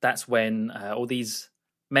 That's when all these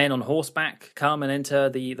men on horseback come and enter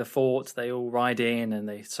the fort. They all ride in and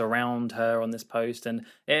they surround her on this post. And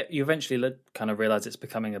you eventually kind of realise it's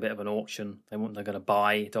becoming a bit of an auction. They're going to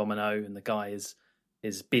buy Domino, and the guy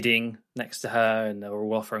is bidding next to her, and they're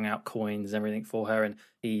all offering out coins and everything for her, and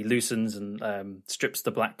he loosens and strips the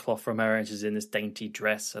black cloth from her, and she's in this dainty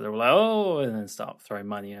dress, so they're all like, "Oh," and then start throwing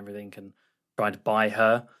money and everything and trying to buy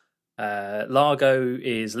her. Largo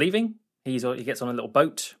is leaving. He gets on a little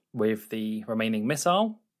boat with the remaining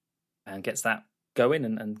missile and gets that going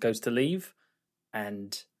and goes to leave.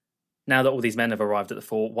 And now that all these men have arrived at the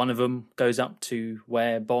fort, one of them goes up to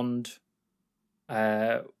where Bond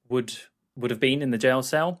would have been in the jail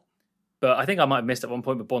cell. But I think I might have missed at one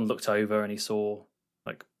point, but Bond looked over and he saw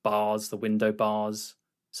like bars, the window bars.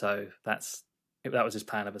 So that was his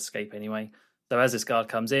plan of escape anyway. So as this guard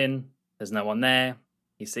comes in, there's no one there.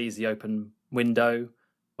 He sees the open window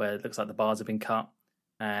where it looks like the bars have been cut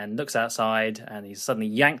and looks outside, and he's suddenly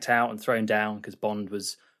yanked out and thrown down because Bond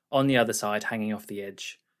was on the other side hanging off the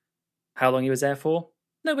edge. How long he was there for?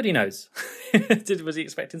 Nobody knows. Was he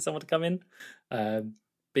expecting someone to come in? But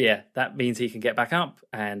yeah, that means he can get back up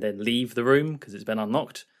and then leave the room because it's been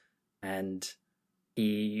unlocked. And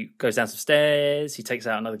he goes down some stairs. He takes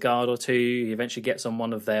out another guard or two. He eventually gets on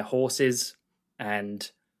one of their horses and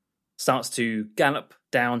starts to gallop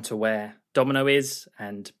down to where Domino is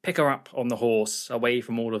and pick her up on the horse away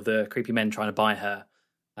from all of the creepy men trying to buy her.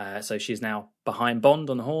 So she's now behind Bond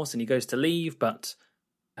on the horse, and he goes to leave, but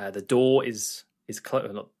the door is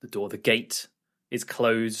closed. Not the door, the gate is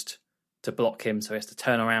closed to block him, so he has to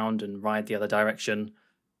turn around and ride the other direction.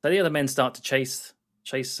 So the other men start to chase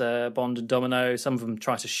Bond and Domino. Some of them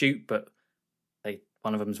try to shoot, but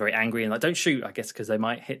one of them is very angry and like, don't shoot, I guess, because they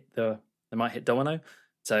might hit Domino.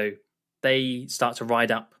 So they start to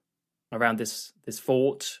ride up around this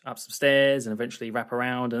fort, up some stairs, and eventually wrap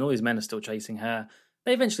around, and all these men are still chasing her.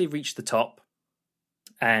 They eventually reach the top,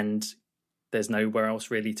 and there's nowhere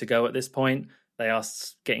else really to go at this point. They are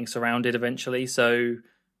getting surrounded eventually, so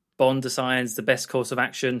Bond decides the best course of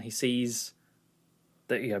action. He sees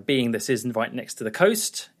that, being this isn't right next to the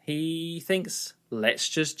coast, he thinks, let's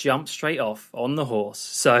just jump straight off on the horse.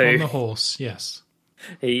 So on the horse, yes.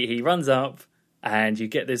 He runs up, and you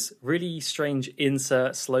get this really strange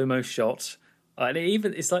insert slow-mo shot. And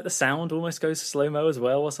it's like the sound almost goes slow-mo as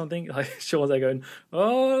well or something. Like Sean's there going,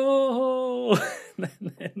 oh!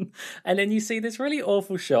 and then you see this really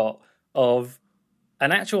awful shot of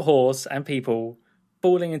an actual horse and people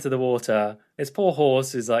falling into the water. This poor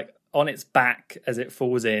horse is like on its back as it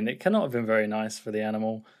falls in. It cannot have been very nice for the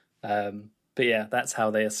animal. But yeah, that's how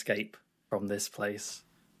they escape from this place.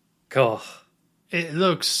 God. It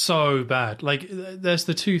looks so bad. Like, there's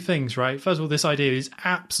the two things, right? First of all, this idea is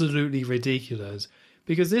absolutely ridiculous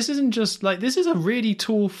because this isn't just like, this is a really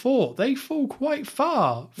tall fort. They fall quite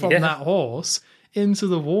far from that horse into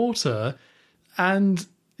the water. And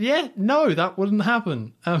yeah, no, that wouldn't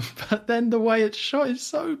happen. But then the way it's shot is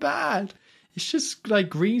so bad. It's just like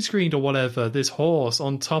green screened or whatever, this horse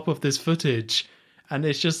on top of this footage. And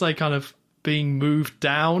it's just like kind of being moved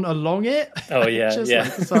down along it. Oh yeah, just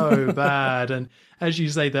like so bad. And as you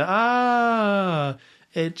say that,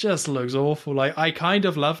 it just looks awful. Like, I kind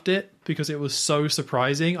of loved it because it was so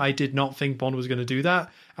surprising. I did not think Bond was going to do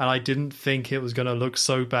that, and I didn't think it was going to look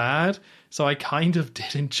so bad. So I kind of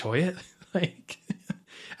did enjoy it. Like,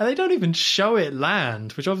 and they don't even show it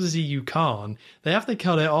land, which obviously you can't. They have to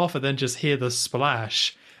cut it off and then just hear the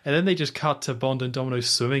splash, and then they just cut to Bond and Domino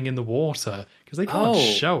swimming in the water because they can't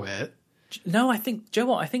show it. No, I think, Joe,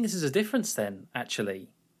 what? I think this is a difference then, actually.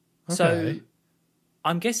 Okay. So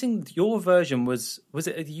I'm guessing your version was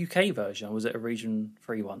it a UK version or was it a region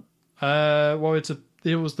 3 one? Well,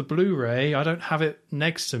 it was the Blu-ray. I don't have it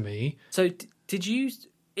next to me. So did you,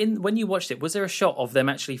 when you watched it, was there a shot of them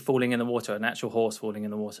actually falling in the water, an actual horse falling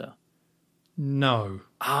in the water? No.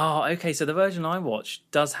 Oh, okay. So the version I watched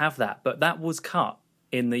does have that, but that was cut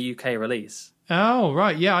in the UK release. Oh,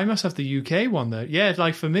 right. Yeah, I must have the UK one, though. Yeah,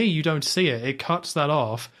 like for me, you don't see it. It cuts that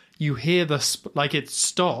off. You hear it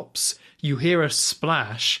stops. You hear a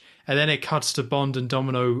splash, and then it cuts to Bond and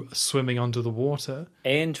Domino swimming under the water.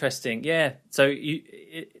 Interesting. Yeah. So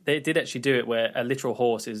they did actually do it where a literal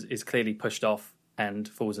horse is clearly pushed off and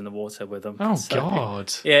falls in the water with them. Oh, so,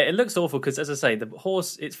 God. Yeah, it looks awful because, as I say, the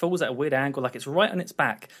horse, it falls at a weird angle, like it's right on its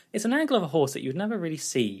back. It's an angle of a horse that you'd never really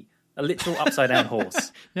see. A literal upside down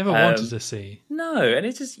horse. Never wanted to see. No, and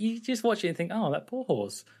it's just, you just watch it and think, oh, that poor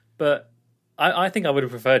horse. But I think I would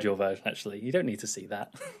have preferred your version, actually. You don't need to see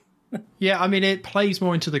that. Yeah, I mean, it plays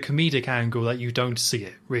more into the comedic angle that you don't see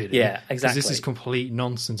it, really. Yeah, exactly. This is complete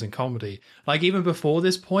nonsense and comedy. Like, even before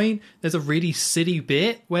this point, there's a really silly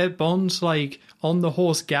bit where Bond's, like, on the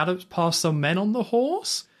horse, gallops past some men on the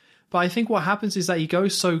horse. But I think what happens is that he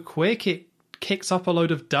goes so quick, it kicks up a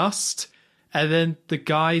load of dust, and then the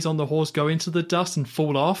guys on the horse go into the dust and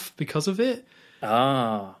fall off because of it.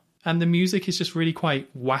 Ah. And the music is just really quite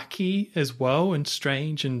wacky as well and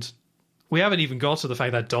strange. And we haven't even got to the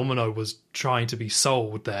fact that Domino was trying to be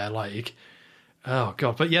sold there. Like, oh,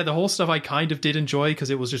 God. But yeah, the horse stuff I kind of did enjoy because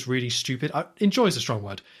it was just really stupid. Enjoy is a strong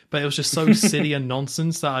word. But it was just so silly and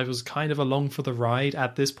nonsense that I was kind of along for the ride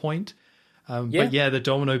at this point. But yeah, the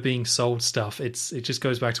Domino being sold stuff, it just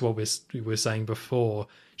goes back to what we were saying before.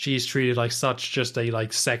 She is treated like such just a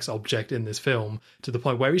like sex object in this film, to the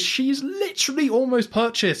point where she's literally almost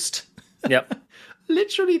purchased. Yep.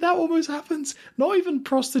 Literally, that almost happens. Not even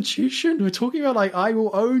prostitution. We're talking about like, I will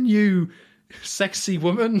own you, sexy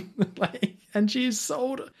woman. Like, and she is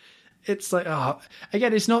sold. It's like,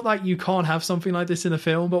 again, it's not like you can't have something like this in a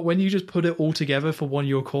film, but when you just put it all together for one of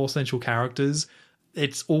your core central characters,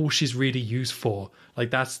 it's all she's really used for. Like,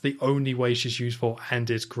 that's the only way she's used for, and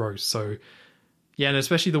it's gross. So, yeah, and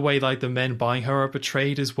especially the way like the men buying her are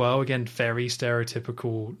portrayed as well. Again, very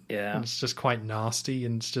stereotypical. Yeah. And it's just quite nasty,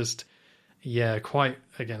 and it's just, yeah, quite,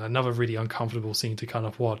 again, another really uncomfortable scene to kind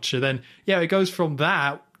of watch. And then, yeah, it goes from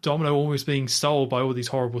that, Domino almost being sold by all these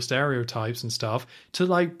horrible stereotypes and stuff, to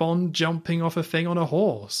like Bond jumping off a thing on a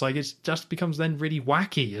horse. Like, it just becomes then really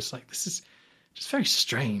wacky. It's like, this is just very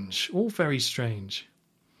strange. All very strange.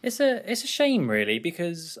 It's a shame, really,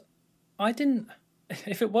 because I didn't.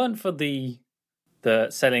 If it weren't for the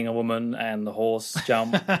selling a woman and the horse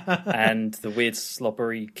jump and the weird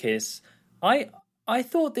slobbery kiss, I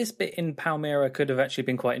thought this bit in Palmyra could have actually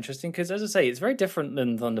been quite interesting, because, as I say, it's very different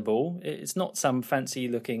than Thunderball. It's not some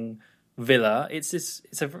fancy-looking villa. It's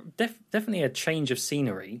definitely a change of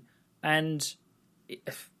scenery, and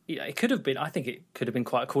it could have been. I think it could have been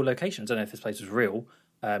quite a cool location. I don't know if this place was real.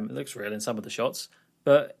 It looks real in some of the shots,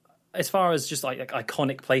 but as far as just like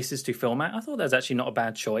iconic places to film at, I thought that was actually not a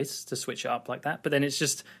bad choice to switch it up like that. But then it's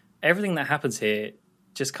just everything that happens here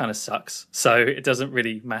just kind of sucks, so it doesn't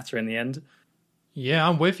really matter in the end. Yeah,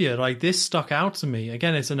 I'm with you. Like, this stuck out to me.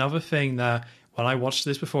 Again, it's another thing that when I watched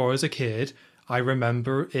this before as a kid, I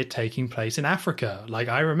remember it taking place in Africa. Like,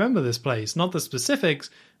 I remember this place, not the specifics,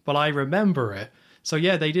 but I remember it. So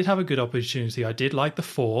yeah, they did have a good opportunity. I did like the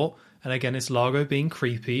fort, and again, it's Largo being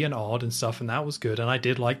creepy and odd and stuff, and that was good. And I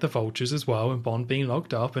did like the vultures as well, and Bond being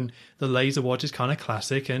locked up, and the laser watch is kind of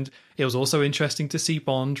classic. And it was also interesting to see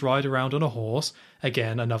Bond ride around on a horse.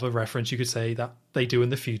 Again, another reference you could say that they do in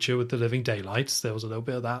the future with the Living Daylights. There was a little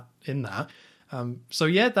bit of that in that. So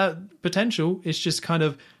yeah, that potential is just kind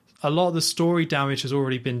of, a lot of the story damage has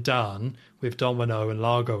already been done with Domino and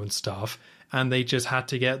Largo and stuff, and they just had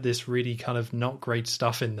to get this really kind of not great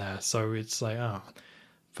stuff in there. So it's like,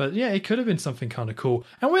 but yeah, it could have been something kind of cool.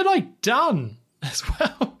 And we're like done as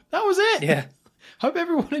well. That was it. Yeah. Hope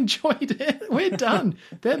everyone enjoyed it. We're done.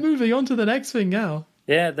 They're moving on to the next thing now.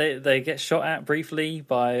 Yeah, they get shot at briefly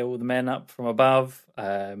by all the men up from above,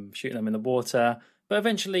 shooting them in the water. But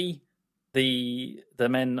eventually the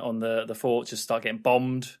men on the fort just start getting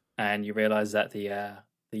bombed, and you realise that the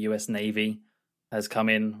US Navy has come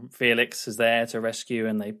in. Felix is there to rescue,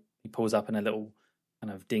 and he pulls up in a little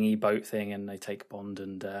kind of dinghy boat thing, and they take Bond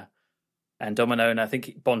and Domino. And I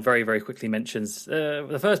think Bond very, very quickly mentions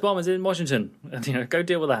the first bomb is in Washington, and go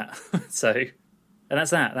deal with that. So, and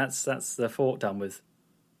that's that. That's the fort done with.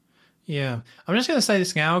 Yeah, I'm just going to say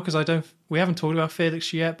this now because we haven't talked about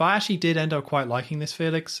Felix yet, but I actually did end up quite liking this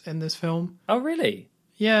Felix in this film. Oh, really?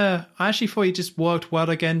 Yeah, I actually thought he just worked well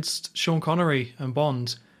against Sean Connery and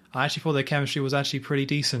Bond. I actually thought their chemistry was actually pretty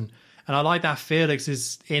decent. And I like that Felix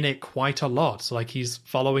is in it quite a lot. So, like, he's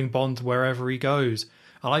following Bond wherever he goes.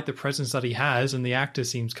 I like the presence that he has, and the actor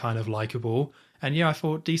seems kind of likable. And yeah, I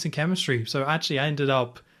thought decent chemistry. So actually, I ended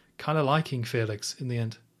up kind of liking Felix in the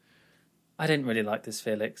end. I didn't really like this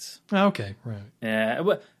Felix. Okay, right. Yeah,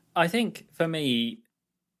 well, I think for me,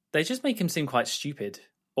 they just make him seem quite stupid.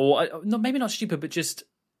 Or maybe not stupid, but just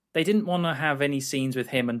they didn't want to have any scenes with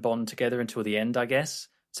him and Bond together until the end, I guess.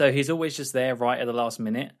 So he's always just there right at the last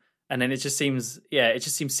minute. And then it just seems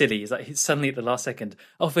silly. It's like he's suddenly at the last second,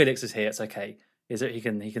 oh, Felix is here, it's okay. Is it he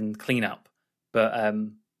can clean up. But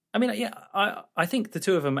I mean, yeah, I think the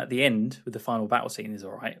two of them at the end with the final battle scene is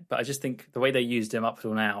all right. But I just think the way they used him up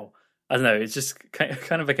till now, I don't know, it's just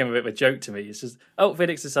kind of became a bit of a joke to me. It's just, oh,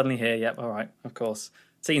 Felix is suddenly here. Yep, all right, of course.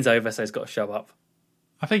 Scene's over, so he's got to show up.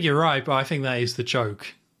 I think you're right, but I think that is the joke.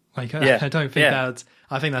 Like, yeah. I don't think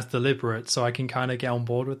I think that's deliberate, so I can kind of get on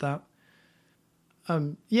board with that.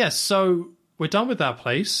 So we're done with that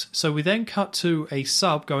place. So we then cut to a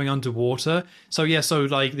sub going underwater. So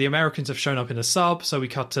like the Americans have shown up in a sub. So we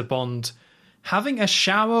cut to Bond having a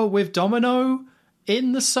shower with Domino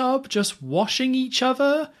in the sub, just washing each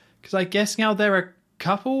other. Because I guess now they're a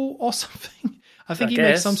couple or something. I think he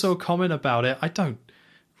makes some sort of comment about it. I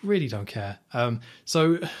really don't care.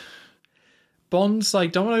 So Bond's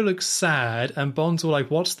like, Domino looks sad, and Bond's all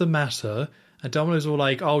like, what's the matter? And Domino's all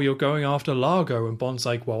like, oh, you're going after Largo. And Bond's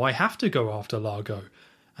like, well, I have to go after Largo.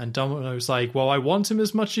 And Domino's like, well, I want him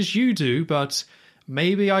as much as you do, but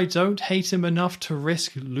maybe I don't hate him enough to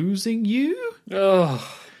risk losing you. Oh.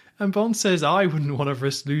 And Bond says, I wouldn't want to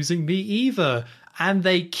risk losing me either. And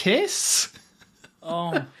they kiss?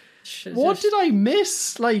 Oh, what did I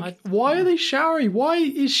miss? Like, why are they showering? Why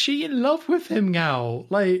is she in love with him now?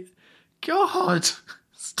 Like, God,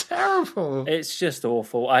 it's terrible. It's just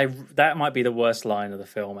awful. That might be the worst line of the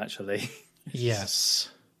film, actually.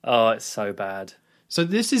 Yes. Oh, it's so bad. So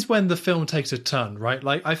this is when the film takes a turn, right?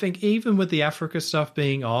 Like, I think even with the Africa stuff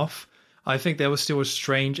being off, I think there was still a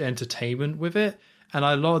strange entertainment with it. And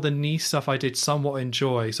a lot of the knee stuff I did somewhat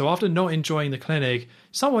enjoy. So after not enjoying the clinic,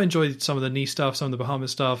 somewhat enjoyed some of the knee stuff, some of the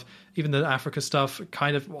Bahamas stuff, even the Africa stuff.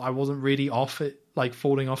 Kind of, I wasn't really off it, like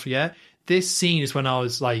falling off yet. This scene is when I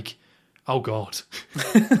was like, oh God.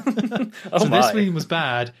 This scene was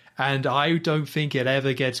bad. And I don't think it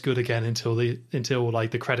ever gets good again until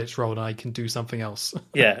like the credits roll and I can do something else.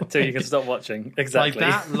 Yeah, until you can stop watching. Exactly.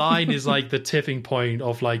 Like that line is like the tipping point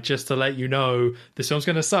of like, just to let you know, this film's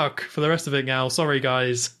going to suck for the rest of it now. Sorry,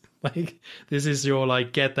 guys. Like, this is your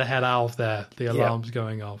like, get the hell out of there. The alarm's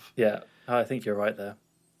going off. Yeah, I think you're right there.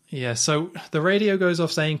 Yeah, so the radio goes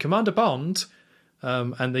off saying, Commander Bond,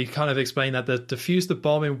 and they kind of explain that they defused the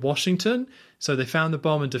bomb in Washington. So they found the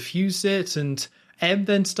bomb and defused it, and M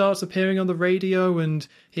then starts appearing on the radio, and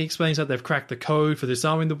he explains that they've cracked the code for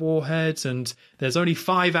disarming the warheads, and there's only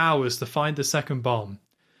 5 hours to find the second bomb.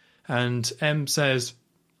 And M says,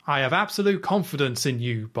 I have absolute confidence in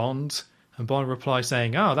you, Bond. And Bond replies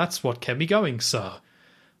saying, that's what kept me going, sir.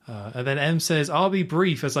 And then M says, I'll be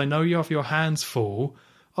brief as I know you have your hands full.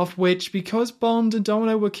 Of which, because Bond and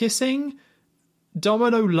Domino were kissing,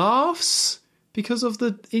 Domino laughs because of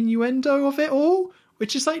the innuendo of it all.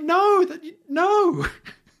 Which is like, no.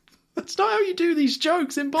 That's not how you do these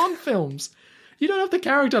jokes in Bond films. You don't have the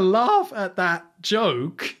character laugh at that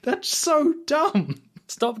joke. That's so dumb.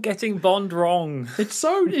 Stop getting Bond wrong. It's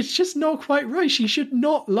just not quite right. She should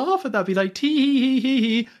not laugh at that. Be like, tee hee hee hee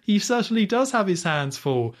hee. He certainly does have his hands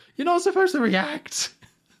full. You're not supposed to react.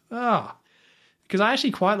 Because I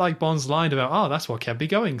actually quite like Bond's line about, that's what kept me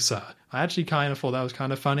going, sir. I actually kind of thought that was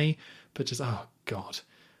kind of funny. But just, God.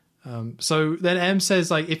 So then M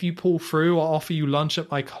says, like, if you pull through, I'll offer you lunch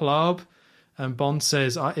at my club. And Bond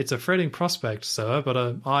says, it's a thrilling prospect, sir,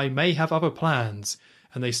 but I may have other plans.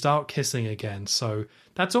 And they start kissing again. So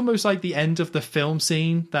that's almost like the end of the film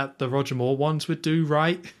scene that the Roger Moore ones would do,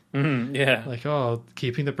 right? Yeah. Like,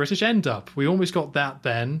 keeping the British end up. We almost got that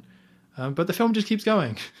then. But the film just keeps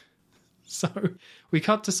going. So we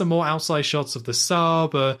cut to some more outside shots of the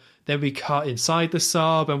sub. Then we cut inside the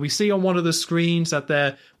sub, and we see on one of the screens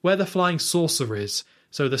that where the flying saucer is.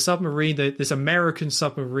 So the submarine, this American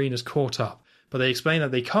submarine is caught up. But they explain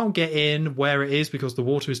that they can't get in where it is because the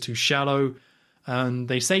water is too shallow. And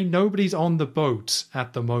they say nobody's on the boat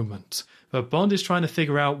at the moment. But Bond is trying to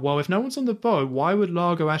figure out, well, if no one's on the boat, why would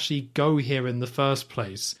Largo actually go here in the first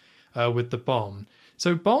place with the bomb?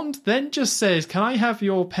 So Bond then just says, can I have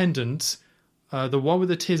your pendant, the one with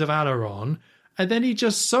the Tears of Allah on? And then he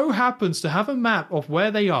just so happens to have a map of where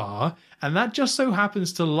they are, and that just so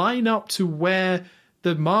happens to line up to where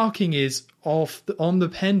the marking is on the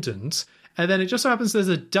pendant. And then it just so happens there's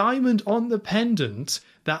a diamond on the pendant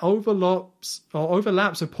that overlaps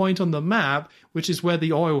a point on the map, which is where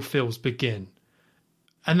the oil fields begin.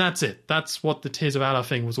 And that's it. That's what the Tears of Allah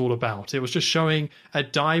thing was all about. It was just showing a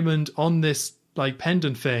diamond on this like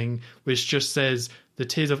pendant thing, which just says the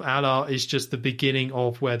Tears of Allah is just the beginning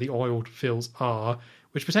of where the oil fields are,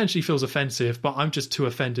 which potentially feels offensive, but I'm just too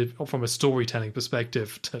offended from a storytelling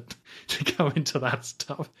perspective to go into that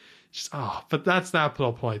stuff. But that's that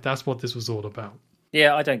plot point. That's what this was all about.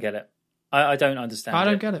 Yeah, I don't get it. I don't understand I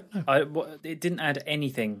don't get it. No. It didn't add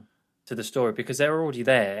anything to the story because they're already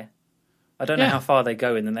there. I don't know how far they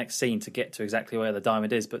go in the next scene to get to exactly where the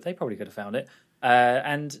diamond is, but they probably could have found it.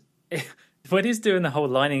 And when he's doing the whole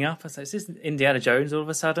lining up, it's this Indiana Jones all of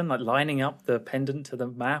a sudden, like lining up the pendant to the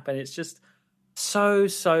map, and it's just so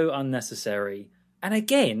unnecessary. And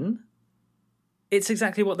again, it's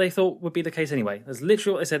exactly what they thought would be the case anyway. That's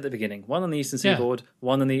literally what they said at the beginning. One on the eastern seaboard,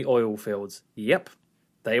 one on the oil fields. Yep,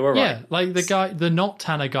 they were right. Yeah, like the Not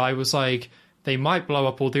Tanner guy was like, they might blow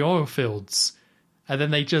up all the oil fields. And then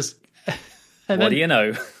they just... What do you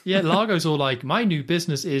know? Yeah, Largo's all like, my new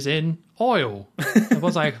business is in oil. I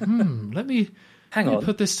was like, let me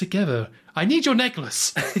put this together. I need your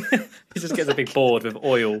necklace. He just gets a big board with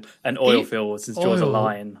oil and oil fields and draws a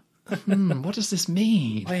line. What does this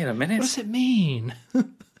mean? Wait a minute. What does it mean?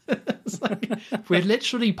 It's like, we're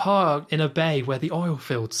literally parked in a bay where the oil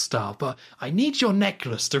fields start, but I need your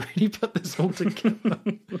necklace to really put this all together.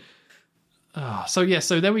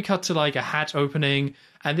 So then we cut to like a hatch opening,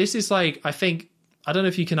 and this is like, I think I don't know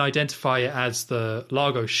if you can identify it as the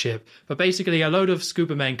Largo ship, but basically a load of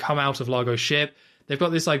scuba men come out of Largo's ship. They've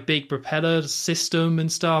got this like big propeller system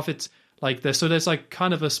and stuff. It's like there's like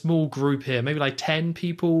kind of a small group here, maybe like 10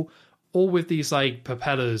 people, all with these like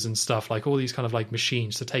propellers and stuff, like all these kind of like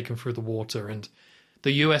machines to take them through the water. And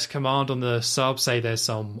the US command on the sub say there's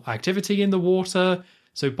some activity in the water.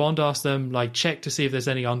 So Bond asks them, like, check to see if there's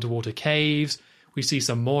any underwater caves. We see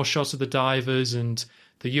some more shots of the divers, and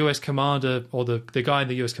the US commander, or the guy in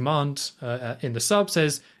the US command in the sub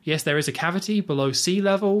says, yes, there is a cavity below sea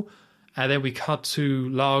level. And then we cut to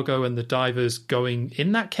Largo and the divers going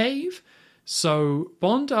in that cave. So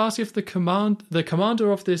Bond asks if the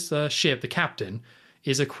commander of this ship, the captain,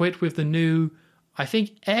 is equipped with the new, I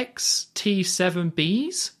think,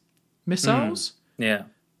 XT-7Bs missiles. Yeah.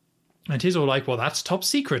 And he's all like, well, that's top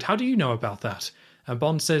secret. How do you know about that? And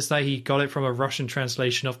Bond says that he got it from a Russian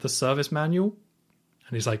translation of the service manual.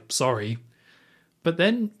 And he's like, sorry. But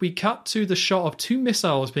then we cut to the shot of 2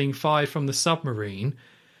 missiles being fired from the submarine.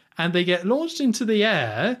 And they get launched into the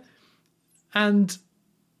air. And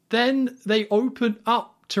then they open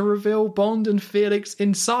up to reveal Bond and Felix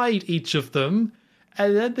inside each of them.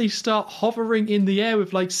 And then they start hovering in the air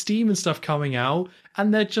with like steam and stuff coming out.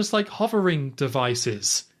 And they're just like hovering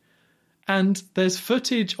devices. And there's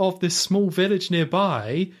footage of this small village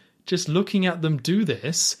nearby just looking at them do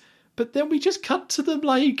this. But then we just cut to them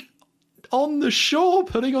like on the shore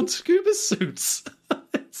putting on scuba suits.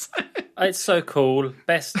 It's so cool.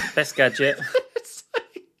 Best gadget.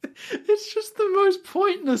 It's just the most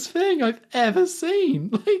pointless thing I've ever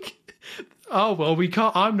seen. Like, oh, well, we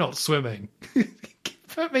can't. I'm not swimming.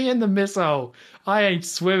 Put me in the missile. I ain't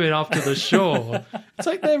swimming up to the shore. It's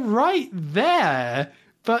like they're right there.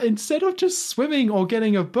 But instead of just swimming or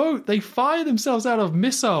getting a boat, they fire themselves out of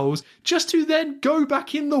missiles just to then go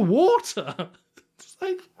back in the water. It's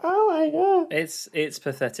like, oh my God. It's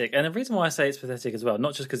pathetic. And the reason why I say it's pathetic as well,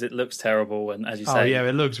 not just because it looks terrible and, as you say,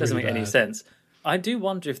 it looks doesn't really make any bad. sense. I do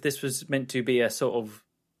wonder if this was meant to be a sort of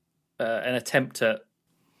an attempt at...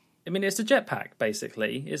 I mean, it's a jetpack,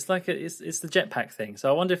 basically. It's like it's the jetpack thing. So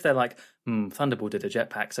I wonder if they're like, Thunderbolt did a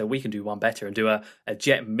jetpack, so we can do one better and do a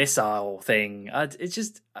jet missile thing. It's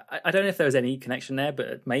just, I don't know if there was any connection there,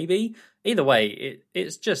 but maybe. Either way,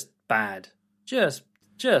 it's just bad. Just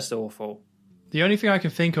awful. The only thing I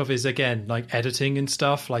can think of is, again, like editing and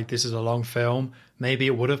stuff. Like, this is a long film. Maybe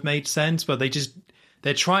it would have made sense, but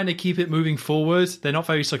they're trying to keep it moving forward. They're not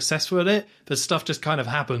very successful at it, but stuff just kind of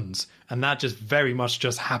happens. And that just very much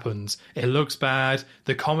just happens. It looks bad.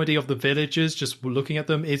 The comedy of the villagers, just looking at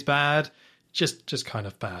them, is bad. Just kind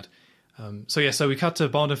of bad. So we cut to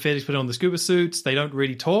Bond and Felix put on the scuba suits. They don't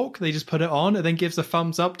really talk. They just put it on and then gives a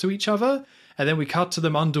thumbs up to each other. And then we cut to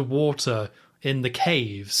them underwater in the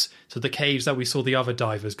caves. So the caves that we saw the other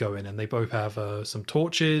divers go in. And they both have some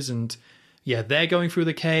torches and... yeah, they're going through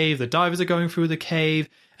the cave, the divers are going through the cave,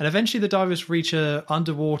 and eventually the divers reach a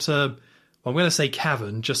underwater, well, I'm going to say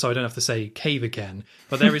cavern, just so I don't have to say cave again,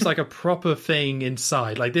 but there is like a proper thing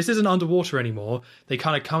inside. Like, this isn't underwater anymore. They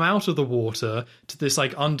kind of come out of the water to this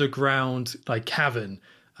like underground like cavern.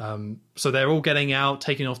 So they're all getting out,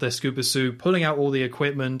 taking off their scuba suit, pulling out all the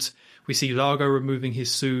equipment. We see Largo removing his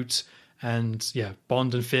suit, and yeah,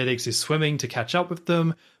 Bond and Felix is swimming to catch up with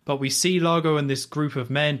them. But we see Largo and this group of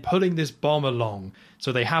men pulling this bomb along.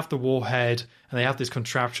 So they have the warhead and they have this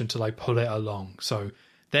contraption to like pull it along. So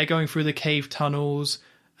they're going through the cave tunnels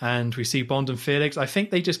and we see Bond and Felix. I think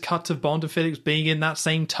they just cut to Bond and Felix being in that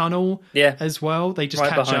same tunnel as well. They just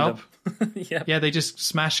catch up. Yeah, they just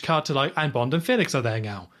smash cut to like, and Bond and Felix are there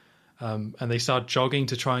now. And they start jogging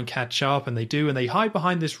to try and catch up, and they do. And they hide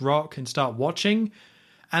behind this rock and start watching.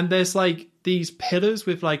 And there's like these pillars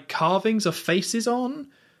with like carvings of faces on.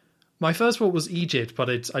 My first thought was Egypt, but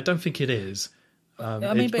I don't think it is.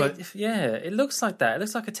 It looks like that. It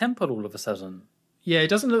looks like a temple all of a sudden. Yeah, it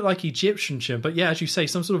doesn't look like Egyptian shit, but yeah, as you say,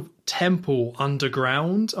 some sort of temple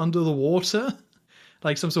underground, under the water,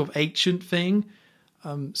 like some sort of ancient thing.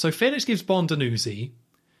 So Felix gives Bond an Uzi,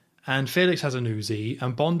 and Felix has an Uzi,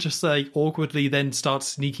 and Bond just like awkwardly then starts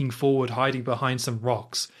sneaking forward, hiding behind some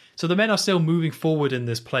rocks. So the men are still moving forward in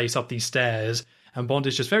this place, up these stairs, and Bond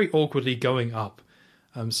is just very awkwardly going up.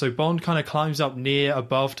 So Bond kind of climbs up near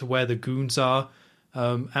above to where the goons are.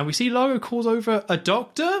 And we see Largo calls over a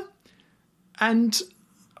doctor. And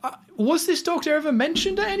was this doctor ever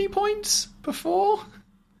mentioned at any point before?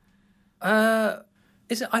 I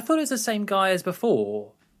thought it was the same guy as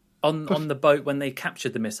before on the boat when they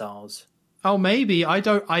captured the missiles. Oh, maybe.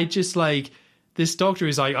 This doctor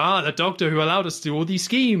is like, the doctor who allowed us to do all these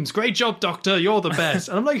schemes. Great job, doctor. You're the best.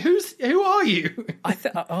 And I'm like, who are you?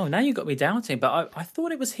 Now you got me doubting, but I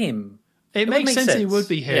thought it was him. It would makes make sense. It would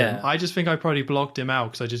be him. Yeah. I just think I probably blocked him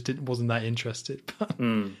out because I just wasn't that interested.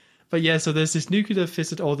 But yeah, so there's this nuclear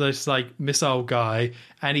physics or this like missile guy,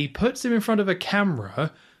 and he puts him in front of a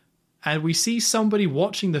camera, and we see somebody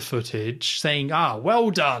watching the footage saying,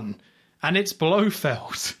 well done. And it's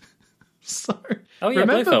Blofeld. So,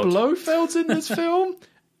 remember Blofeld's in this film?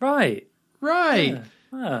 Right.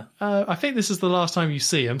 Yeah. I think this is the last time you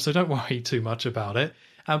see him, so don't worry too much about it.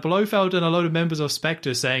 And Blofeld and a load of members of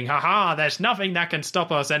Spectre saying, "Ha, there's nothing that can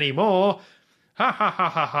stop us anymore. Ha, ha, ha,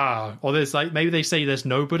 ha, ha." Or there's like, maybe they say there's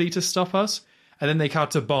nobody to stop us. And then they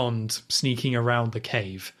cut to Bond sneaking around the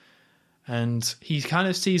cave. And he kind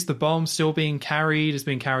of sees the bomb still being carried. It's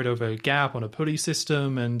being carried over a gap on a pulley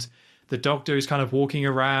system. And the Doctor is kind of walking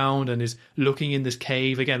around and is looking in this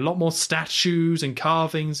cave. Again, a lot more statues and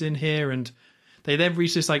carvings in here. And they then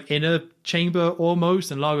reach this like inner chamber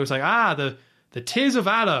almost. And Largo's like, the Tears of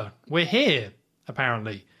Valor. We're here,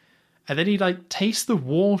 apparently. And then he like tastes the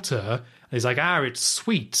water. And he's like, it's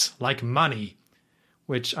sweet, like money.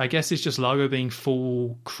 Which I guess is just Largo being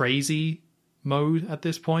full crazy mode at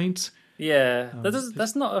this point. Yeah,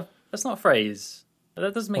 that's not a phrase.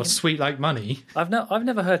 That doesn't make sweet like money. I've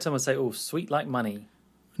never heard someone say, "Oh, sweet like money."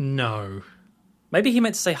 No. Maybe he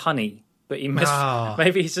meant to say honey, but he missed.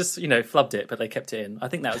 Maybe he's just flubbed it, but they kept it in. I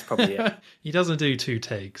think that was probably it. He doesn't do 2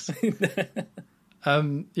 takes.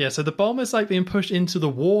 So the bomb is like being pushed into the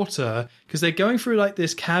water because they're going through like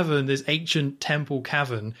this cavern, this ancient temple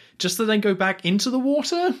cavern, just to then go back into the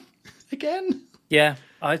water again. Yeah,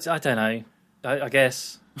 I don't know. I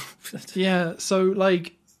guess. Yeah, so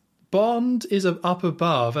like Bond is up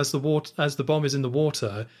above as the bomb is in the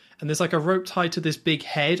water, and there's like a rope tied to this big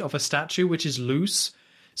head of a statue which is loose.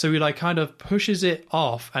 So he like kind of pushes it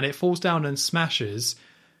off and it falls down and smashes.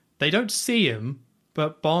 They don't see him,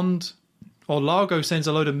 but Bond or Largo sends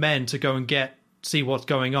a load of men to go and see what's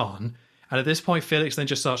going on. And at this point, Felix then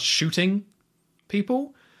just starts shooting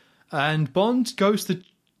people. And Bond goes to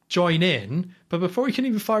join in, but before he can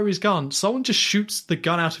even fire his gun, someone just shoots the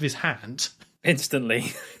gun out of his hand.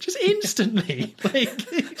 Instantly. Just instantly. Like,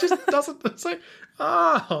 he just doesn't... It's like,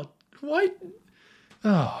 why?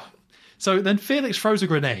 Oh. So then Felix throws a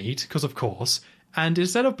grenade, because of course, and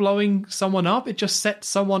instead of blowing someone up, it just sets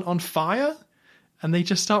someone on fire. And they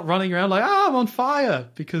just start running around like, I'm on fire,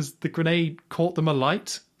 because the grenade caught them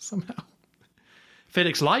alight somehow.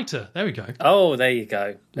 Felix lighter. There we go. Oh, there you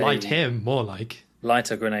go. Light him, more like.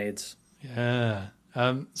 Lighter grenades. Yeah.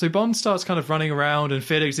 So Bond starts kind of running around, and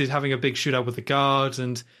Felix is having a big shootout with the guards,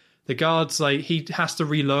 and the guards, like, he has to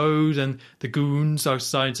reload, and the goons are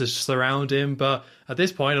starting to surround him. But at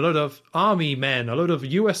this point, a lot of army men, a lot of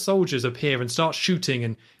US soldiers appear and start shooting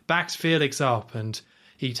and backs Felix up, and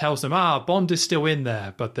he tells them, Bond is still in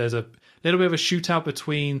there, but there's a little bit of a shootout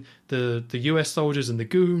between the US soldiers and the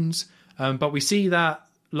goons. But we see that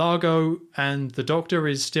Largo and the Doctor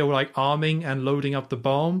is still like arming and loading up the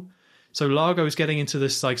bomb. So Largo is getting into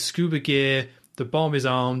this like scuba gear. The bomb is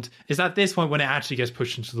armed. It's at this point when it actually gets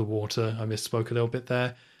pushed into the water. I misspoke a little bit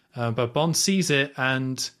there. But Bond sees it,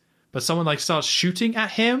 but someone like starts shooting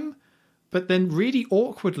at him. But then really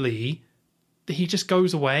awkwardly, he just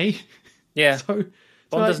goes away. Yeah. So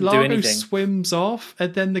Bond doesn't Largo do anything. Swims off,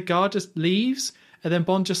 and then the guard just leaves, and then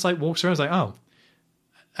Bond just like walks around, and is like,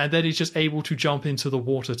 and then he's just able to jump into the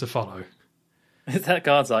water to follow. That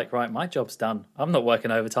guard's like, right, my job's done. I'm not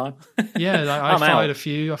working overtime. Yeah, I fired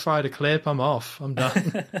I fired a clip. I'm off. I'm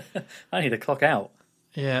done. I need to clock out.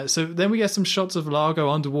 Yeah. So then we get some shots of Largo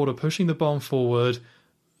underwater pushing the bomb forward.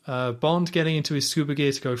 Bond getting into his scuba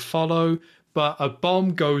gear to go follow, but a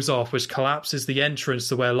bomb goes off, which collapses the entrance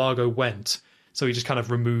to where Largo went. So he just kind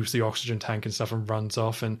of removes the oxygen tank and stuff and runs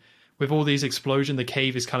off. And with all these explosions, the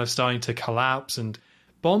cave is kind of starting to collapse. And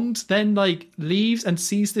Bond then like leaves and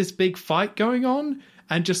sees this big fight going on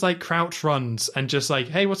and just like crouch runs and just like,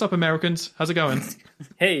 hey, what's up, Americans? How's it going?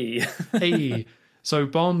 Hey. Hey. So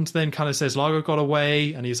Bond then kind of says Largo got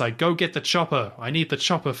away, and he's like, go get the chopper. I need the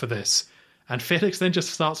chopper for this. And Felix then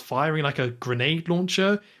just starts firing like a grenade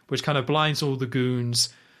launcher, which kind of blinds all the goons.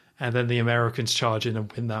 And then the Americans charge in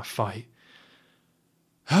and win that fight.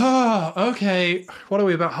 Okay. What are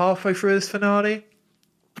we, about halfway through this finale?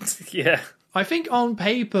 Yeah. I think on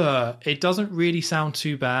paper, it doesn't really sound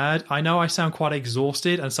too bad. I know I sound quite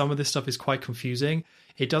exhausted and some of this stuff is quite confusing.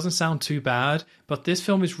 It doesn't sound too bad, but this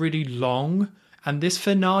film is really long and this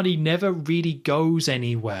finale never really goes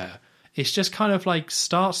anywhere. It's just kind of like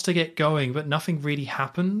starts to get going, but nothing really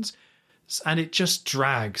happens. And it just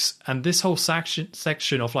drags. And this whole section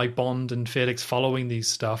of like Bond and Felix following these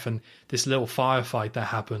stuff and this little firefight that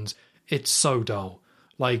happens, it's so dull.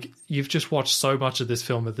 Like, you've just watched so much of this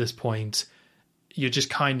film at this point. you're just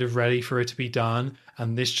kind of ready for it to be done,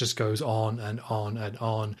 and this just goes on and on and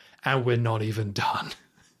on, and we're not even done.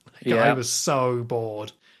 I was so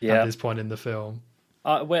bored at this point in the film.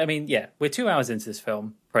 Well, I mean, we're 2 hours into this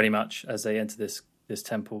film, pretty much, as they enter this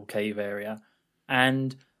temple cave area,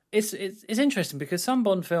 and it's interesting because some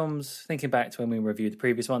Bond films, thinking back to when we reviewed the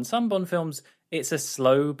previous one, some Bond films, it's a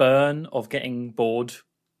slow burn of getting bored,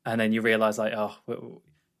 and then you realise like, and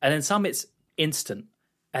then some it's instant.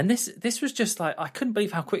 And this was just like, I couldn't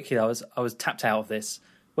believe how quickly I was tapped out of this.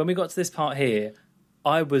 When we got to this part here,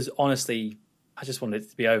 I was honestly, I just wanted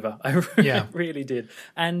it to be over. I really did.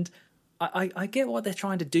 And I get what they're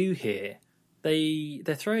trying to do here.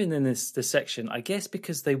 They're throwing in this section, I guess,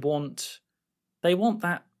 because they want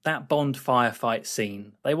that Bond firefight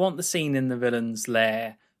scene. They want the scene in the villain's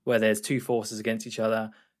lair where there's two forces against each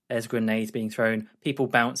other. There's grenades being thrown, people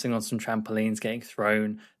bouncing on some trampolines getting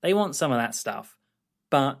thrown. They want some of that stuff.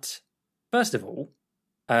 But first of all,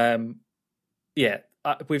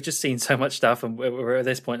 we've just seen so much stuff, and we're at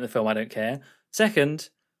this point in the film, I don't care. Second,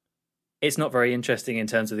 it's not very interesting in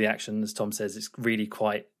terms of the action, as Tom says. It's really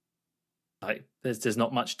quite like there's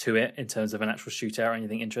not much to it in terms of an actual shootout or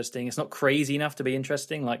anything interesting. It's not crazy enough to be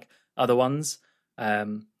interesting like other ones.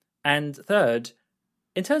 And third,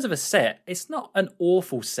 in terms of a set, it's not an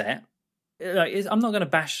awful set. I'm not going to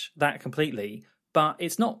bash that completely, but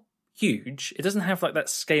it's not huge. It doesn't have like that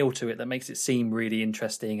scale to it that makes it seem really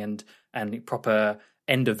interesting and proper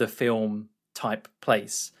end of the film type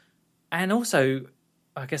place. And also,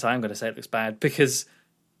 I guess I am going to say it looks bad because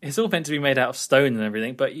it's all meant to be made out of stone and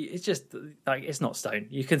everything, but it's just like, it's not stone.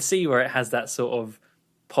 You can see where it has that sort of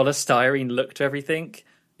polystyrene look to everything.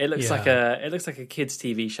 It looks like a kids'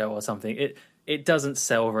 TV show or something. It doesn't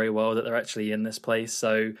sell very well that they're actually in this place.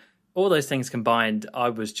 So all those things combined, I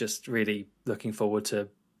was just really looking forward to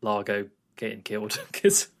Largo getting killed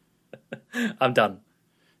because I'm done.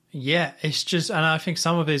 Yeah, it's just, and I think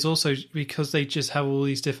some of it is also because they just have all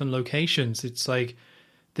these different locations. It's like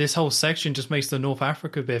this whole section just makes the North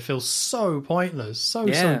Africa bit feel so pointless, so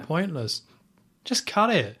pointless. Just cut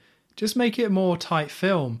it. Just make it a more tight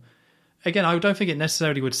film. Again, I don't think it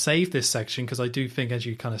necessarily would save this section because I do think, as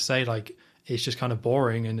you kind of say, like it's just kind of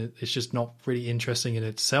boring and it's just not really interesting in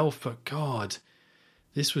itself. But God,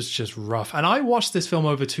 this was just rough. And I watched this film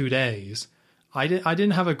over 2 days. I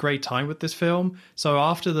didn't have a great time with this film. So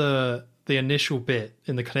after the initial bit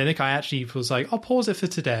in the clinic, I actually was like, I'll pause it for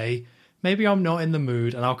today. Maybe I'm not in the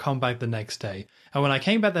mood and I'll come back the next day. And when I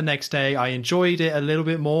came back the next day, I enjoyed it a little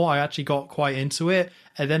bit more. I actually got quite into it.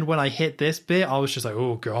 And then when I hit this bit, I was just like,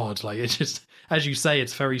 oh God, like it's just, as you say,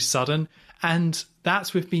 it's very sudden. And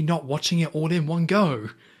that's with me not watching it all in one go.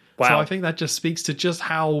 Wow. So I think that just speaks to just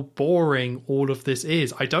how boring all of this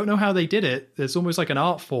is. I don't know how they did it. There's almost like an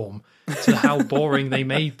art form to how boring they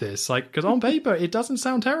made this. Like, because on paper, it doesn't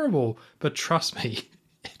sound terrible. But trust me,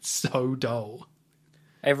 it's so dull.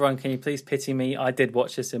 Everyone, can you please pity me? I did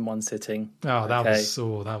watch this in one sitting. Oh, that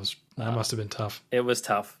must have been tough. It was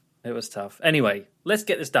tough. Anyway, let's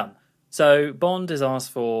get this done. So Bond has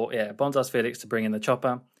asked Felix to bring in the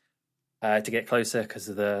chopper to get closer because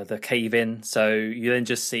of the cave in. So you then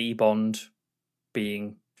just see Bond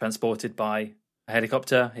being transported by a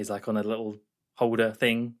helicopter. He's like on a little holder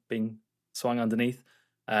thing being swung underneath.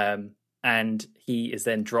 And he is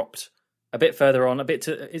then dropped a bit further on,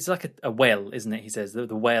 it's like a well, isn't it? He says the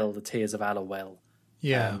well, the Tears of Valor well.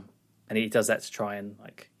 Yeah. And he does that to try and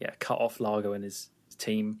cut off Largo and his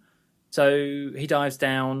team. So he dives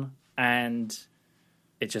down, and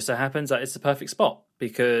it just so happens that it's the perfect spot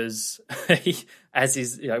because where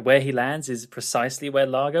he lands is precisely where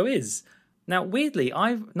Largo is. Now, weirdly,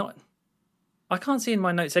 I can't see in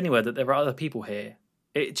my notes anywhere that there are other people here.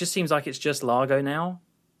 It just seems like it's just Largo now.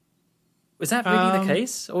 Was that really the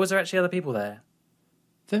case, or was there actually other people there?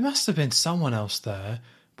 There must have been someone else there,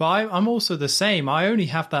 but I'm also the same. I only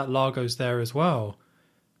have that Largo's there as well,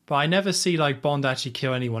 but I never see like Bond actually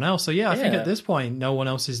kill anyone else. So I think at this point no one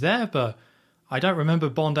else is there, but I don't remember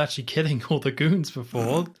Bond actually killing all the goons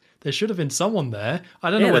before. There should have been someone there. I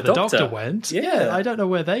don't know where the doctor went. Yeah, I don't know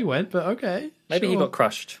where they went, but okay. Maybe he got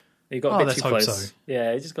crushed. He got a bit too close. So.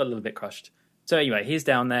 Yeah, he just got a little bit crushed. So anyway, he's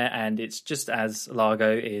down there, and it's just as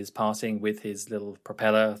Largo is passing with his little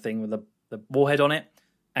propeller thing with the warhead on it.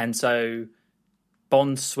 And so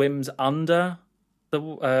Bond swims under the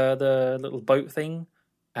little boat thing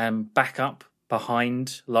and back up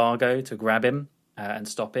behind Largo to grab him and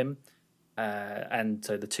stop him. And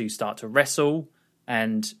so the two start to wrestle.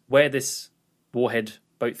 And where this warhead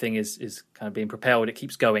boat thing is kind of being propelled, it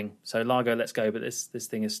keeps going. So Largo lets go, but this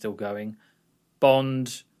thing is still going.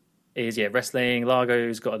 Bond is wrestling.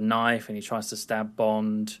 Largo's got a knife and he tries to stab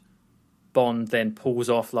Bond. Bond then pulls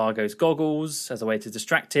off Largo's goggles as a way to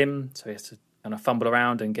distract him, so he has to kind of fumble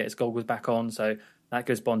around and get his goggles back on. So that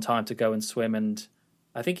gives Bond time to go and swim, and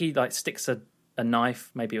I think he like sticks a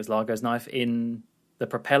knife, maybe it was Largo's knife, in the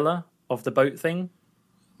propeller of the boat thing.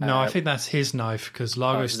 No, I think that's his knife, because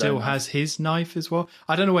Largo still has his knife as well.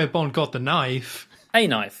 I don't know where Bond got the knife. A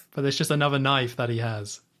knife. But there's just another knife that he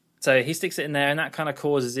has. So he sticks it in there, and that kind of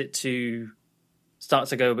causes it to start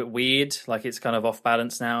to go a bit weird, like it's kind of off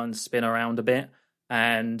balance now and spin around a bit.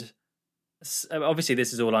 And obviously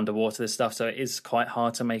this is all underwater, this stuff, so it is quite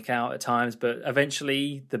hard to make out at times, but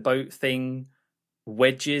eventually the boat thing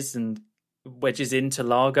wedges into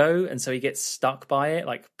Largo, and so he gets stuck by it,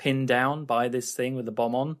 like pinned down by this thing with the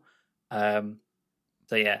bomb on.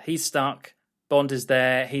 So yeah, he's stuck. Bond is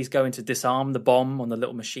there. He's going to disarm the bomb on the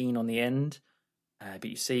little machine on the end. But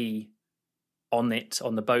you see on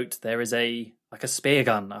the boat, there is a spear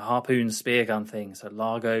gun, a harpoon spear gun thing. So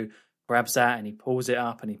Largo grabs that and he pulls it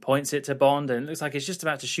up and he points it to Bond, and it looks like he's just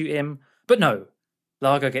about to shoot him. But no,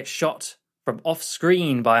 Largo gets shot from off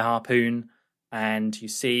screen by a harpoon, and you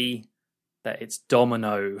see that it's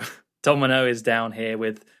Domino. Domino is down here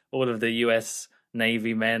with all of the US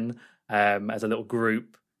Navy men as a little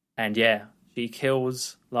group. And yeah, she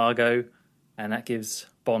kills Largo, and that gives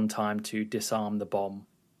Bond time to disarm the bomb.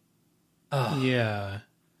 Oh. Yeah.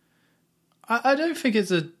 I don't think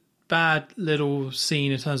it's a bad little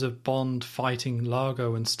scene in terms of Bond fighting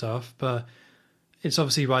Largo and stuff, but it's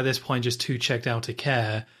obviously by this point just too checked out to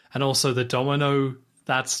care. And also the Domino,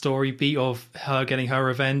 that story beat of her getting her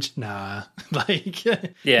revenge, nah. Like,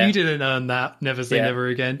 yeah. You didn't earn that. Never say never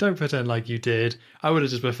again. Don't pretend like you did. I would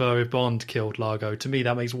have just preferred if Bond killed Largo. To me,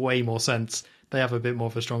 that makes way more sense. They have a bit more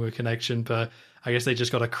of a stronger connection, but I guess they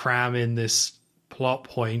just got to cram in this plot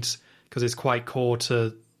point because it's quite core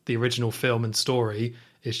to the original film and story.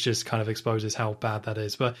 It just kind of exposes how bad that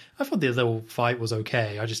is. But I thought the little fight was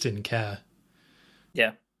okay. I just didn't care.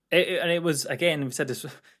 Yeah. And it was, again, we said this,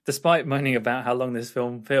 despite moaning about how long this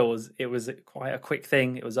film feels, it was quite a quick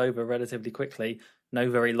thing. It was over relatively quickly. No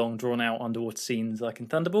very long, drawn-out underwater scenes like in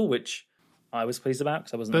Thunderball, which I was pleased about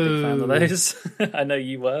because I wasn't a big fan of those. I know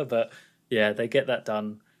you were, but yeah, they get that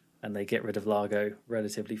done and they get rid of Largo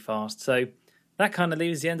relatively fast. So that kind of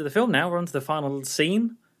leaves the end of the film now. We're on to the final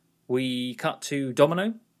scene. We cut to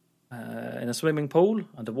Domino in a swimming pool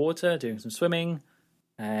underwater doing some swimming,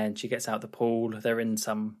 and she gets out the pool. They're in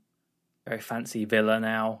some very fancy villa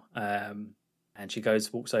now, and she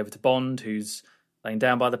walks over to Bond, who's laying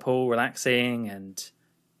down by the pool relaxing, and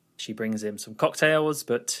she brings him some cocktails,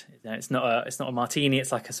 but it's not a martini.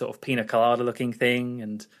 It's like a sort of pina colada looking thing,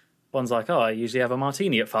 and Bond's like, I usually have a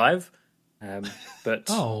martini at 5, but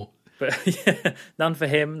yeah, none for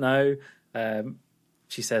him. No.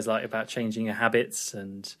 She says like about changing her habits,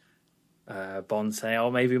 and Bond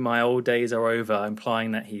saying, maybe my old days are over,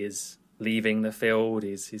 implying that he is leaving the field.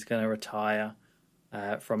 He's going to retire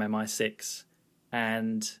from MI6.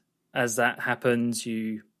 And as that happens,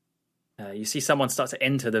 you see someone start to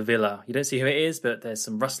enter the villa. You don't see who it is, but there's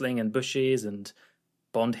some rustling and bushes, and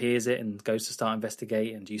Bond hears it and goes to start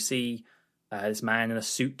investigate. And you see this man in a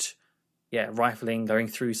suit, rifling, going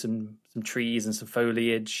through some trees and some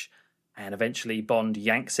foliage. And eventually Bond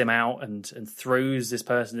yanks him out and throws this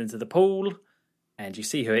person into the pool. And you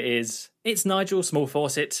see who it is. It's Nigel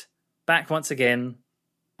Small-Fawcett, back once again.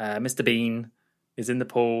 Mr. Bean is in the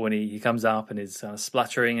pool, and he comes up and is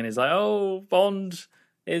spluttering and is like, Bond,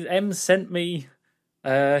 M sent me.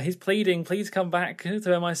 He's pleading, please come back to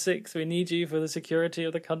MI6. We need you for the security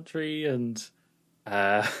of the country. And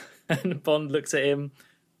Bond looks at him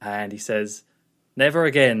and he says, never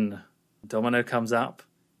again. Domino comes up.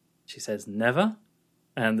 She says, never.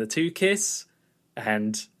 And the two kiss.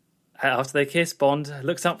 And after they kiss, Bond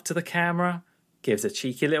looks up to the camera, gives a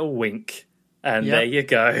cheeky little wink. And there you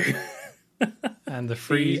go. And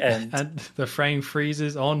the frame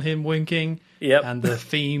freezes on him winking. Yep. And the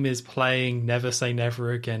theme is playing Never Say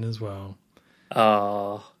Never Again as well.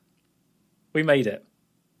 We made it.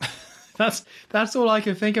 That's all I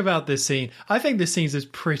can think about this scene. I think this scene is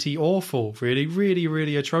pretty awful, really, really,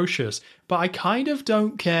 really atrocious. But I kind of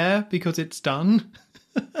don't care because it's done.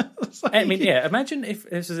 I mean, imagine if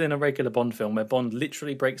this was in a regular Bond film where Bond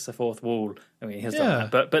literally breaks the fourth wall. I mean, he has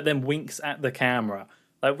done that, but then winks at the camera.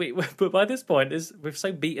 But by this point, we're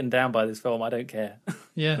so beaten down by this film, I don't care.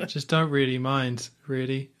 Yeah, just don't really mind,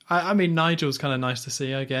 really. I mean, Nigel's kind of nice to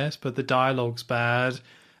see, I guess, but the dialogue's bad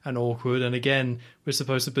and awkward. And again, we're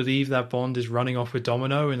supposed to believe that Bond is running off with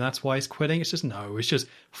Domino and that's why he's quitting. It's just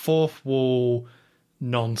fourth wall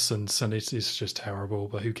nonsense, and it's just terrible,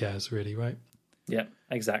 but who cares, really, right? Yeah,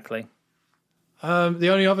 exactly. The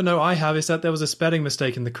only other note I have is that there was a spelling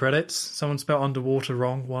mistake in the credits. Someone spelled underwater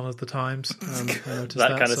wrong one of the times. I noticed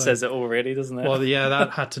that kind of says it all, really, doesn't it? Well, yeah, that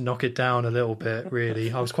had to knock it down a little bit,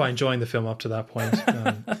 really. I was quite enjoying the film up to that point.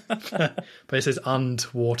 But it says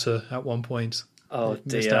underwater at one point. Oh,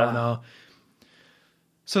 Missed dear. out now.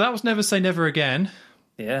 So that was Never Say Never Again.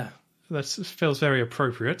 Yeah. That feels very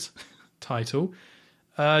appropriate title.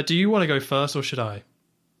 Do you want to go first or should I?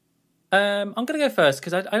 I'm going to go first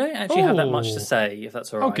because I don't actually have that much to say, if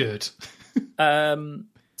that's all right. Oh, good.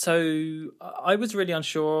 So I was really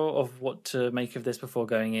unsure of what to make of this before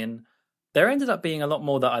going in. There ended up being a lot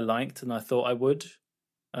more that I liked than I thought I would.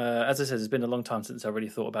 As I said, it's been a long time since I really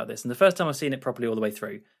thought about this. And the first time I've seen it properly all the way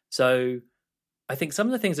through. So I think some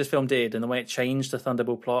of the things this film did and the way it changed the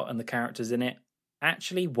Thunderball plot and the characters in it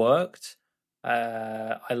actually worked.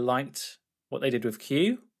 I liked what they did with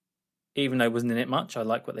Q. Even though it wasn't in it much, I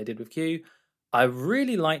like what they did with Q. I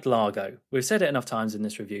really liked Largo. We've said it enough times in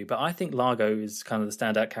this review, but I think Largo is kind of the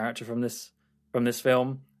standout character from this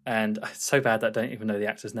film. And it's so bad that I don't even know the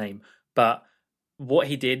actor's name. But what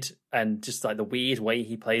he did and just like the weird way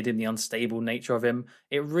he played him, the unstable nature of him,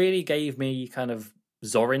 it really gave me kind of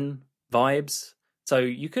Zorin vibes. So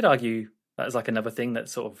you could argue that was like another thing that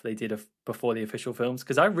sort of they did before the official films,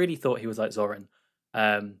 because I really thought he was like Zorin.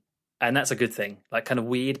 And that's a good thing. Like kind of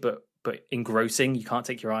weird, but engrossing. You can't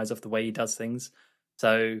take your eyes off the way he does things.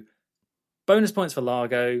 So bonus points for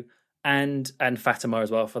Largo and Fatima as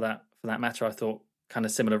well for that matter. I thought kind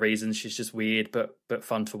of similar reasons. She's just weird but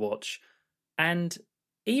fun to watch. And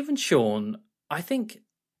even Sean, I think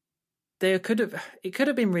it could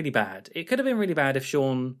have been really bad. It could have been really bad if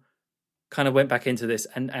Sean kind of went back into this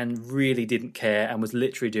and really didn't care and was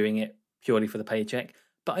literally doing it purely for the paycheck.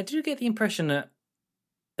 But I do get the impression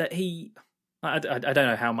that he, I don't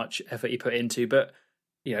know how much effort he put into, but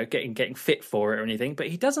you know, getting fit for it or anything. But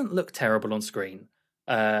he doesn't look terrible on screen.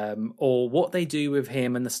 Or what they do with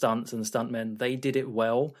him and the stunts and the stuntmen, they did it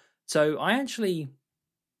well. So I actually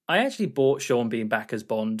bought Sean being back as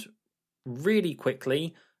Bond really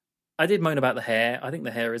quickly. I did moan about the hair. I think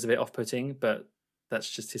the hair is a bit off-putting, but that's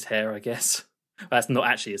just his hair, I guess. That's not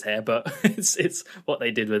actually his hair, but it's what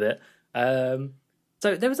they did with it.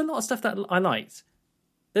 So there was a lot of stuff that I liked.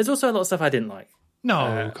 There's also a lot of stuff I didn't like.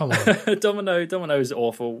 No, come on. Domino is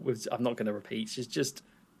awful. I'm not going to repeat. She's just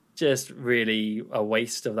really a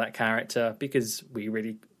waste of that character because we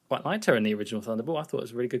really quite liked her in the original Thunderball. I thought it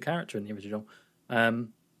was a really good character in the original.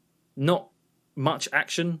 Not much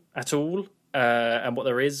action at all. And what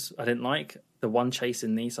there is, I didn't like. The one chase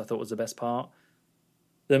in these I thought was the best part.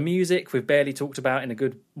 The music we've barely talked about in a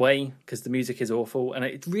good way because the music is awful, and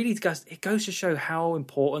it really goes to show how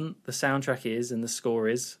important the soundtrack is and the score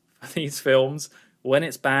is for these films. When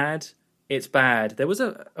it's bad, it's bad. There was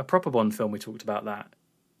a proper Bond film we talked about that,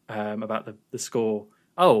 about the score.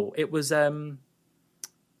 Oh, it was I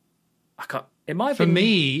can't. It might have for been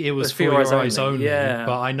me. It was For Your Eyes Only. Yeah,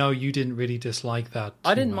 but I know you didn't really dislike that.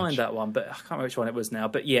 I didn't much. mind that one, but I can't remember which one it was now.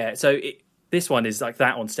 But yeah, so this one is like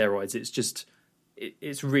that on steroids. It's just.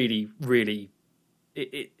 It's really, really.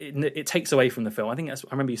 It takes away from the film. I think I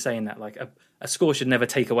remember you saying that like a score should never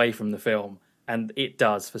take away from the film, and it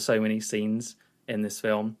does for so many scenes in this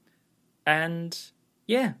film. And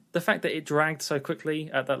yeah, the fact that it dragged so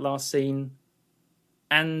quickly at that last scene,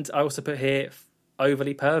 and I also put here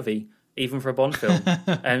overly pervy, even for a Bond film,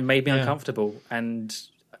 and made me uncomfortable. And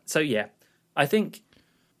so yeah, I think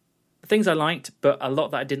things I liked, but a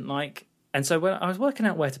lot that I didn't like. And so when I was working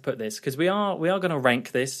out where to put this, because we are going to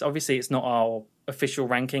rank this. Obviously, it's not our official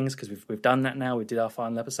rankings because we've done that now. We did our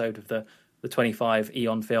final episode of the 25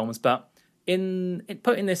 Eon films, but in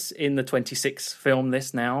putting this in the 26 film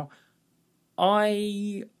list now,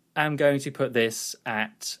 I am going to put this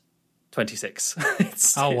at 26.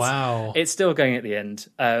 Wow! It's still going at the end.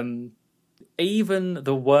 Even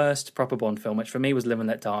the worst proper Bond film, which for me was Live and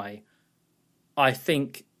Let Die, I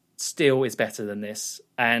think still is better than this.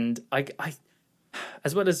 And I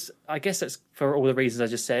as well as, I guess that's for all the reasons I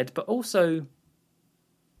just said, but also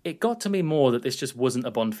it got to me more that this just wasn't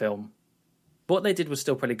a Bond film. What they did was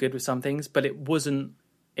still pretty good with some things, but it wasn't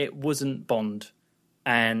Bond.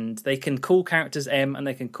 And they can call characters M and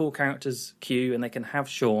they can call characters Q and they can have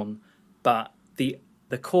Sean, but the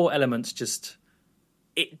core elements just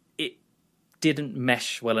it didn't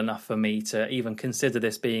mesh well enough for me to even consider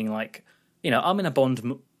this being like, you know, I'm in a Bond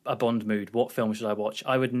mood. What film should I watch?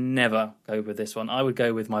 I would never go with this one. I would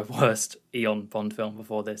go with my worst Eon Bond film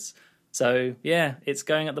before this. So yeah, it's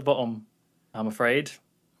going at the bottom, I'm afraid.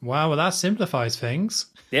 Wow, well that simplifies things.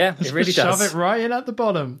 Yeah, it really does. Shove it right in at the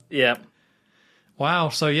bottom. Yeah. Wow,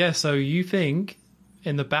 so you think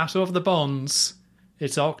in the Battle of the Bonds,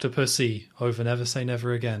 It's Octopussy over Never Say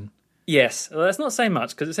Never Again. Yes, well, that's not saying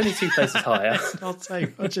much because it's only 2 places higher. Not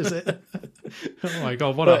saying much, is it? Oh my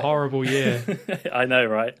god, what a horrible year. I know,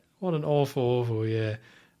 right? What an awful, awful year.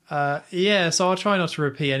 So I'll try not to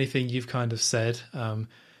repeat anything you've kind of said.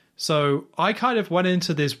 So I kind of went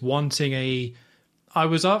into this wanting I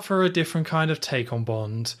was up for a different kind of take on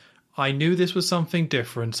Bond. I knew this was something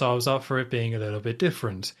different, so I was up for it being a little bit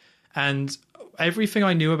different. And everything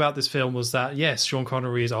I knew about this film was that, yes, Sean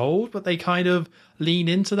Connery is old, but they kind of lean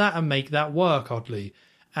into that and make that work, oddly.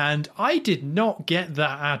 And I did not get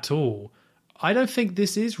that at all. I don't think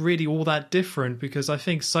this is really all that different, because I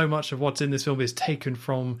think so much of what's in this film is taken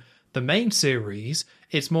from the main series.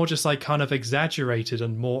 It's more just like kind of exaggerated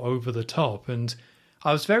and more over the top. And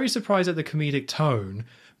I was very surprised at the comedic tone,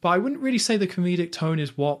 but I wouldn't really say the comedic tone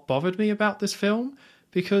is what bothered me about this film,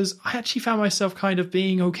 because I actually found myself kind of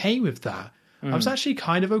being okay with that. I was actually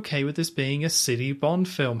kind of okay with this being a silly Bond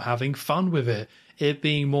film, having fun with it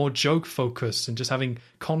being more joke focused and just having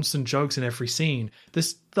constant jokes in every scene.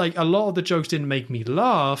 This, like, a lot of the jokes didn't make me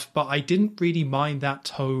laugh, but I didn't really mind that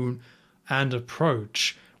tone and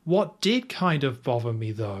approach. What did kind of bother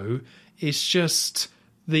me, though, is just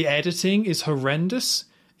the editing is horrendous.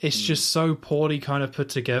 It's just so poorly kind of put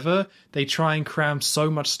together. They try and cram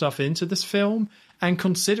so much stuff into this film, and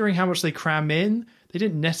considering how much they cram in, they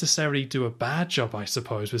didn't necessarily do a bad job, I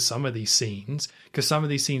suppose, with some of these scenes, because some of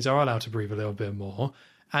these scenes are allowed to breathe a little bit more.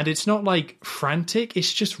 And it's not like frantic,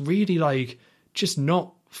 it's just really like just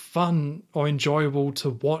not fun or enjoyable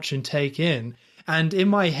to watch and take in. And in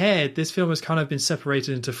my head, this film has kind of been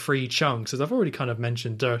separated into 3 chunks, as I've already kind of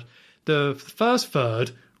mentioned. The first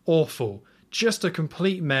third, awful. Just a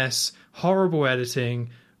complete mess, horrible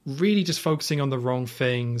editing, really just focusing on the wrong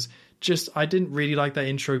things. I didn't really like that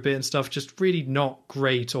intro bit and stuff, just really not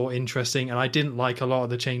great or interesting, and I didn't like a lot of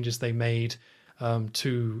the changes they made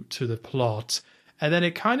to the plot. And then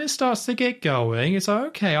it kind of starts to get going. It's like,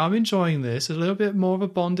 okay, I'm enjoying this. It's a little bit more of a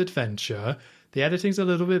Bond adventure. The editing's a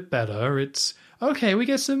little bit better. It's, okay, we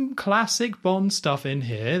get some classic Bond stuff in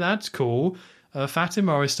here. That's cool.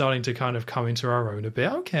 Fatima is starting to kind of come into our own a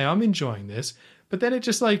bit. Okay, I'm enjoying this. But then it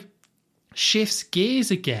just like shifts gears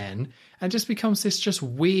again and just becomes this just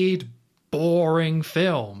weird, boring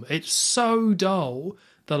film. It's so dull,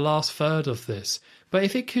 the last third of this. But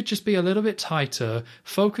if it could just be a little bit tighter,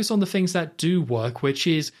 focus on the things that do work, which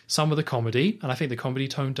is some of the comedy, and I think the comedy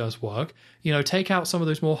tone does work. You know, take out some of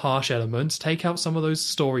those more harsh elements, take out some of those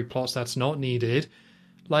story plots that's not needed.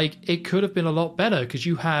 Like, it could have been a lot better, because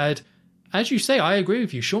you had, as you say, I agree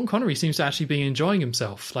with you, Sean Connery seems to actually be enjoying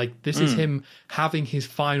himself. Like, this is him having his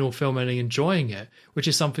final film and enjoying it, which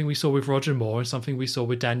is something we saw with Roger Moore and something we saw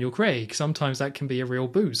with Daniel Craig. Sometimes that can be a real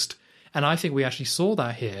boost. And I think we actually saw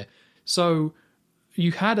that here. So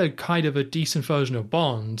you had a kind of a decent version of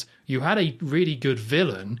Bond. You had a really good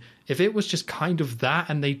villain. If it was just kind of that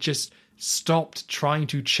and they just stopped trying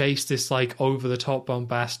to chase this like over-the-top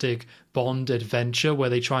bombastic Bond adventure where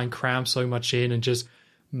they try and cram so much in and just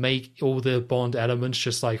make all the Bond elements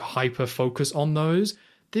just like hyper focus on those,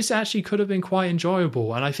 this actually could have been quite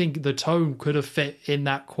enjoyable. And I think the tone could have fit in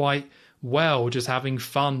that quite well, just having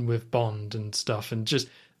fun with Bond and stuff, and just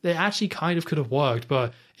it actually kind of could have worked,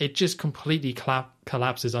 but it just completely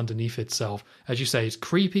collapses underneath itself. As you say, it's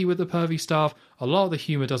creepy with the pervy stuff, a lot of the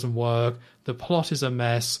humor doesn't work, the plot is a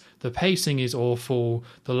mess, the pacing is awful,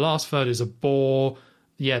 the last third is a bore.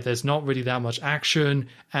 Yeah, there's not really that much action,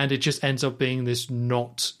 and it just ends up being this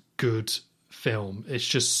not good film. It's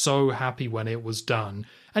just so happy when it was done.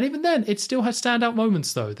 And even then, it still has standout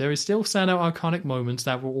moments, though. There is still standout iconic moments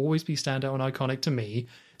that will always be standout and iconic to me.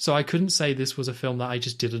 So I couldn't say this was a film that I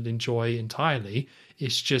just didn't enjoy entirely.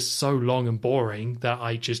 It's just so long and boring that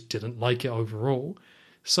I just didn't like it overall.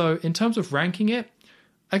 So in terms of ranking it,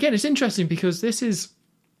 again, it's interesting because this is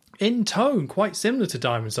in tone quite similar to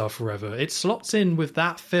Diamonds Are Forever. It slots in with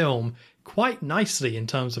that film quite nicely in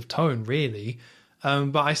terms of tone, really.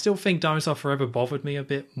 But I still think Diamonds Are Forever bothered me a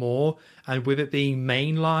bit more. And with it being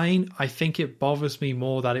mainline, I think it bothers me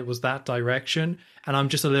more that it was that direction. And I'm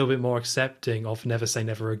just a little bit more accepting of Never Say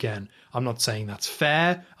Never Again. I'm not saying that's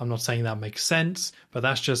fair. I'm not saying that makes sense. But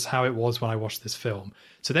that's just how it was when I watched this film.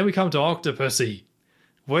 So then we come to Octopussy.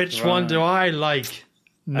 Which one do I like?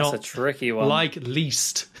 That's a tricky one. Like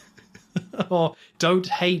least. Or don't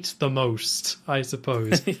hate the most, I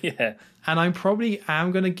suppose. Yeah. And I probably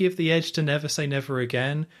am going to give the edge to Never Say Never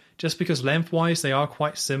Again, just because lengthwise they are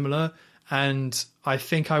quite similar. And I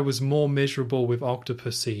think I was more miserable with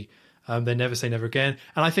Octopussy than Never Say Never Again.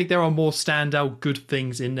 And I think there are more standout good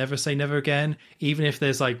things in Never Say Never Again, even if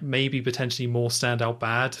there's like maybe potentially more standout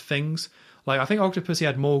bad things. Like, I think Octopussy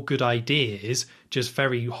had more good ideas, just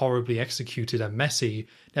very horribly executed and messy.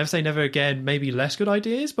 Never Say Never Again, maybe less good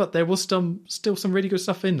ideas, but there was still some really good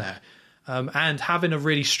stuff in there. And having a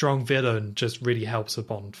really strong villain just really helps a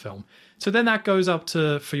Bond film. So then that goes up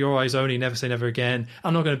to For Your Eyes Only, Never Say Never Again.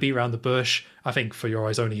 I'm not going to beat around the bush. I think For Your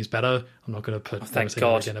Eyes Only is better. I'm not going to put Never Say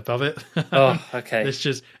Never Again above it. Oh, okay. It's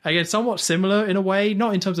just, again, somewhat similar in a way,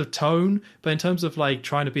 not in terms of tone, but in terms of like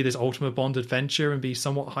trying to be this ultimate Bond adventure and be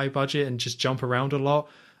somewhat high budget and just jump around a lot.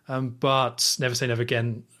 But Never Say Never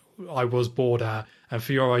Again, I was bored at. And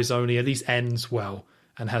For Your Eyes Only at least ends well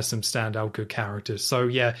and has some standout good characters. So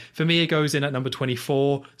yeah, for me it goes in at number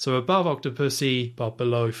 24, so above Octopussy, but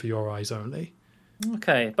below For Your Eyes Only.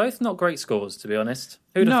 Okay, both not great scores, to be honest.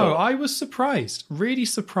 Who'd have thought? I was surprised, really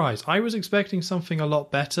surprised. I was expecting something a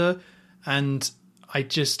lot better, and I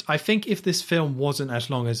think if this film wasn't as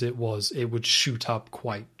long as it was, it would shoot up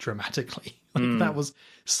quite dramatically. That was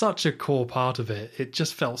such a core part of it. It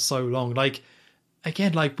just felt so long. Like,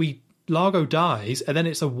 again, Largo dies, and then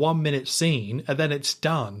it's a 1 minute scene, and then it's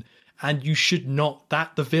done. And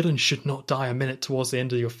the villain should not die a minute towards the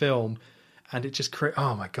end of your film. And it just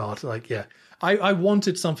oh my God, I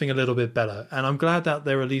wanted something a little bit better. And I'm glad that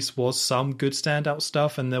there at least was some good standout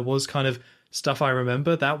stuff, and there was kind of stuff I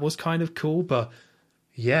remember that was kind of cool, but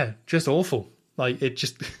yeah, just awful. Like, it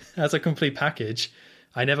just, as a complete package,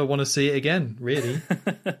 I never want to see it again, really.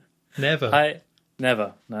 Never.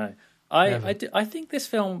 Never, no. I think this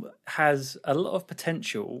film has a lot of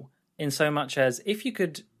potential in so much as if you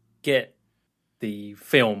could get the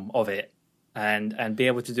film of it and be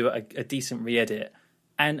able to do a decent re-edit,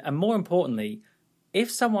 and more importantly,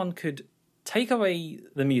 if someone could take away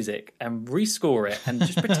the music and rescore it and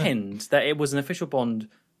just pretend that it was an official Bond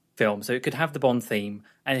film, so it could have the Bond theme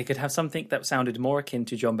and it could have something that sounded more akin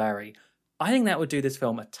to John Barry, I think that would do this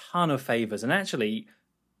film a ton of favours, and actually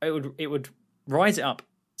it would rise it up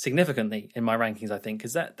significantly in my rankings, I think,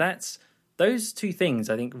 because that's those two things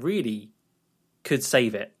I think really could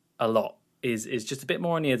save it a lot, is just a bit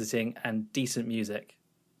more on the editing and decent music.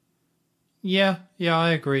 Yeah,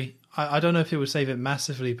 I agree. I don't know if it would save it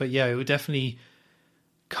massively, but yeah, it would definitely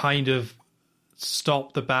kind of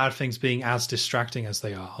stop the bad things being as distracting as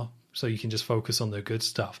they are, so you can just focus on the good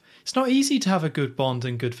stuff. It's not easy to have a good Bond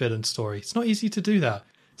and good villain story. It's not easy to do that.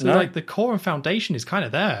 So like the core and foundation is kind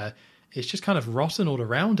of there. It's just kind of rotten all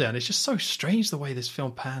around it, and it's just so strange the way this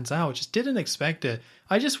film pans out. I just didn't expect it.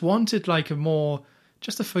 I just wanted like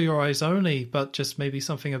just a For Your Eyes Only, but just maybe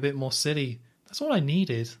something a bit more silly. That's all I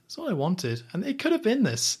needed. That's all I wanted. And it could have been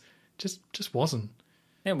this. Just wasn't.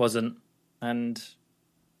 It wasn't. And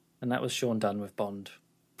that was Sean Dunn with Bond.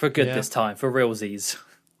 For good this time, for realsies.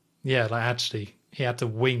 Yeah, like actually, he had to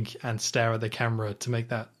wink and stare at the camera to make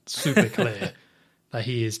that super clear that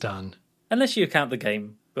he is done. Unless you count the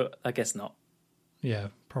game. But I guess not. Yeah,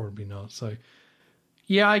 probably not. So,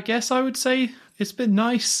 yeah, I guess I would say it's been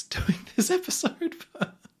nice doing this episode.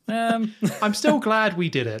 But I'm still glad we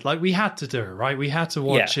did it. Like, we had to do it, right? We had to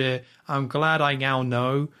watch it. I'm glad I now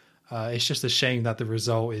know. It's just a shame that the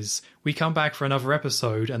result is we come back for another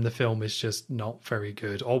episode and the film is just not very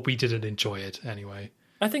good. Or we didn't enjoy it anyway.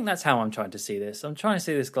 I think that's how I'm trying to see this. I'm trying to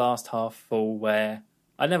see this glass half full, where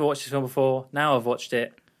I never watched this film before. Now I've watched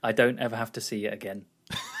it. I don't ever have to see it again.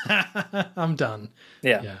 I'm done.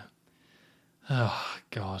 Yeah. Oh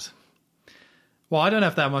God. Well, I don't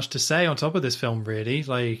have that much to say on top of this film, really.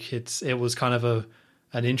 Like, it was kind of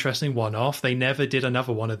an interesting one-off. They never did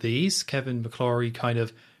another one of these. Kevin McClory kind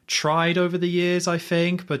of tried over the years, I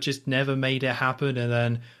think, but just never made it happen. And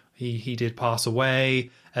then he did pass away,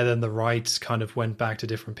 and then the rights kind of went back to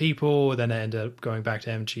different people. Then it ended up going back to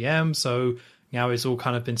MGM. So now it's all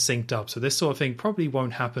kind of been synced up. So this sort of thing probably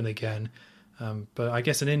won't happen again. But I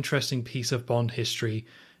guess an interesting piece of Bond history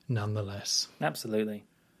nonetheless. Absolutely.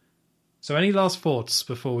 So any last thoughts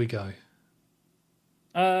before we go?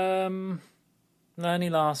 Any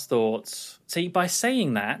last thoughts? See, by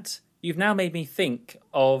saying that, you've now made me think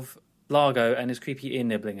of Largo and his creepy ear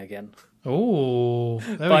nibbling again. Oh,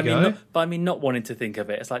 there we go. By me not wanting to think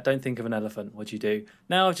of it. It's like, don't think of an elephant. What'd you do?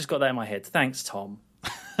 Now I've just got that in my head. Thanks, Tom.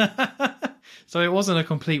 So it wasn't a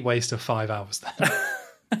complete waste of 5 hours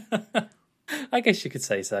then. I guess you could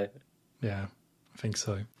say so. Yeah, I think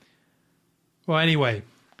so. Well, anyway,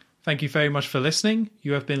 thank you very much for listening.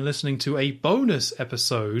 You have been listening to a bonus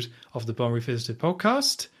episode of the Bond Revisited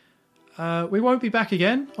podcast. We won't be back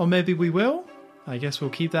again, or maybe we will. I guess we'll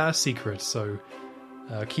keep that a secret, so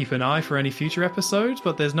keep an eye for any future episodes,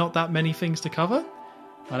 but there's not that many things to cover,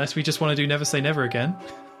 unless we just want to do Never Say Never again.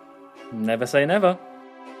 Never say never.